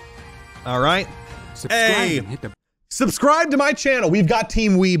 All right. Subscribe Hey, and hit the subscribe to my channel. We've got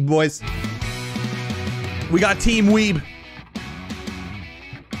Team Weeb, boys. We got Team Weeb.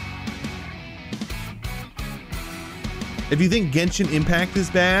 If you think Genshin Impact is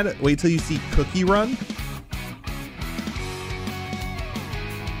bad, wait till you see Cookie Run.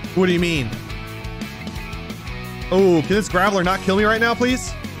 What do you mean? Oh, can this Graveler not kill me right now,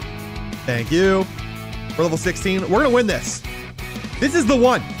 please? Thank you. We're level 16. We're gonna win this. This is the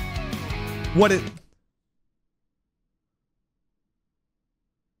one. What it...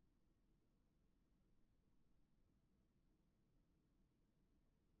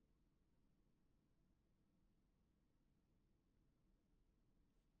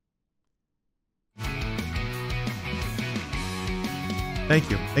 Thank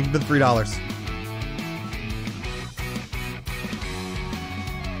you. Thank you for the $3.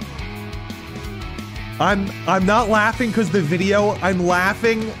 I'm not laughing because the video. I'm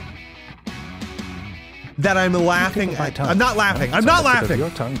laughing that I'm laughing. I'm not laughing. I'm not laughing. Your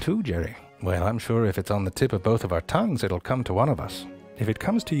tongue too, Jerry. Well, I'm sure if it's on the tip of both of our tongues, it'll come to one of us. If it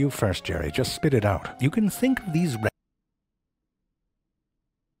comes to you first, Jerry, just spit it out. You can think of these.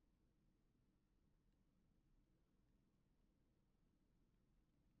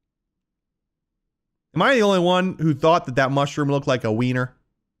 Am I the only one who thought that that mushroom looked like a wiener?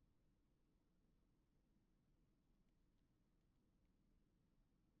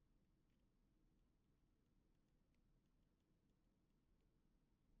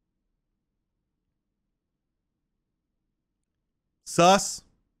 Sus?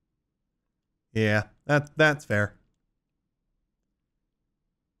 Yeah, that's fair.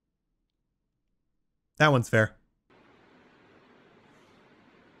 That one's fair.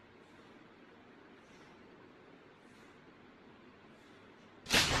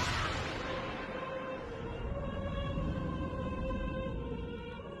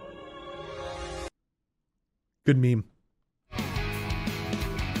 Good meme.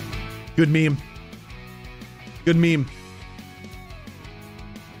 Good meme. Good meme.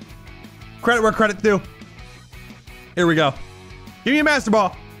 Credit where credit's due. Here we go. Give me a master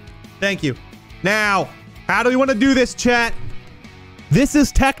ball. Thank you. Now, how do we want to do this, chat? This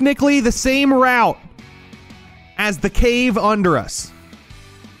is technically the same route as the cave under us.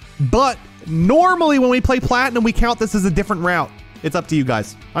 But normally when we play Platinum, we count this as a different route. It's up to you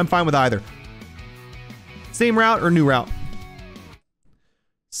guys. I'm fine with either. Same route or new route?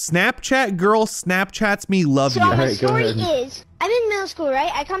 Snapchat girl Snapchats me love you. So the story is, I'm in middle school,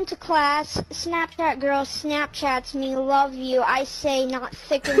 right? I come to class, Snapchat girl Snapchats me love you. I say not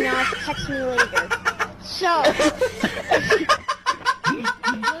thick enough, text me later. So...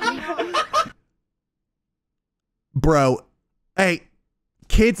 Bro, hey,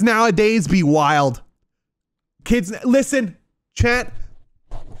 kids nowadays be wild. Kids, listen, chat,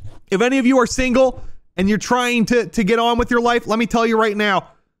 if any of you are single and you're trying to get on with your life, let me tell you right now,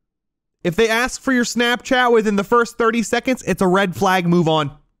 if they ask for your Snapchat within the first 30 seconds, it's a red flag, move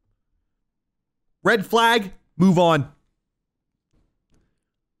on. Red flag, move on.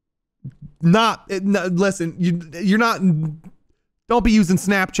 Listen, you're not, don't be using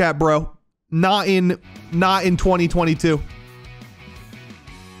Snapchat, bro. Not in 2022.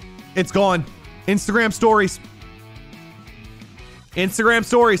 It's gone. Instagram stories. Instagram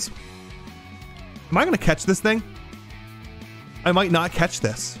stories. Am I going to catch this thing? I might not catch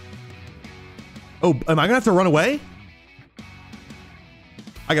this. Oh, am I going to have to run away?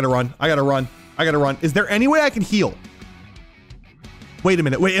 I got to run. I got to run. I got to run. Is there any way I can heal? Wait a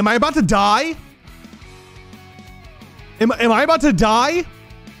minute. Wait, am I about to die? Am I about to die?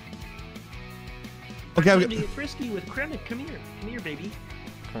 Okay. I'm going to get frisky with credit. Come here. Come here, baby.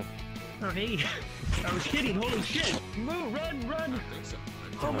 Oh, hey. I was kidding. Holy shit. Move, run, run.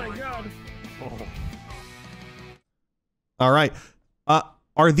 Oh, my God. Oh. All right.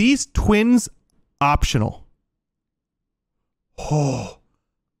 Are these twins optional? Oh,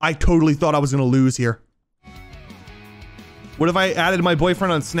 I totally thought I was going to lose here. What if I added my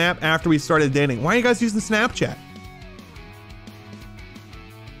boyfriend on Snap after we started dating? Why are you guys using Snapchat?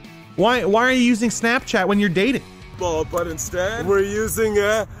 Why are you using Snapchat when you're dating? Ball, but instead, we're using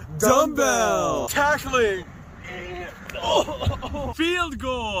a dumbbell. Tackling. Field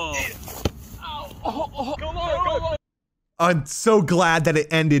goal. Come on. I'm so glad that it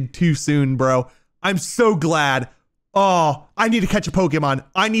ended too soon, bro. I'm so glad. Oh, I need to catch a Pokemon.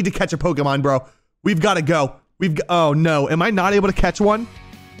 I need to catch a Pokemon, bro. We've got to go. Oh no, am I not able to catch one?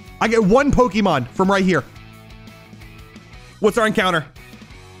 I get one Pokemon from right here. What's our encounter?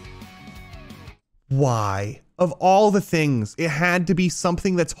 Why? Of all the things, it had to be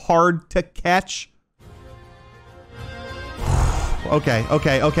something that's hard to catch.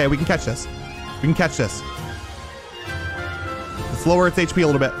 Okay, we can catch this. We can catch this. Let's lower its HP a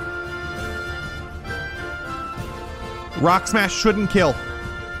little bit. Rock Smash shouldn't kill.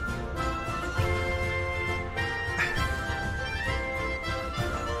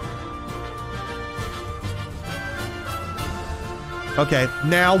 Okay,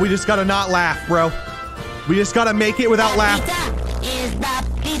 now we just gotta not laugh, bro. We just gotta make it without laugh.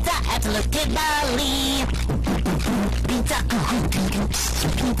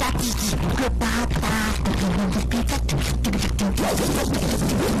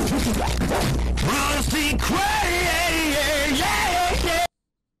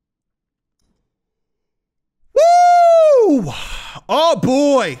 Woo! Oh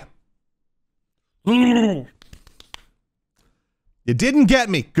boy. You didn't get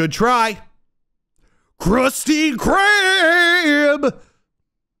me. Good try. Krusty Krab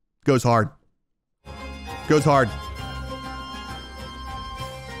goes hard. Goes hard.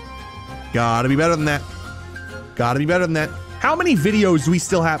 Gotta be better than that. Gotta be better than that. How many videos do we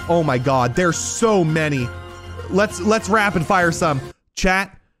still have? Oh my god, there's so many. Let's rapid fire some.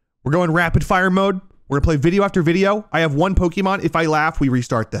 Chat, we're going rapid fire mode. We're gonna play video after video. I have one Pokemon. If I laugh, we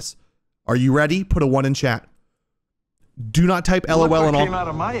restart this. Are you ready? Put a 1 in chat. Do not type LOL and all. Came out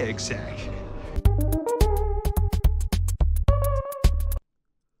of my egg sack.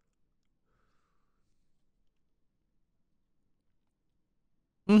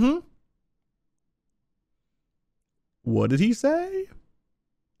 Mm-hmm. What did he say?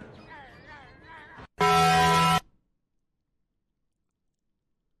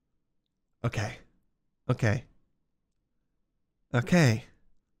 Okay. Okay. Okay.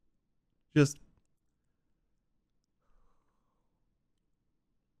 Just.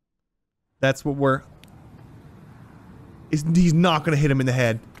 That's what we're. He's not gonna hit him in the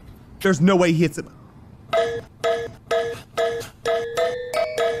head. There's no way he hits him.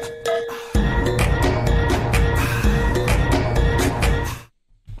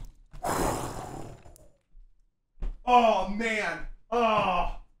 Oh man.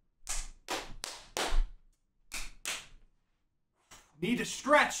 Oh. Need to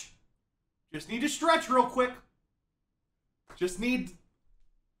stretch. Just need to stretch real quick. Just need.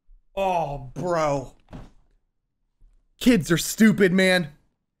 Oh, bro. Kids are stupid, man.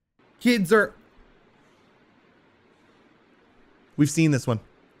 Kids are. We've seen this one.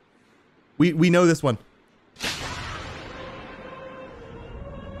 We know this one.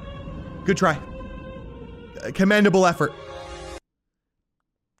 Good try. Commendable effort.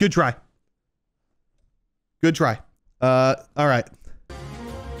 Good try. Good try. All right.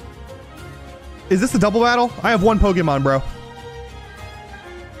 Is this a double battle? I have one Pokemon, bro.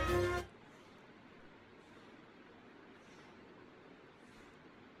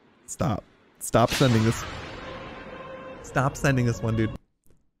 Stop. Stop sending this. Stop sending this one, dude.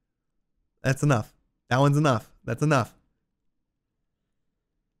 That's enough. That one's enough. That's enough.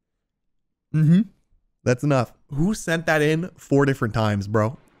 Mm-hmm. That's enough. Who sent that in 4 different times,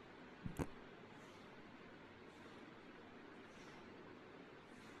 bro?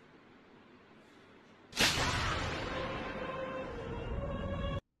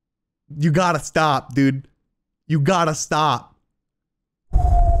 You gotta stop, dude. You gotta stop.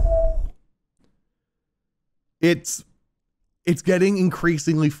 It's getting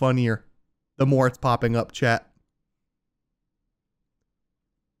increasingly funnier the more it's popping up, chat.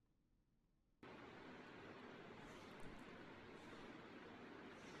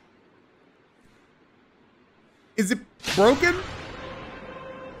 Is it broken?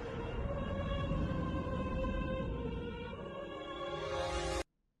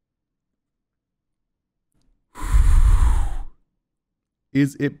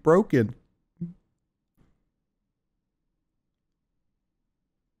 Is it broken?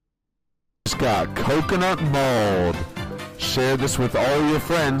 It's got coconut mold. Share this with all your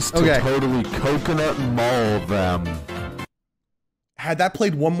friends to totally coconut mold them. Had that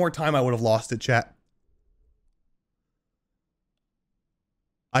played one more time, I would have lost it, chat.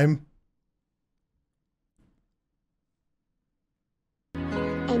 And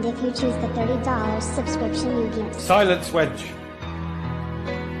if you choose the $30 subscription, you get... Silence, Wedge.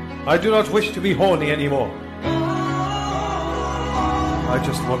 I do not wish to be horny anymore. I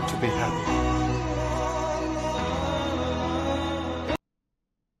just want to be happy.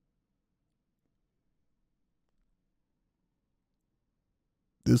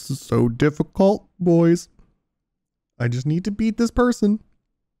 This is so difficult, boys. I just need to beat this person.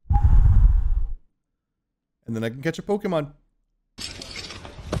 And then I can catch a Pokemon.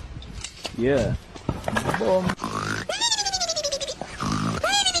 Yeah. Boom.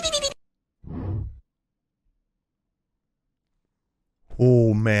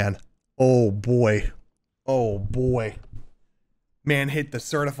 Oh, man. Oh, boy. Oh, boy. Man hit the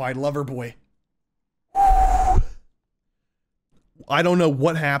certified lover boy. I don't know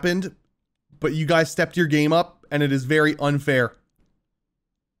what happened, but you guys stepped your game up, and it is very unfair.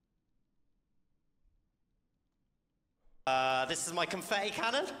 This is my confetti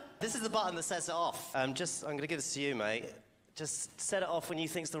cannon. This is the button that sets it off. I'm gonna give this to you, mate. Just set it off when you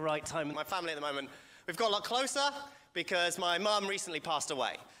think's the right time. My family at the moment, we've got a lot closer because my mum recently passed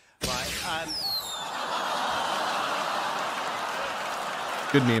away. Right.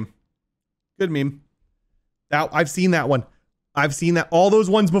 Good meme. Good meme. Now, I've seen that one. I've seen that. All those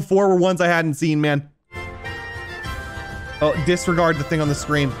ones before were ones I hadn't seen, man. Oh, disregard the thing on the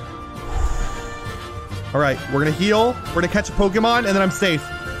screen. All right, we're gonna heal. We're gonna catch a Pokemon, and then I'm safe.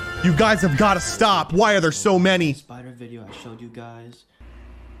 You guys have got to stop. Why are there so many? Spider video I showed you guys.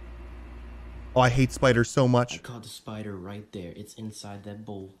 Oh, I hate spiders so much. I caught the spider right there. It's inside that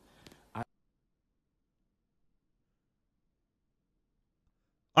bowl.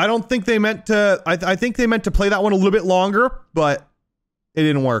 I don't think they meant to. I think they meant to play that one a little bit longer, but it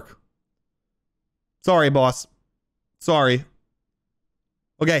didn't work. Sorry, boss. Sorry.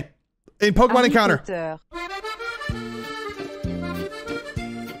 Okay. In Pokemon Encounter.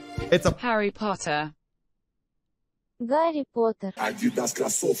 It's a Harry Potter. Гарри Поттер. Adidas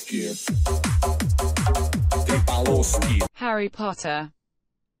кроссовки. Harry Potter.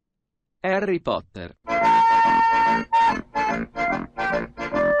 Harry Potter.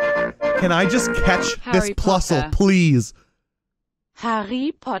 Can I just catch this Harry Plusle, Potter. please?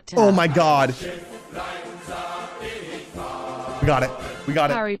 Harry Potter. Oh my god. We got it. We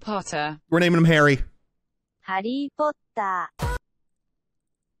got it. Harry Potter. We're naming him Harry. Harry Potter.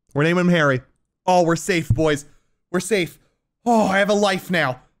 We're naming him Harry. Oh, we're safe, boys. We're safe. Oh, I have a life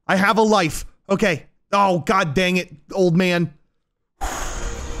now. I have a life. Okay. Oh, god dang it, old man.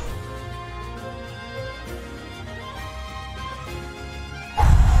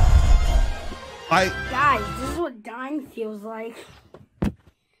 Guys, this is what dying feels like.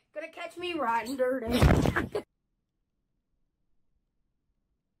 Gonna catch me riding dirty.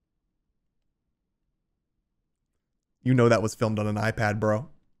 You know that was filmed on an iPad, bro.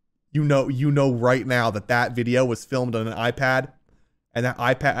 You know right now that that video was filmed on an iPad, and that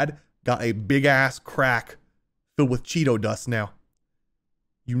iPad got a big ass crack filled with Cheeto dust now.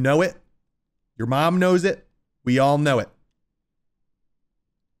 You know it. Your mom knows it. We all know it.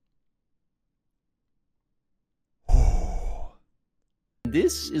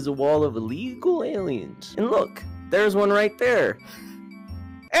 This is a wall of illegal aliens. And look, there's one right there.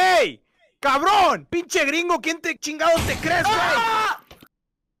 ¡Ey! ¡Cabrón! ¡Pinche gringo! ¿Quién te chingados te crees, güey?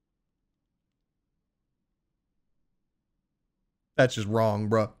 That's just wrong,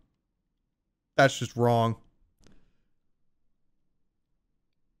 bro. That's just wrong.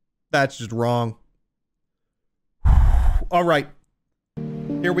 That's just wrong. All right.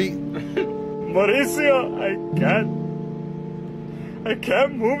 Here we... Mauricio, I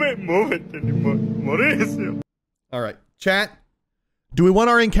can't move it anymore. Mauricio. All right. Chat. Do we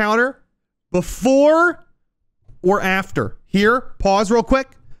want our encounter before or after? Here, pause real quick.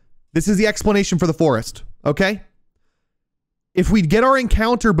 This is the explanation for the forest, okay? If we get our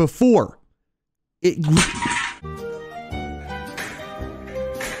encounter before, it...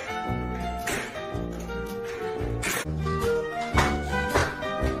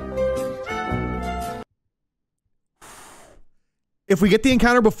 If we get the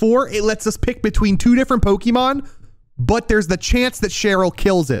encounter before, it lets us pick between two different Pokemon, but there's the chance that Cheryl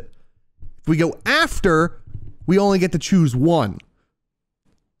kills it. If we go after, we only get to choose one.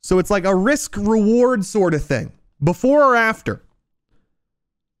 So it's like a risk-reward sort of thing. Before or after?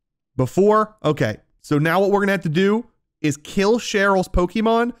 Before? Okay. So now what we're going to have to do is kill Cheryl's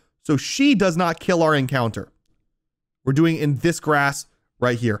Pokemon so she does not kill our encounter. We're doing in this grass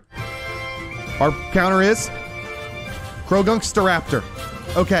right here. Our counter is Krogunk Staraptor.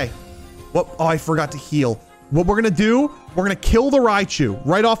 Okay. What? Oh, I forgot to heal. What we're going to do, we're going to kill the Raichu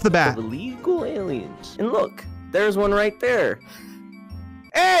right off the bat. Illegal aliens. And look, there's one right there.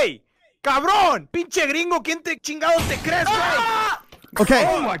 ¡Ey! ¡Cabrón! ¡Pinche gringo! ¿Quién te chingados te crees, güey? Okay.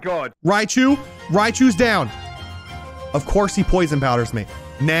 Oh my god. Raichu's down. Of course he poison powders me.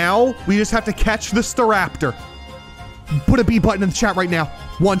 Now, we just have to catch the Staraptor. Put a B button in the chat right now.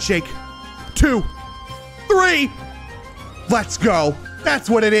 1 shake. 2. 3. Let's go. That's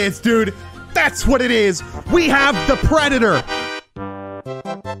what it is, dude. That's what it is. We have the Predator.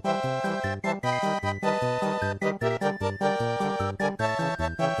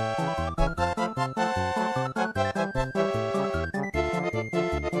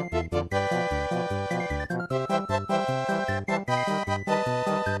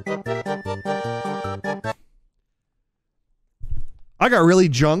 I got really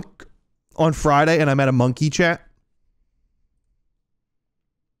drunk on Friday and I met a monkey chat.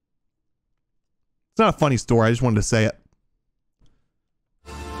 It's not a funny story. I just wanted to say it.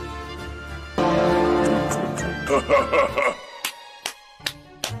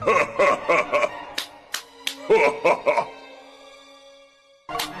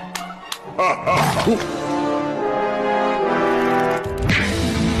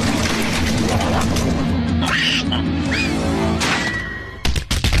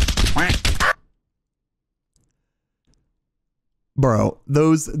 Bro,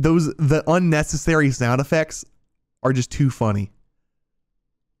 the unnecessary sound effects are just too funny.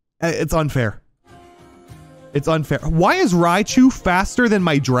 It's unfair. It's unfair. Why is Raichu faster than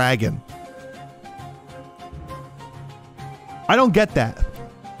my dragon? I don't get that.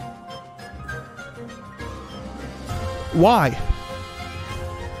 Why?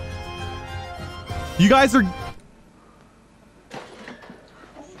 You guys are...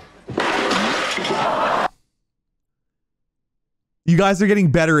 You guys are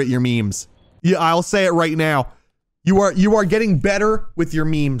getting better at your memes. Yeah, I'll say it right now. You are getting better with your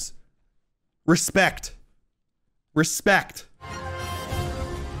memes. Respect. Respect.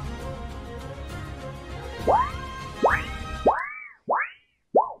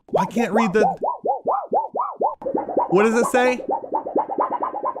 I can't read the... What does it say?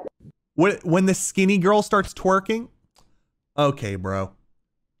 What, when the skinny girl starts twerking? Okay, bro.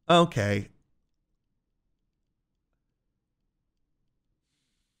 Okay.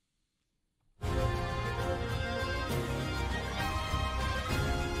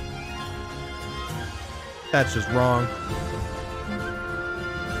 That's just wrong.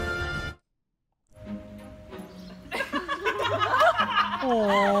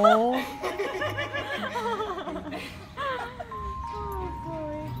 Aww.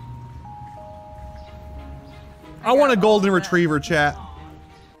 I want a golden retriever, chat.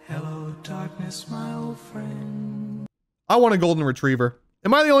 Hello, darkness, my old friend. I want a golden retriever.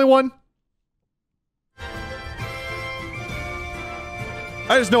 Am I the only one?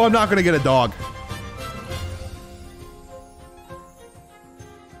 I just know I'm not gonna get a dog.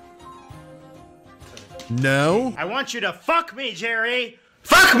 No. I want you to fuck me, Jerry.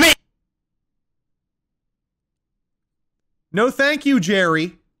 Fuck me! No thank you,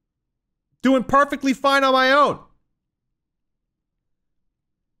 Jerry. Doing perfectly fine on my own.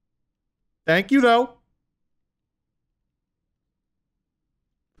 Thank you, though.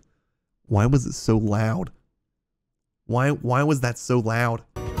 Why was it so loud? Why was that so loud?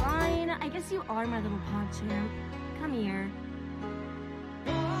 Fine, I guess you are my little pod champ. Come here.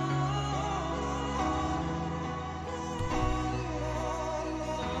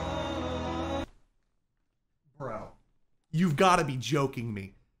 Bro, you've got to be joking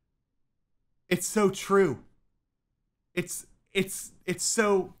me. It's so true. It's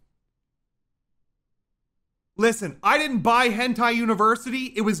so... Listen, I didn't buy Hentai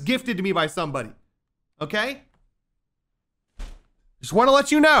University. It was gifted to me by somebody. Okay? Just want to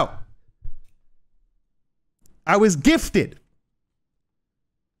let you know. I was gifted.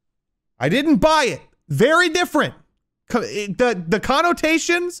 I didn't buy it. Very different. The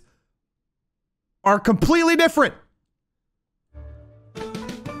connotations are completely different.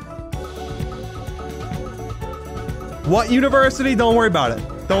 What university? Don't worry about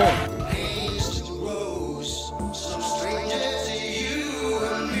it. Don't.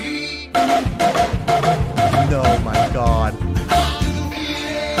 No, my God.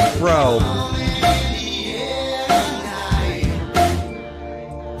 Bro.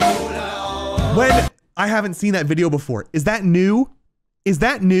 When I haven't seen that video before. Is that new? Is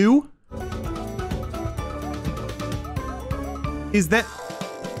that new? Is that...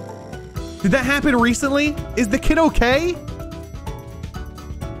 Did that happen recently? Is the kid okay?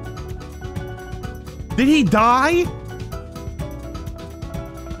 Did he die?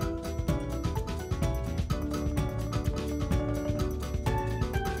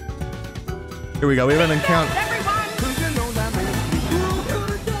 Here we go. We have an encounter.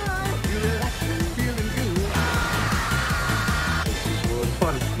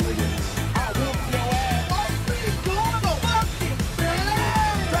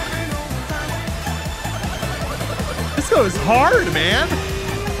 This goes hard, man.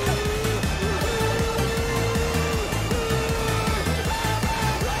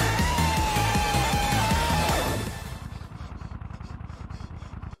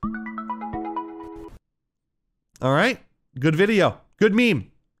 All right. Good video. Good meme.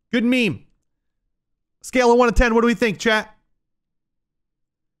 Good meme. Scale of 1 to 10. What do we think, chat?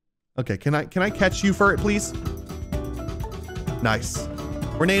 Okay, can I catch you for it, please? Nice.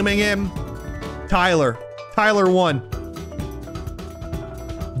 We're naming him Tyler. Tyler 1.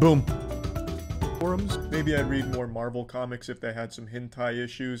 Boom. Forums. Maybe I'd read more Marvel comics if they had some hentai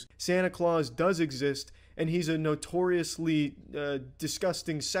issues. Santa Claus does exist, and he's a notoriously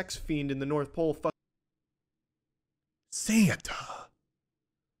disgusting sex fiend in the North Pole. Santa.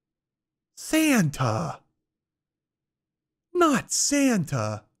 Santa. Not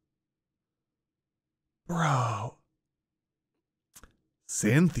Santa. Bro.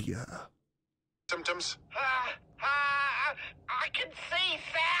 Cynthia. Symptoms? I can see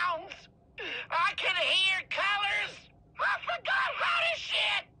sounds. I can hear colors. I forgot how to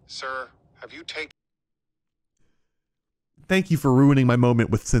shit. Sir, have you taken... Thank you for ruining my moment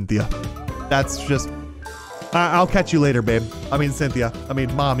with Cynthia. That's just... I'll catch you later, babe. I mean, Cynthia. I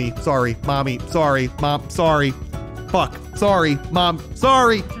mean, mommy. Sorry. Mommy. Sorry. Mom. Sorry. Fuck. Sorry. Mom.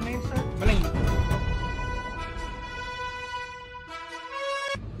 Sorry. What's your name, sir? Blaine.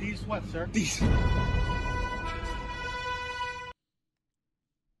 These what, sir? These.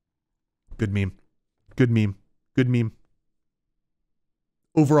 Good meme. Good meme. Good meme.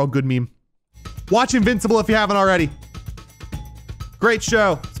 Overall good meme. Watch Invincible if you haven't already. Great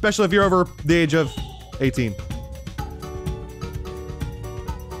show, especially if you're over the age of 18.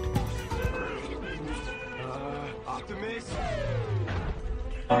 Optimus?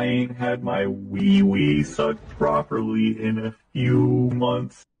 I ain't had my wee-wee sucked properly in a few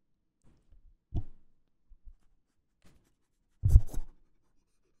months.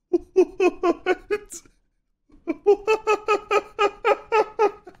 What?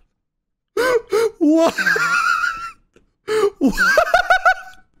 What?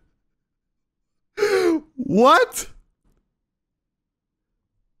 What?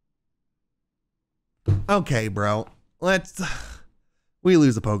 Okay, bro. We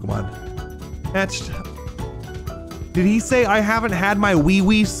lose a Pokemon. That's... Did he say I haven't had my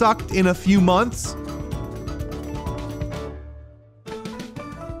wee-wee sucked in a few months?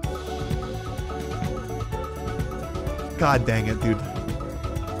 God dang it, dude.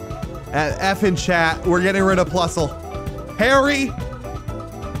 F in chat. We're getting rid of Plusle. Harry!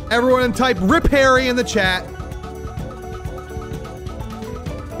 Everyone type RIP Harry in the chat.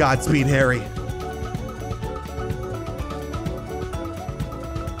 Godspeed, Harry.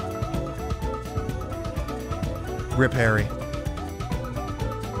 RIP Harry.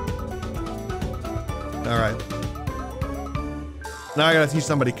 Alright. Now I gotta teach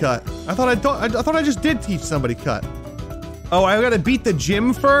somebody cut. I thought I just did teach somebody cut. Oh, I gotta beat the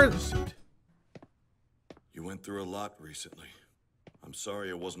gym first? You went through a lot recently. I'm sorry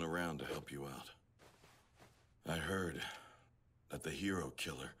I wasn't around to help you out. I heard that the hero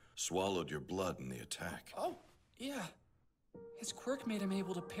killer swallowed your blood in the attack. Oh, yeah. His quirk made him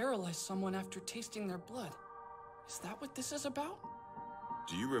able to paralyze someone after tasting their blood. Is that what this is about?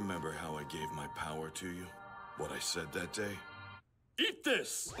 Do you remember how I gave my power to you? What I said that day? Eat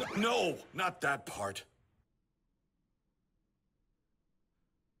this! No, not that part.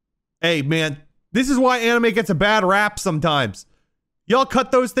 Hey, man, this is why anime gets a bad rap sometimes. Y'all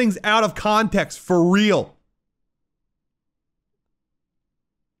cut those things out of context for real.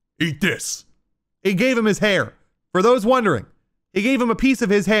 Eat this. He gave him his hair. For those wondering, he gave him a piece of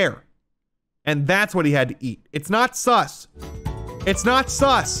his hair. And that's what he had to eat. It's not sus. It's not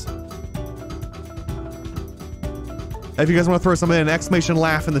sus. If you guys want to throw something, an exclamation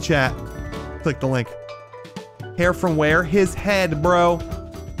laugh in the chat, click the link. Hair from where? His head, bro.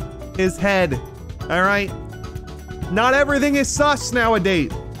 His head. All right? Not everything is sus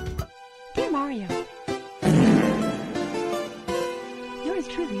nowadays. Dear Mario. Yours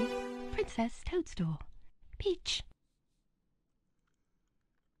truly, Princess Toadstool. Peach.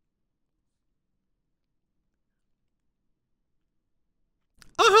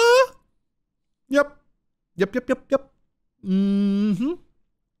 Uh-huh. Yep. Yep. Mm-hmm.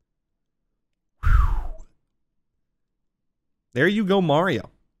 There you go, Mario.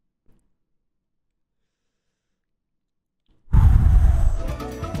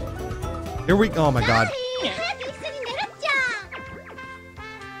 Here we go. Oh my god.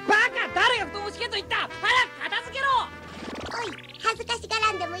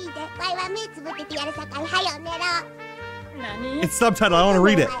 It's subtitled. I want to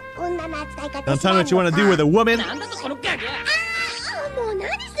read it. Now tell me what you want to do with a woman.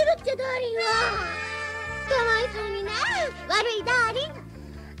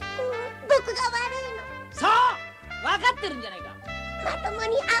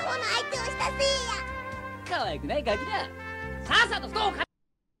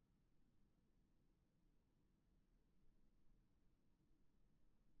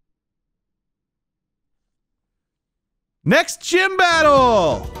 Next gym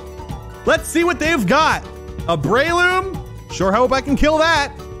battle! Let's see what they've got. A Breloom? Sure hope I can kill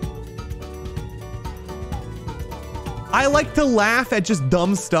that. I like to laugh at just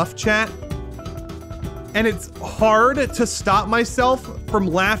dumb stuff, chat. And it's hard to stop myself from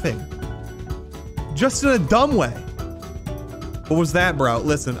laughing. Just in a dumb way. What was that, bro?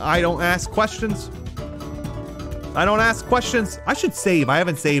 Listen, I don't ask questions. I don't ask questions. I should save. I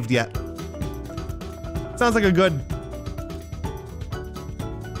haven't saved yet. Sounds like a good...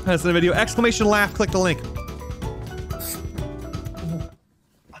 That's the video. Exclamation laugh. Click the link.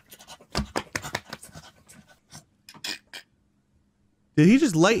 Did he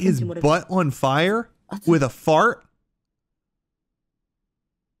just light his butt on fire with a fart?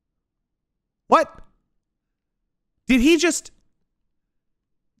 What? Did he just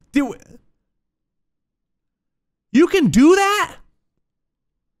do it? You can do that?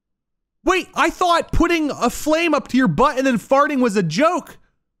 Wait, I thought putting a flame up to your butt and then farting was a joke.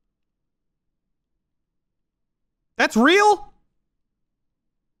 That's real?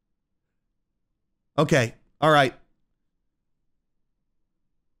 Okay, all right.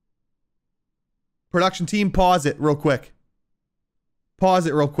 Production team, pause it real quick. Pause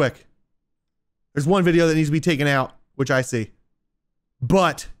it real quick. There's one video that needs to be taken out, which I see.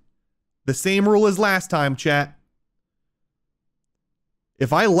 But the same rule as last time, chat.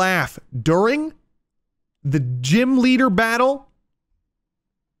 If I laugh during the gym leader battle,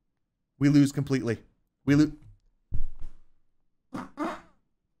 we lose completely. We lose.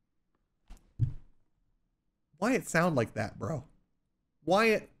 Why it sound like that, bro? Why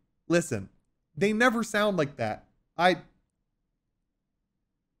it? Listen, they never sound like that.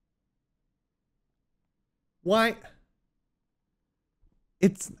 Why?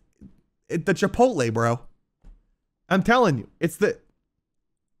 It's the Chipotle, bro. I'm telling you, it's the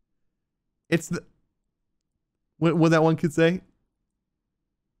what that one could say?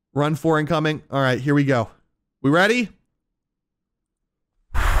 Run 4 incoming. All right, here we go. We ready?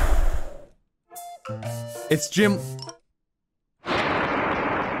 It's Jim.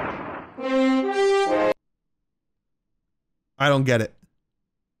 I don't get it.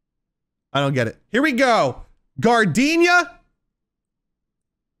 I don't get it. Here we go. Gardenia.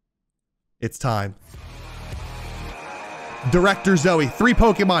 It's time. Director Zoe, 3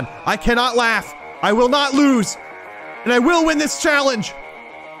 Pokemon. I cannot laugh. I will not lose. And I will win this challenge.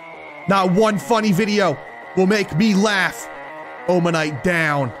 Not one funny video will make me laugh. Omanite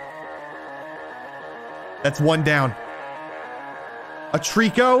down. That's 1 down. A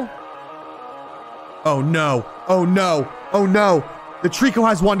Trico. Oh no. Oh no. Oh no. The Trico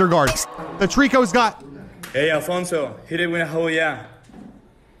has Wonder Guard. The Trico's got... Hey, Alfonso. Hit it with a oh yeah.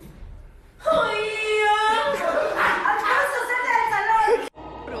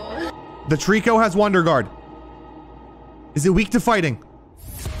 The Trico has Wonder Guard. Is it weak to fighting?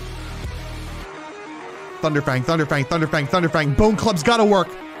 Thunderfang, Thunderfang, Thunderfang, Thunderfang. Bone Club's gotta work.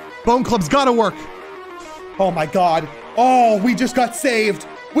 Bone Club's gotta work. Oh my god. Oh, we just got saved.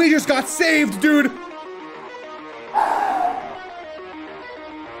 We just got saved, dude.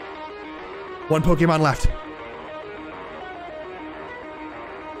 1 Pokemon left.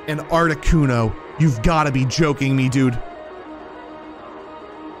 An Articuno. You've gotta be joking me, dude.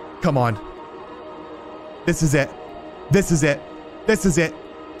 Come on. This is it. This is it. This is it.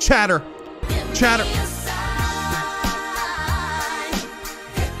 Chatter. Chatter.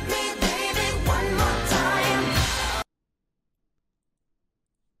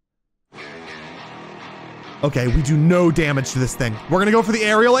 Okay, we do no damage to this thing. We're gonna go for the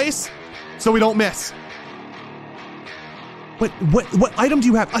aerial ace so we don't miss. What item do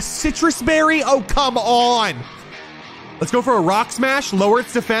you have? A citrus berry? Oh, come on. Let's go for a rock smash, lower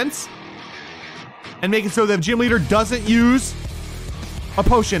its defense, and make it so the gym leader doesn't use a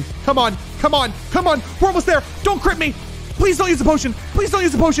potion. Come on, come on, come on. We're almost there. Don't crit me. Please don't use the potion. Please don't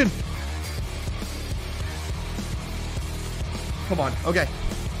use the potion. Come on, okay.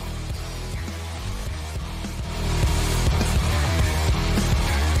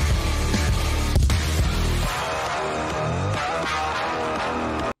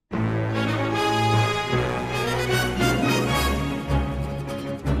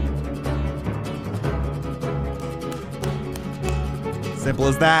 Simple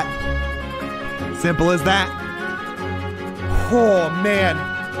as that. Simple as that. Oh, man.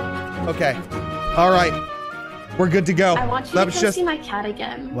 Okay. All right. We're good to go. I want you to go see my cat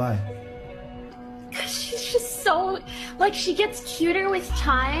again. Why? Because she's just so... Like, she gets cuter with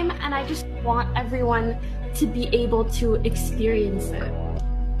time, and I just want everyone to be able to experience it.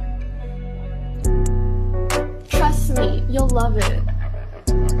 Trust me, you'll love it.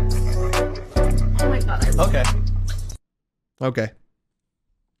 Oh my god. Okay. Okay.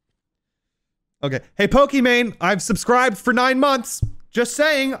 Okay. Hey, Pokimane, I've subscribed for 9 months. Just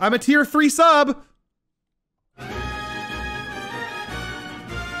saying, I'm a tier 3 sub.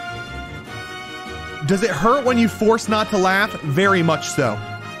 Does it hurt when you force not to laugh? Very much so.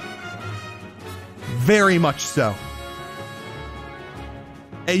 Very much so.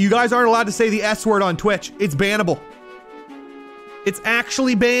 Hey, you guys aren't allowed to say the S word on Twitch. It's bannable. It's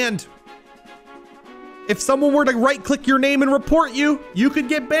actually banned. If someone were to right-click your name and report you, you could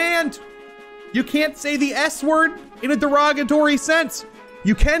get banned. You can't say the S word in a derogatory sense.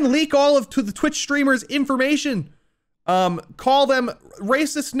 You can leak all of the Twitch streamers' information. Call them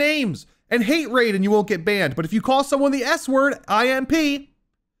racist names and hate raid and you won't get banned. But if you call someone the S word, IMP,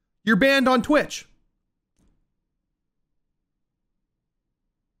 you're banned on Twitch.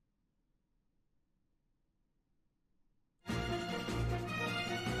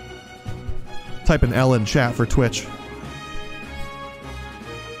 Type in L in chat for Twitch.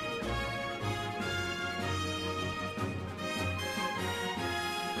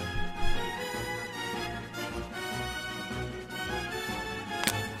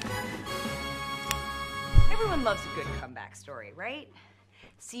 Everyone loves a good comeback story, right?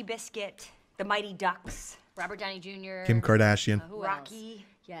 Seabiscuit, the Mighty Ducks, Robert Downey Jr., Kim Kardashian. Rocky.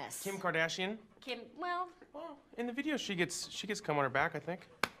 Yes. Kim Kardashian. Kim. Well, in the video, she gets cum on her back, I think.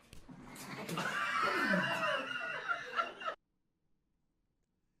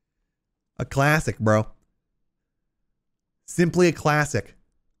 A classic, bro. Simply a classic.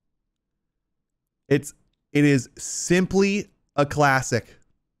 It is simply a classic.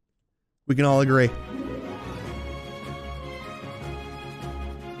 We can all agree.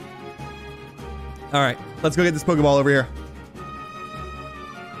 All right, let's go get this Pokeball over here.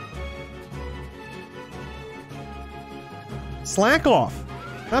 Slack off.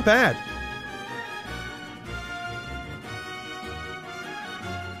 Not bad.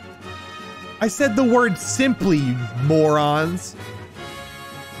 I said the word simply, you morons.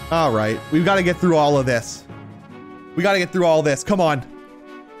 All right, we've got to get through all of this. We got to get through all this. Come on.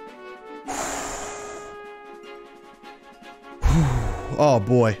 Oh,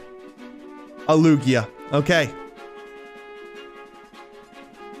 boy. A Lugia. Okay.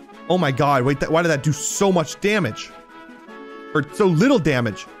 Oh, my God. Wait, why did that do so much damage? Or so little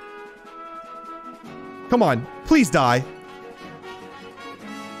damage? Come on. Please die.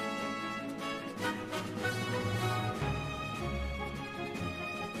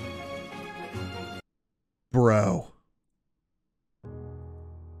 Bro.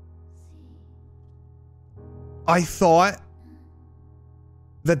 I thought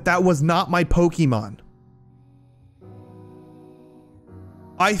that was not my Pokemon.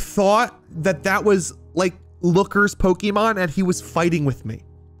 I thought that was like Looker's Pokemon and he was fighting with me.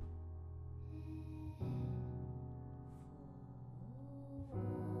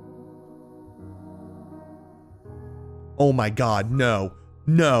 Oh my God, no.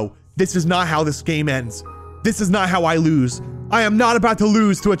 No, this is not how this game ends. This is not how I lose. I am not about to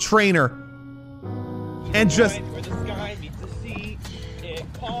lose to a trainer. And just... Where the sky meets the sea, it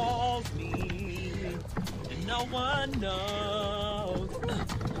calls me, and no one knows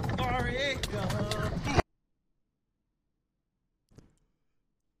how far it goes.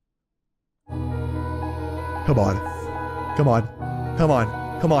 Come on. Come on. Come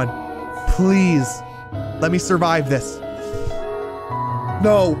on. Come on. Please. Let me survive this.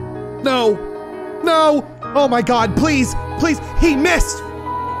 No. No. No. Oh my God. Please. Please. He missed.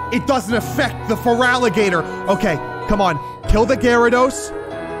 It doesn't affect the Feraligatr. Okay. Come on. Kill the Gyarados.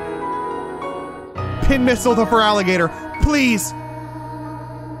 Pin missile the Feraligatr. Please.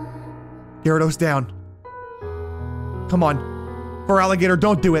 Gyarados down. Come on. Feraligatr,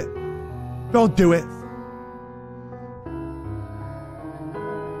 don't do it. Don't do it.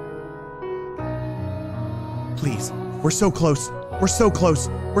 Please. We're so close. We're so close.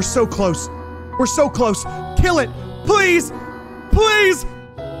 We're so close. We're so close. Kill it. Please. Please.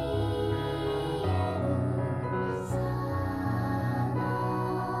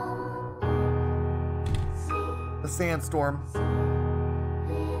 The sandstorm.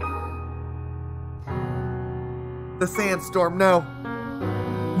 The sandstorm. No.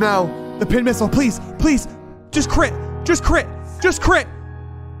 No. The pin missile. Please. Please. Just crit. Just crit. Just crit.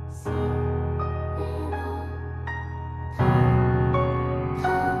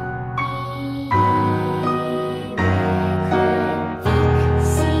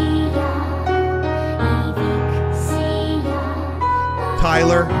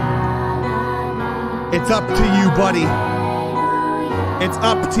 Tyler, it's up to you, buddy. It's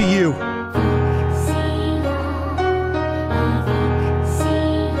up to you.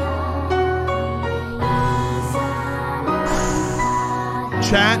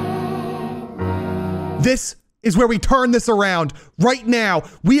 Chat, this is where we turn this around. Right now,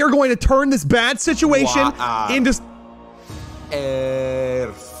 we are going to turn this bad situation into...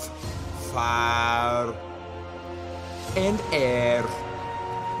 Earth, fire, and air.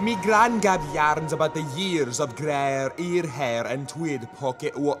 Me gran gab yarns about the years of greer, ear hair, and tweed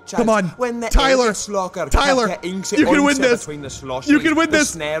pocket watches. Come on, when the Tyler, Tyler, you can win this. You can win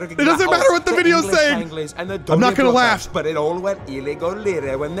this. It doesn't matter what the video's saying. I'm not gonna laugh. But it all went illegal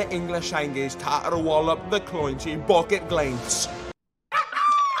later when the English Anglies tatter wall up the cloinchy bucket glints.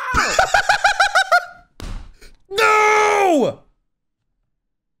 No!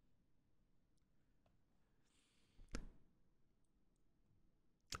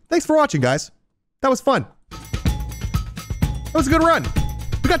 Thanks for watching, guys. That was fun. That was a good run.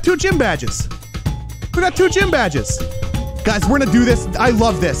 We got 2 gym badges. We got 2 gym badges. Guys, we're gonna do this. I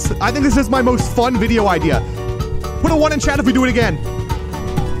love this. I think this is my most fun video idea. Put a 1 in chat if we do it again.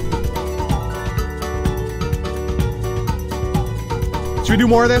 Should we do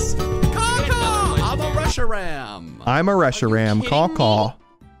more of this? I'm a Reshiram. I'm a Reshiram. Caw.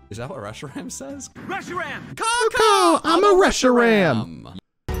 Is that what Reshiram says? Reshiram! Caw. I'm a Reshiram.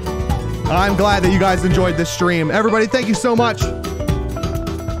 I'm glad that you guys enjoyed this stream. Everybody, thank you so much.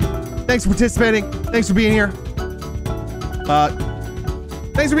 Thanks for participating. Thanks for being here.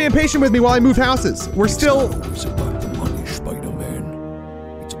 Thanks for being patient with me while I moved houses. We're still... It's about the money,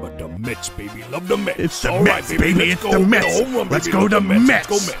 Spider-Man. It's about the Mets, baby. Love the Mets. It's the Mets, baby. It's the Mets. Let's go to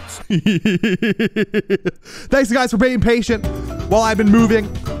Mets. Thanks, guys, for being patient while I've been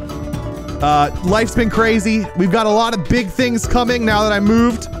moving. Life's been crazy. We've got a lot of big things coming now that I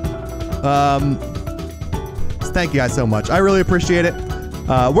moved. So thank you guys so much. I really appreciate it.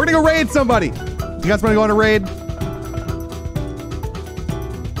 We're gonna go raid somebody. You guys want to go on a raid?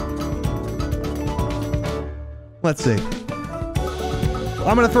 Let's see.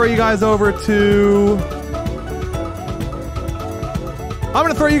 I'm gonna throw you guys over to... I'm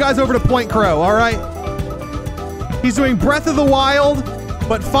gonna throw you guys over to Point Crow, all right? He's doing Breath of the Wild,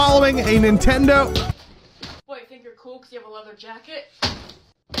 but following a Nintendo... What, you think you're cool because you have a leather jacket?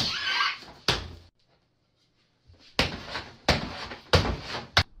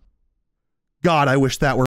 God, I wish that were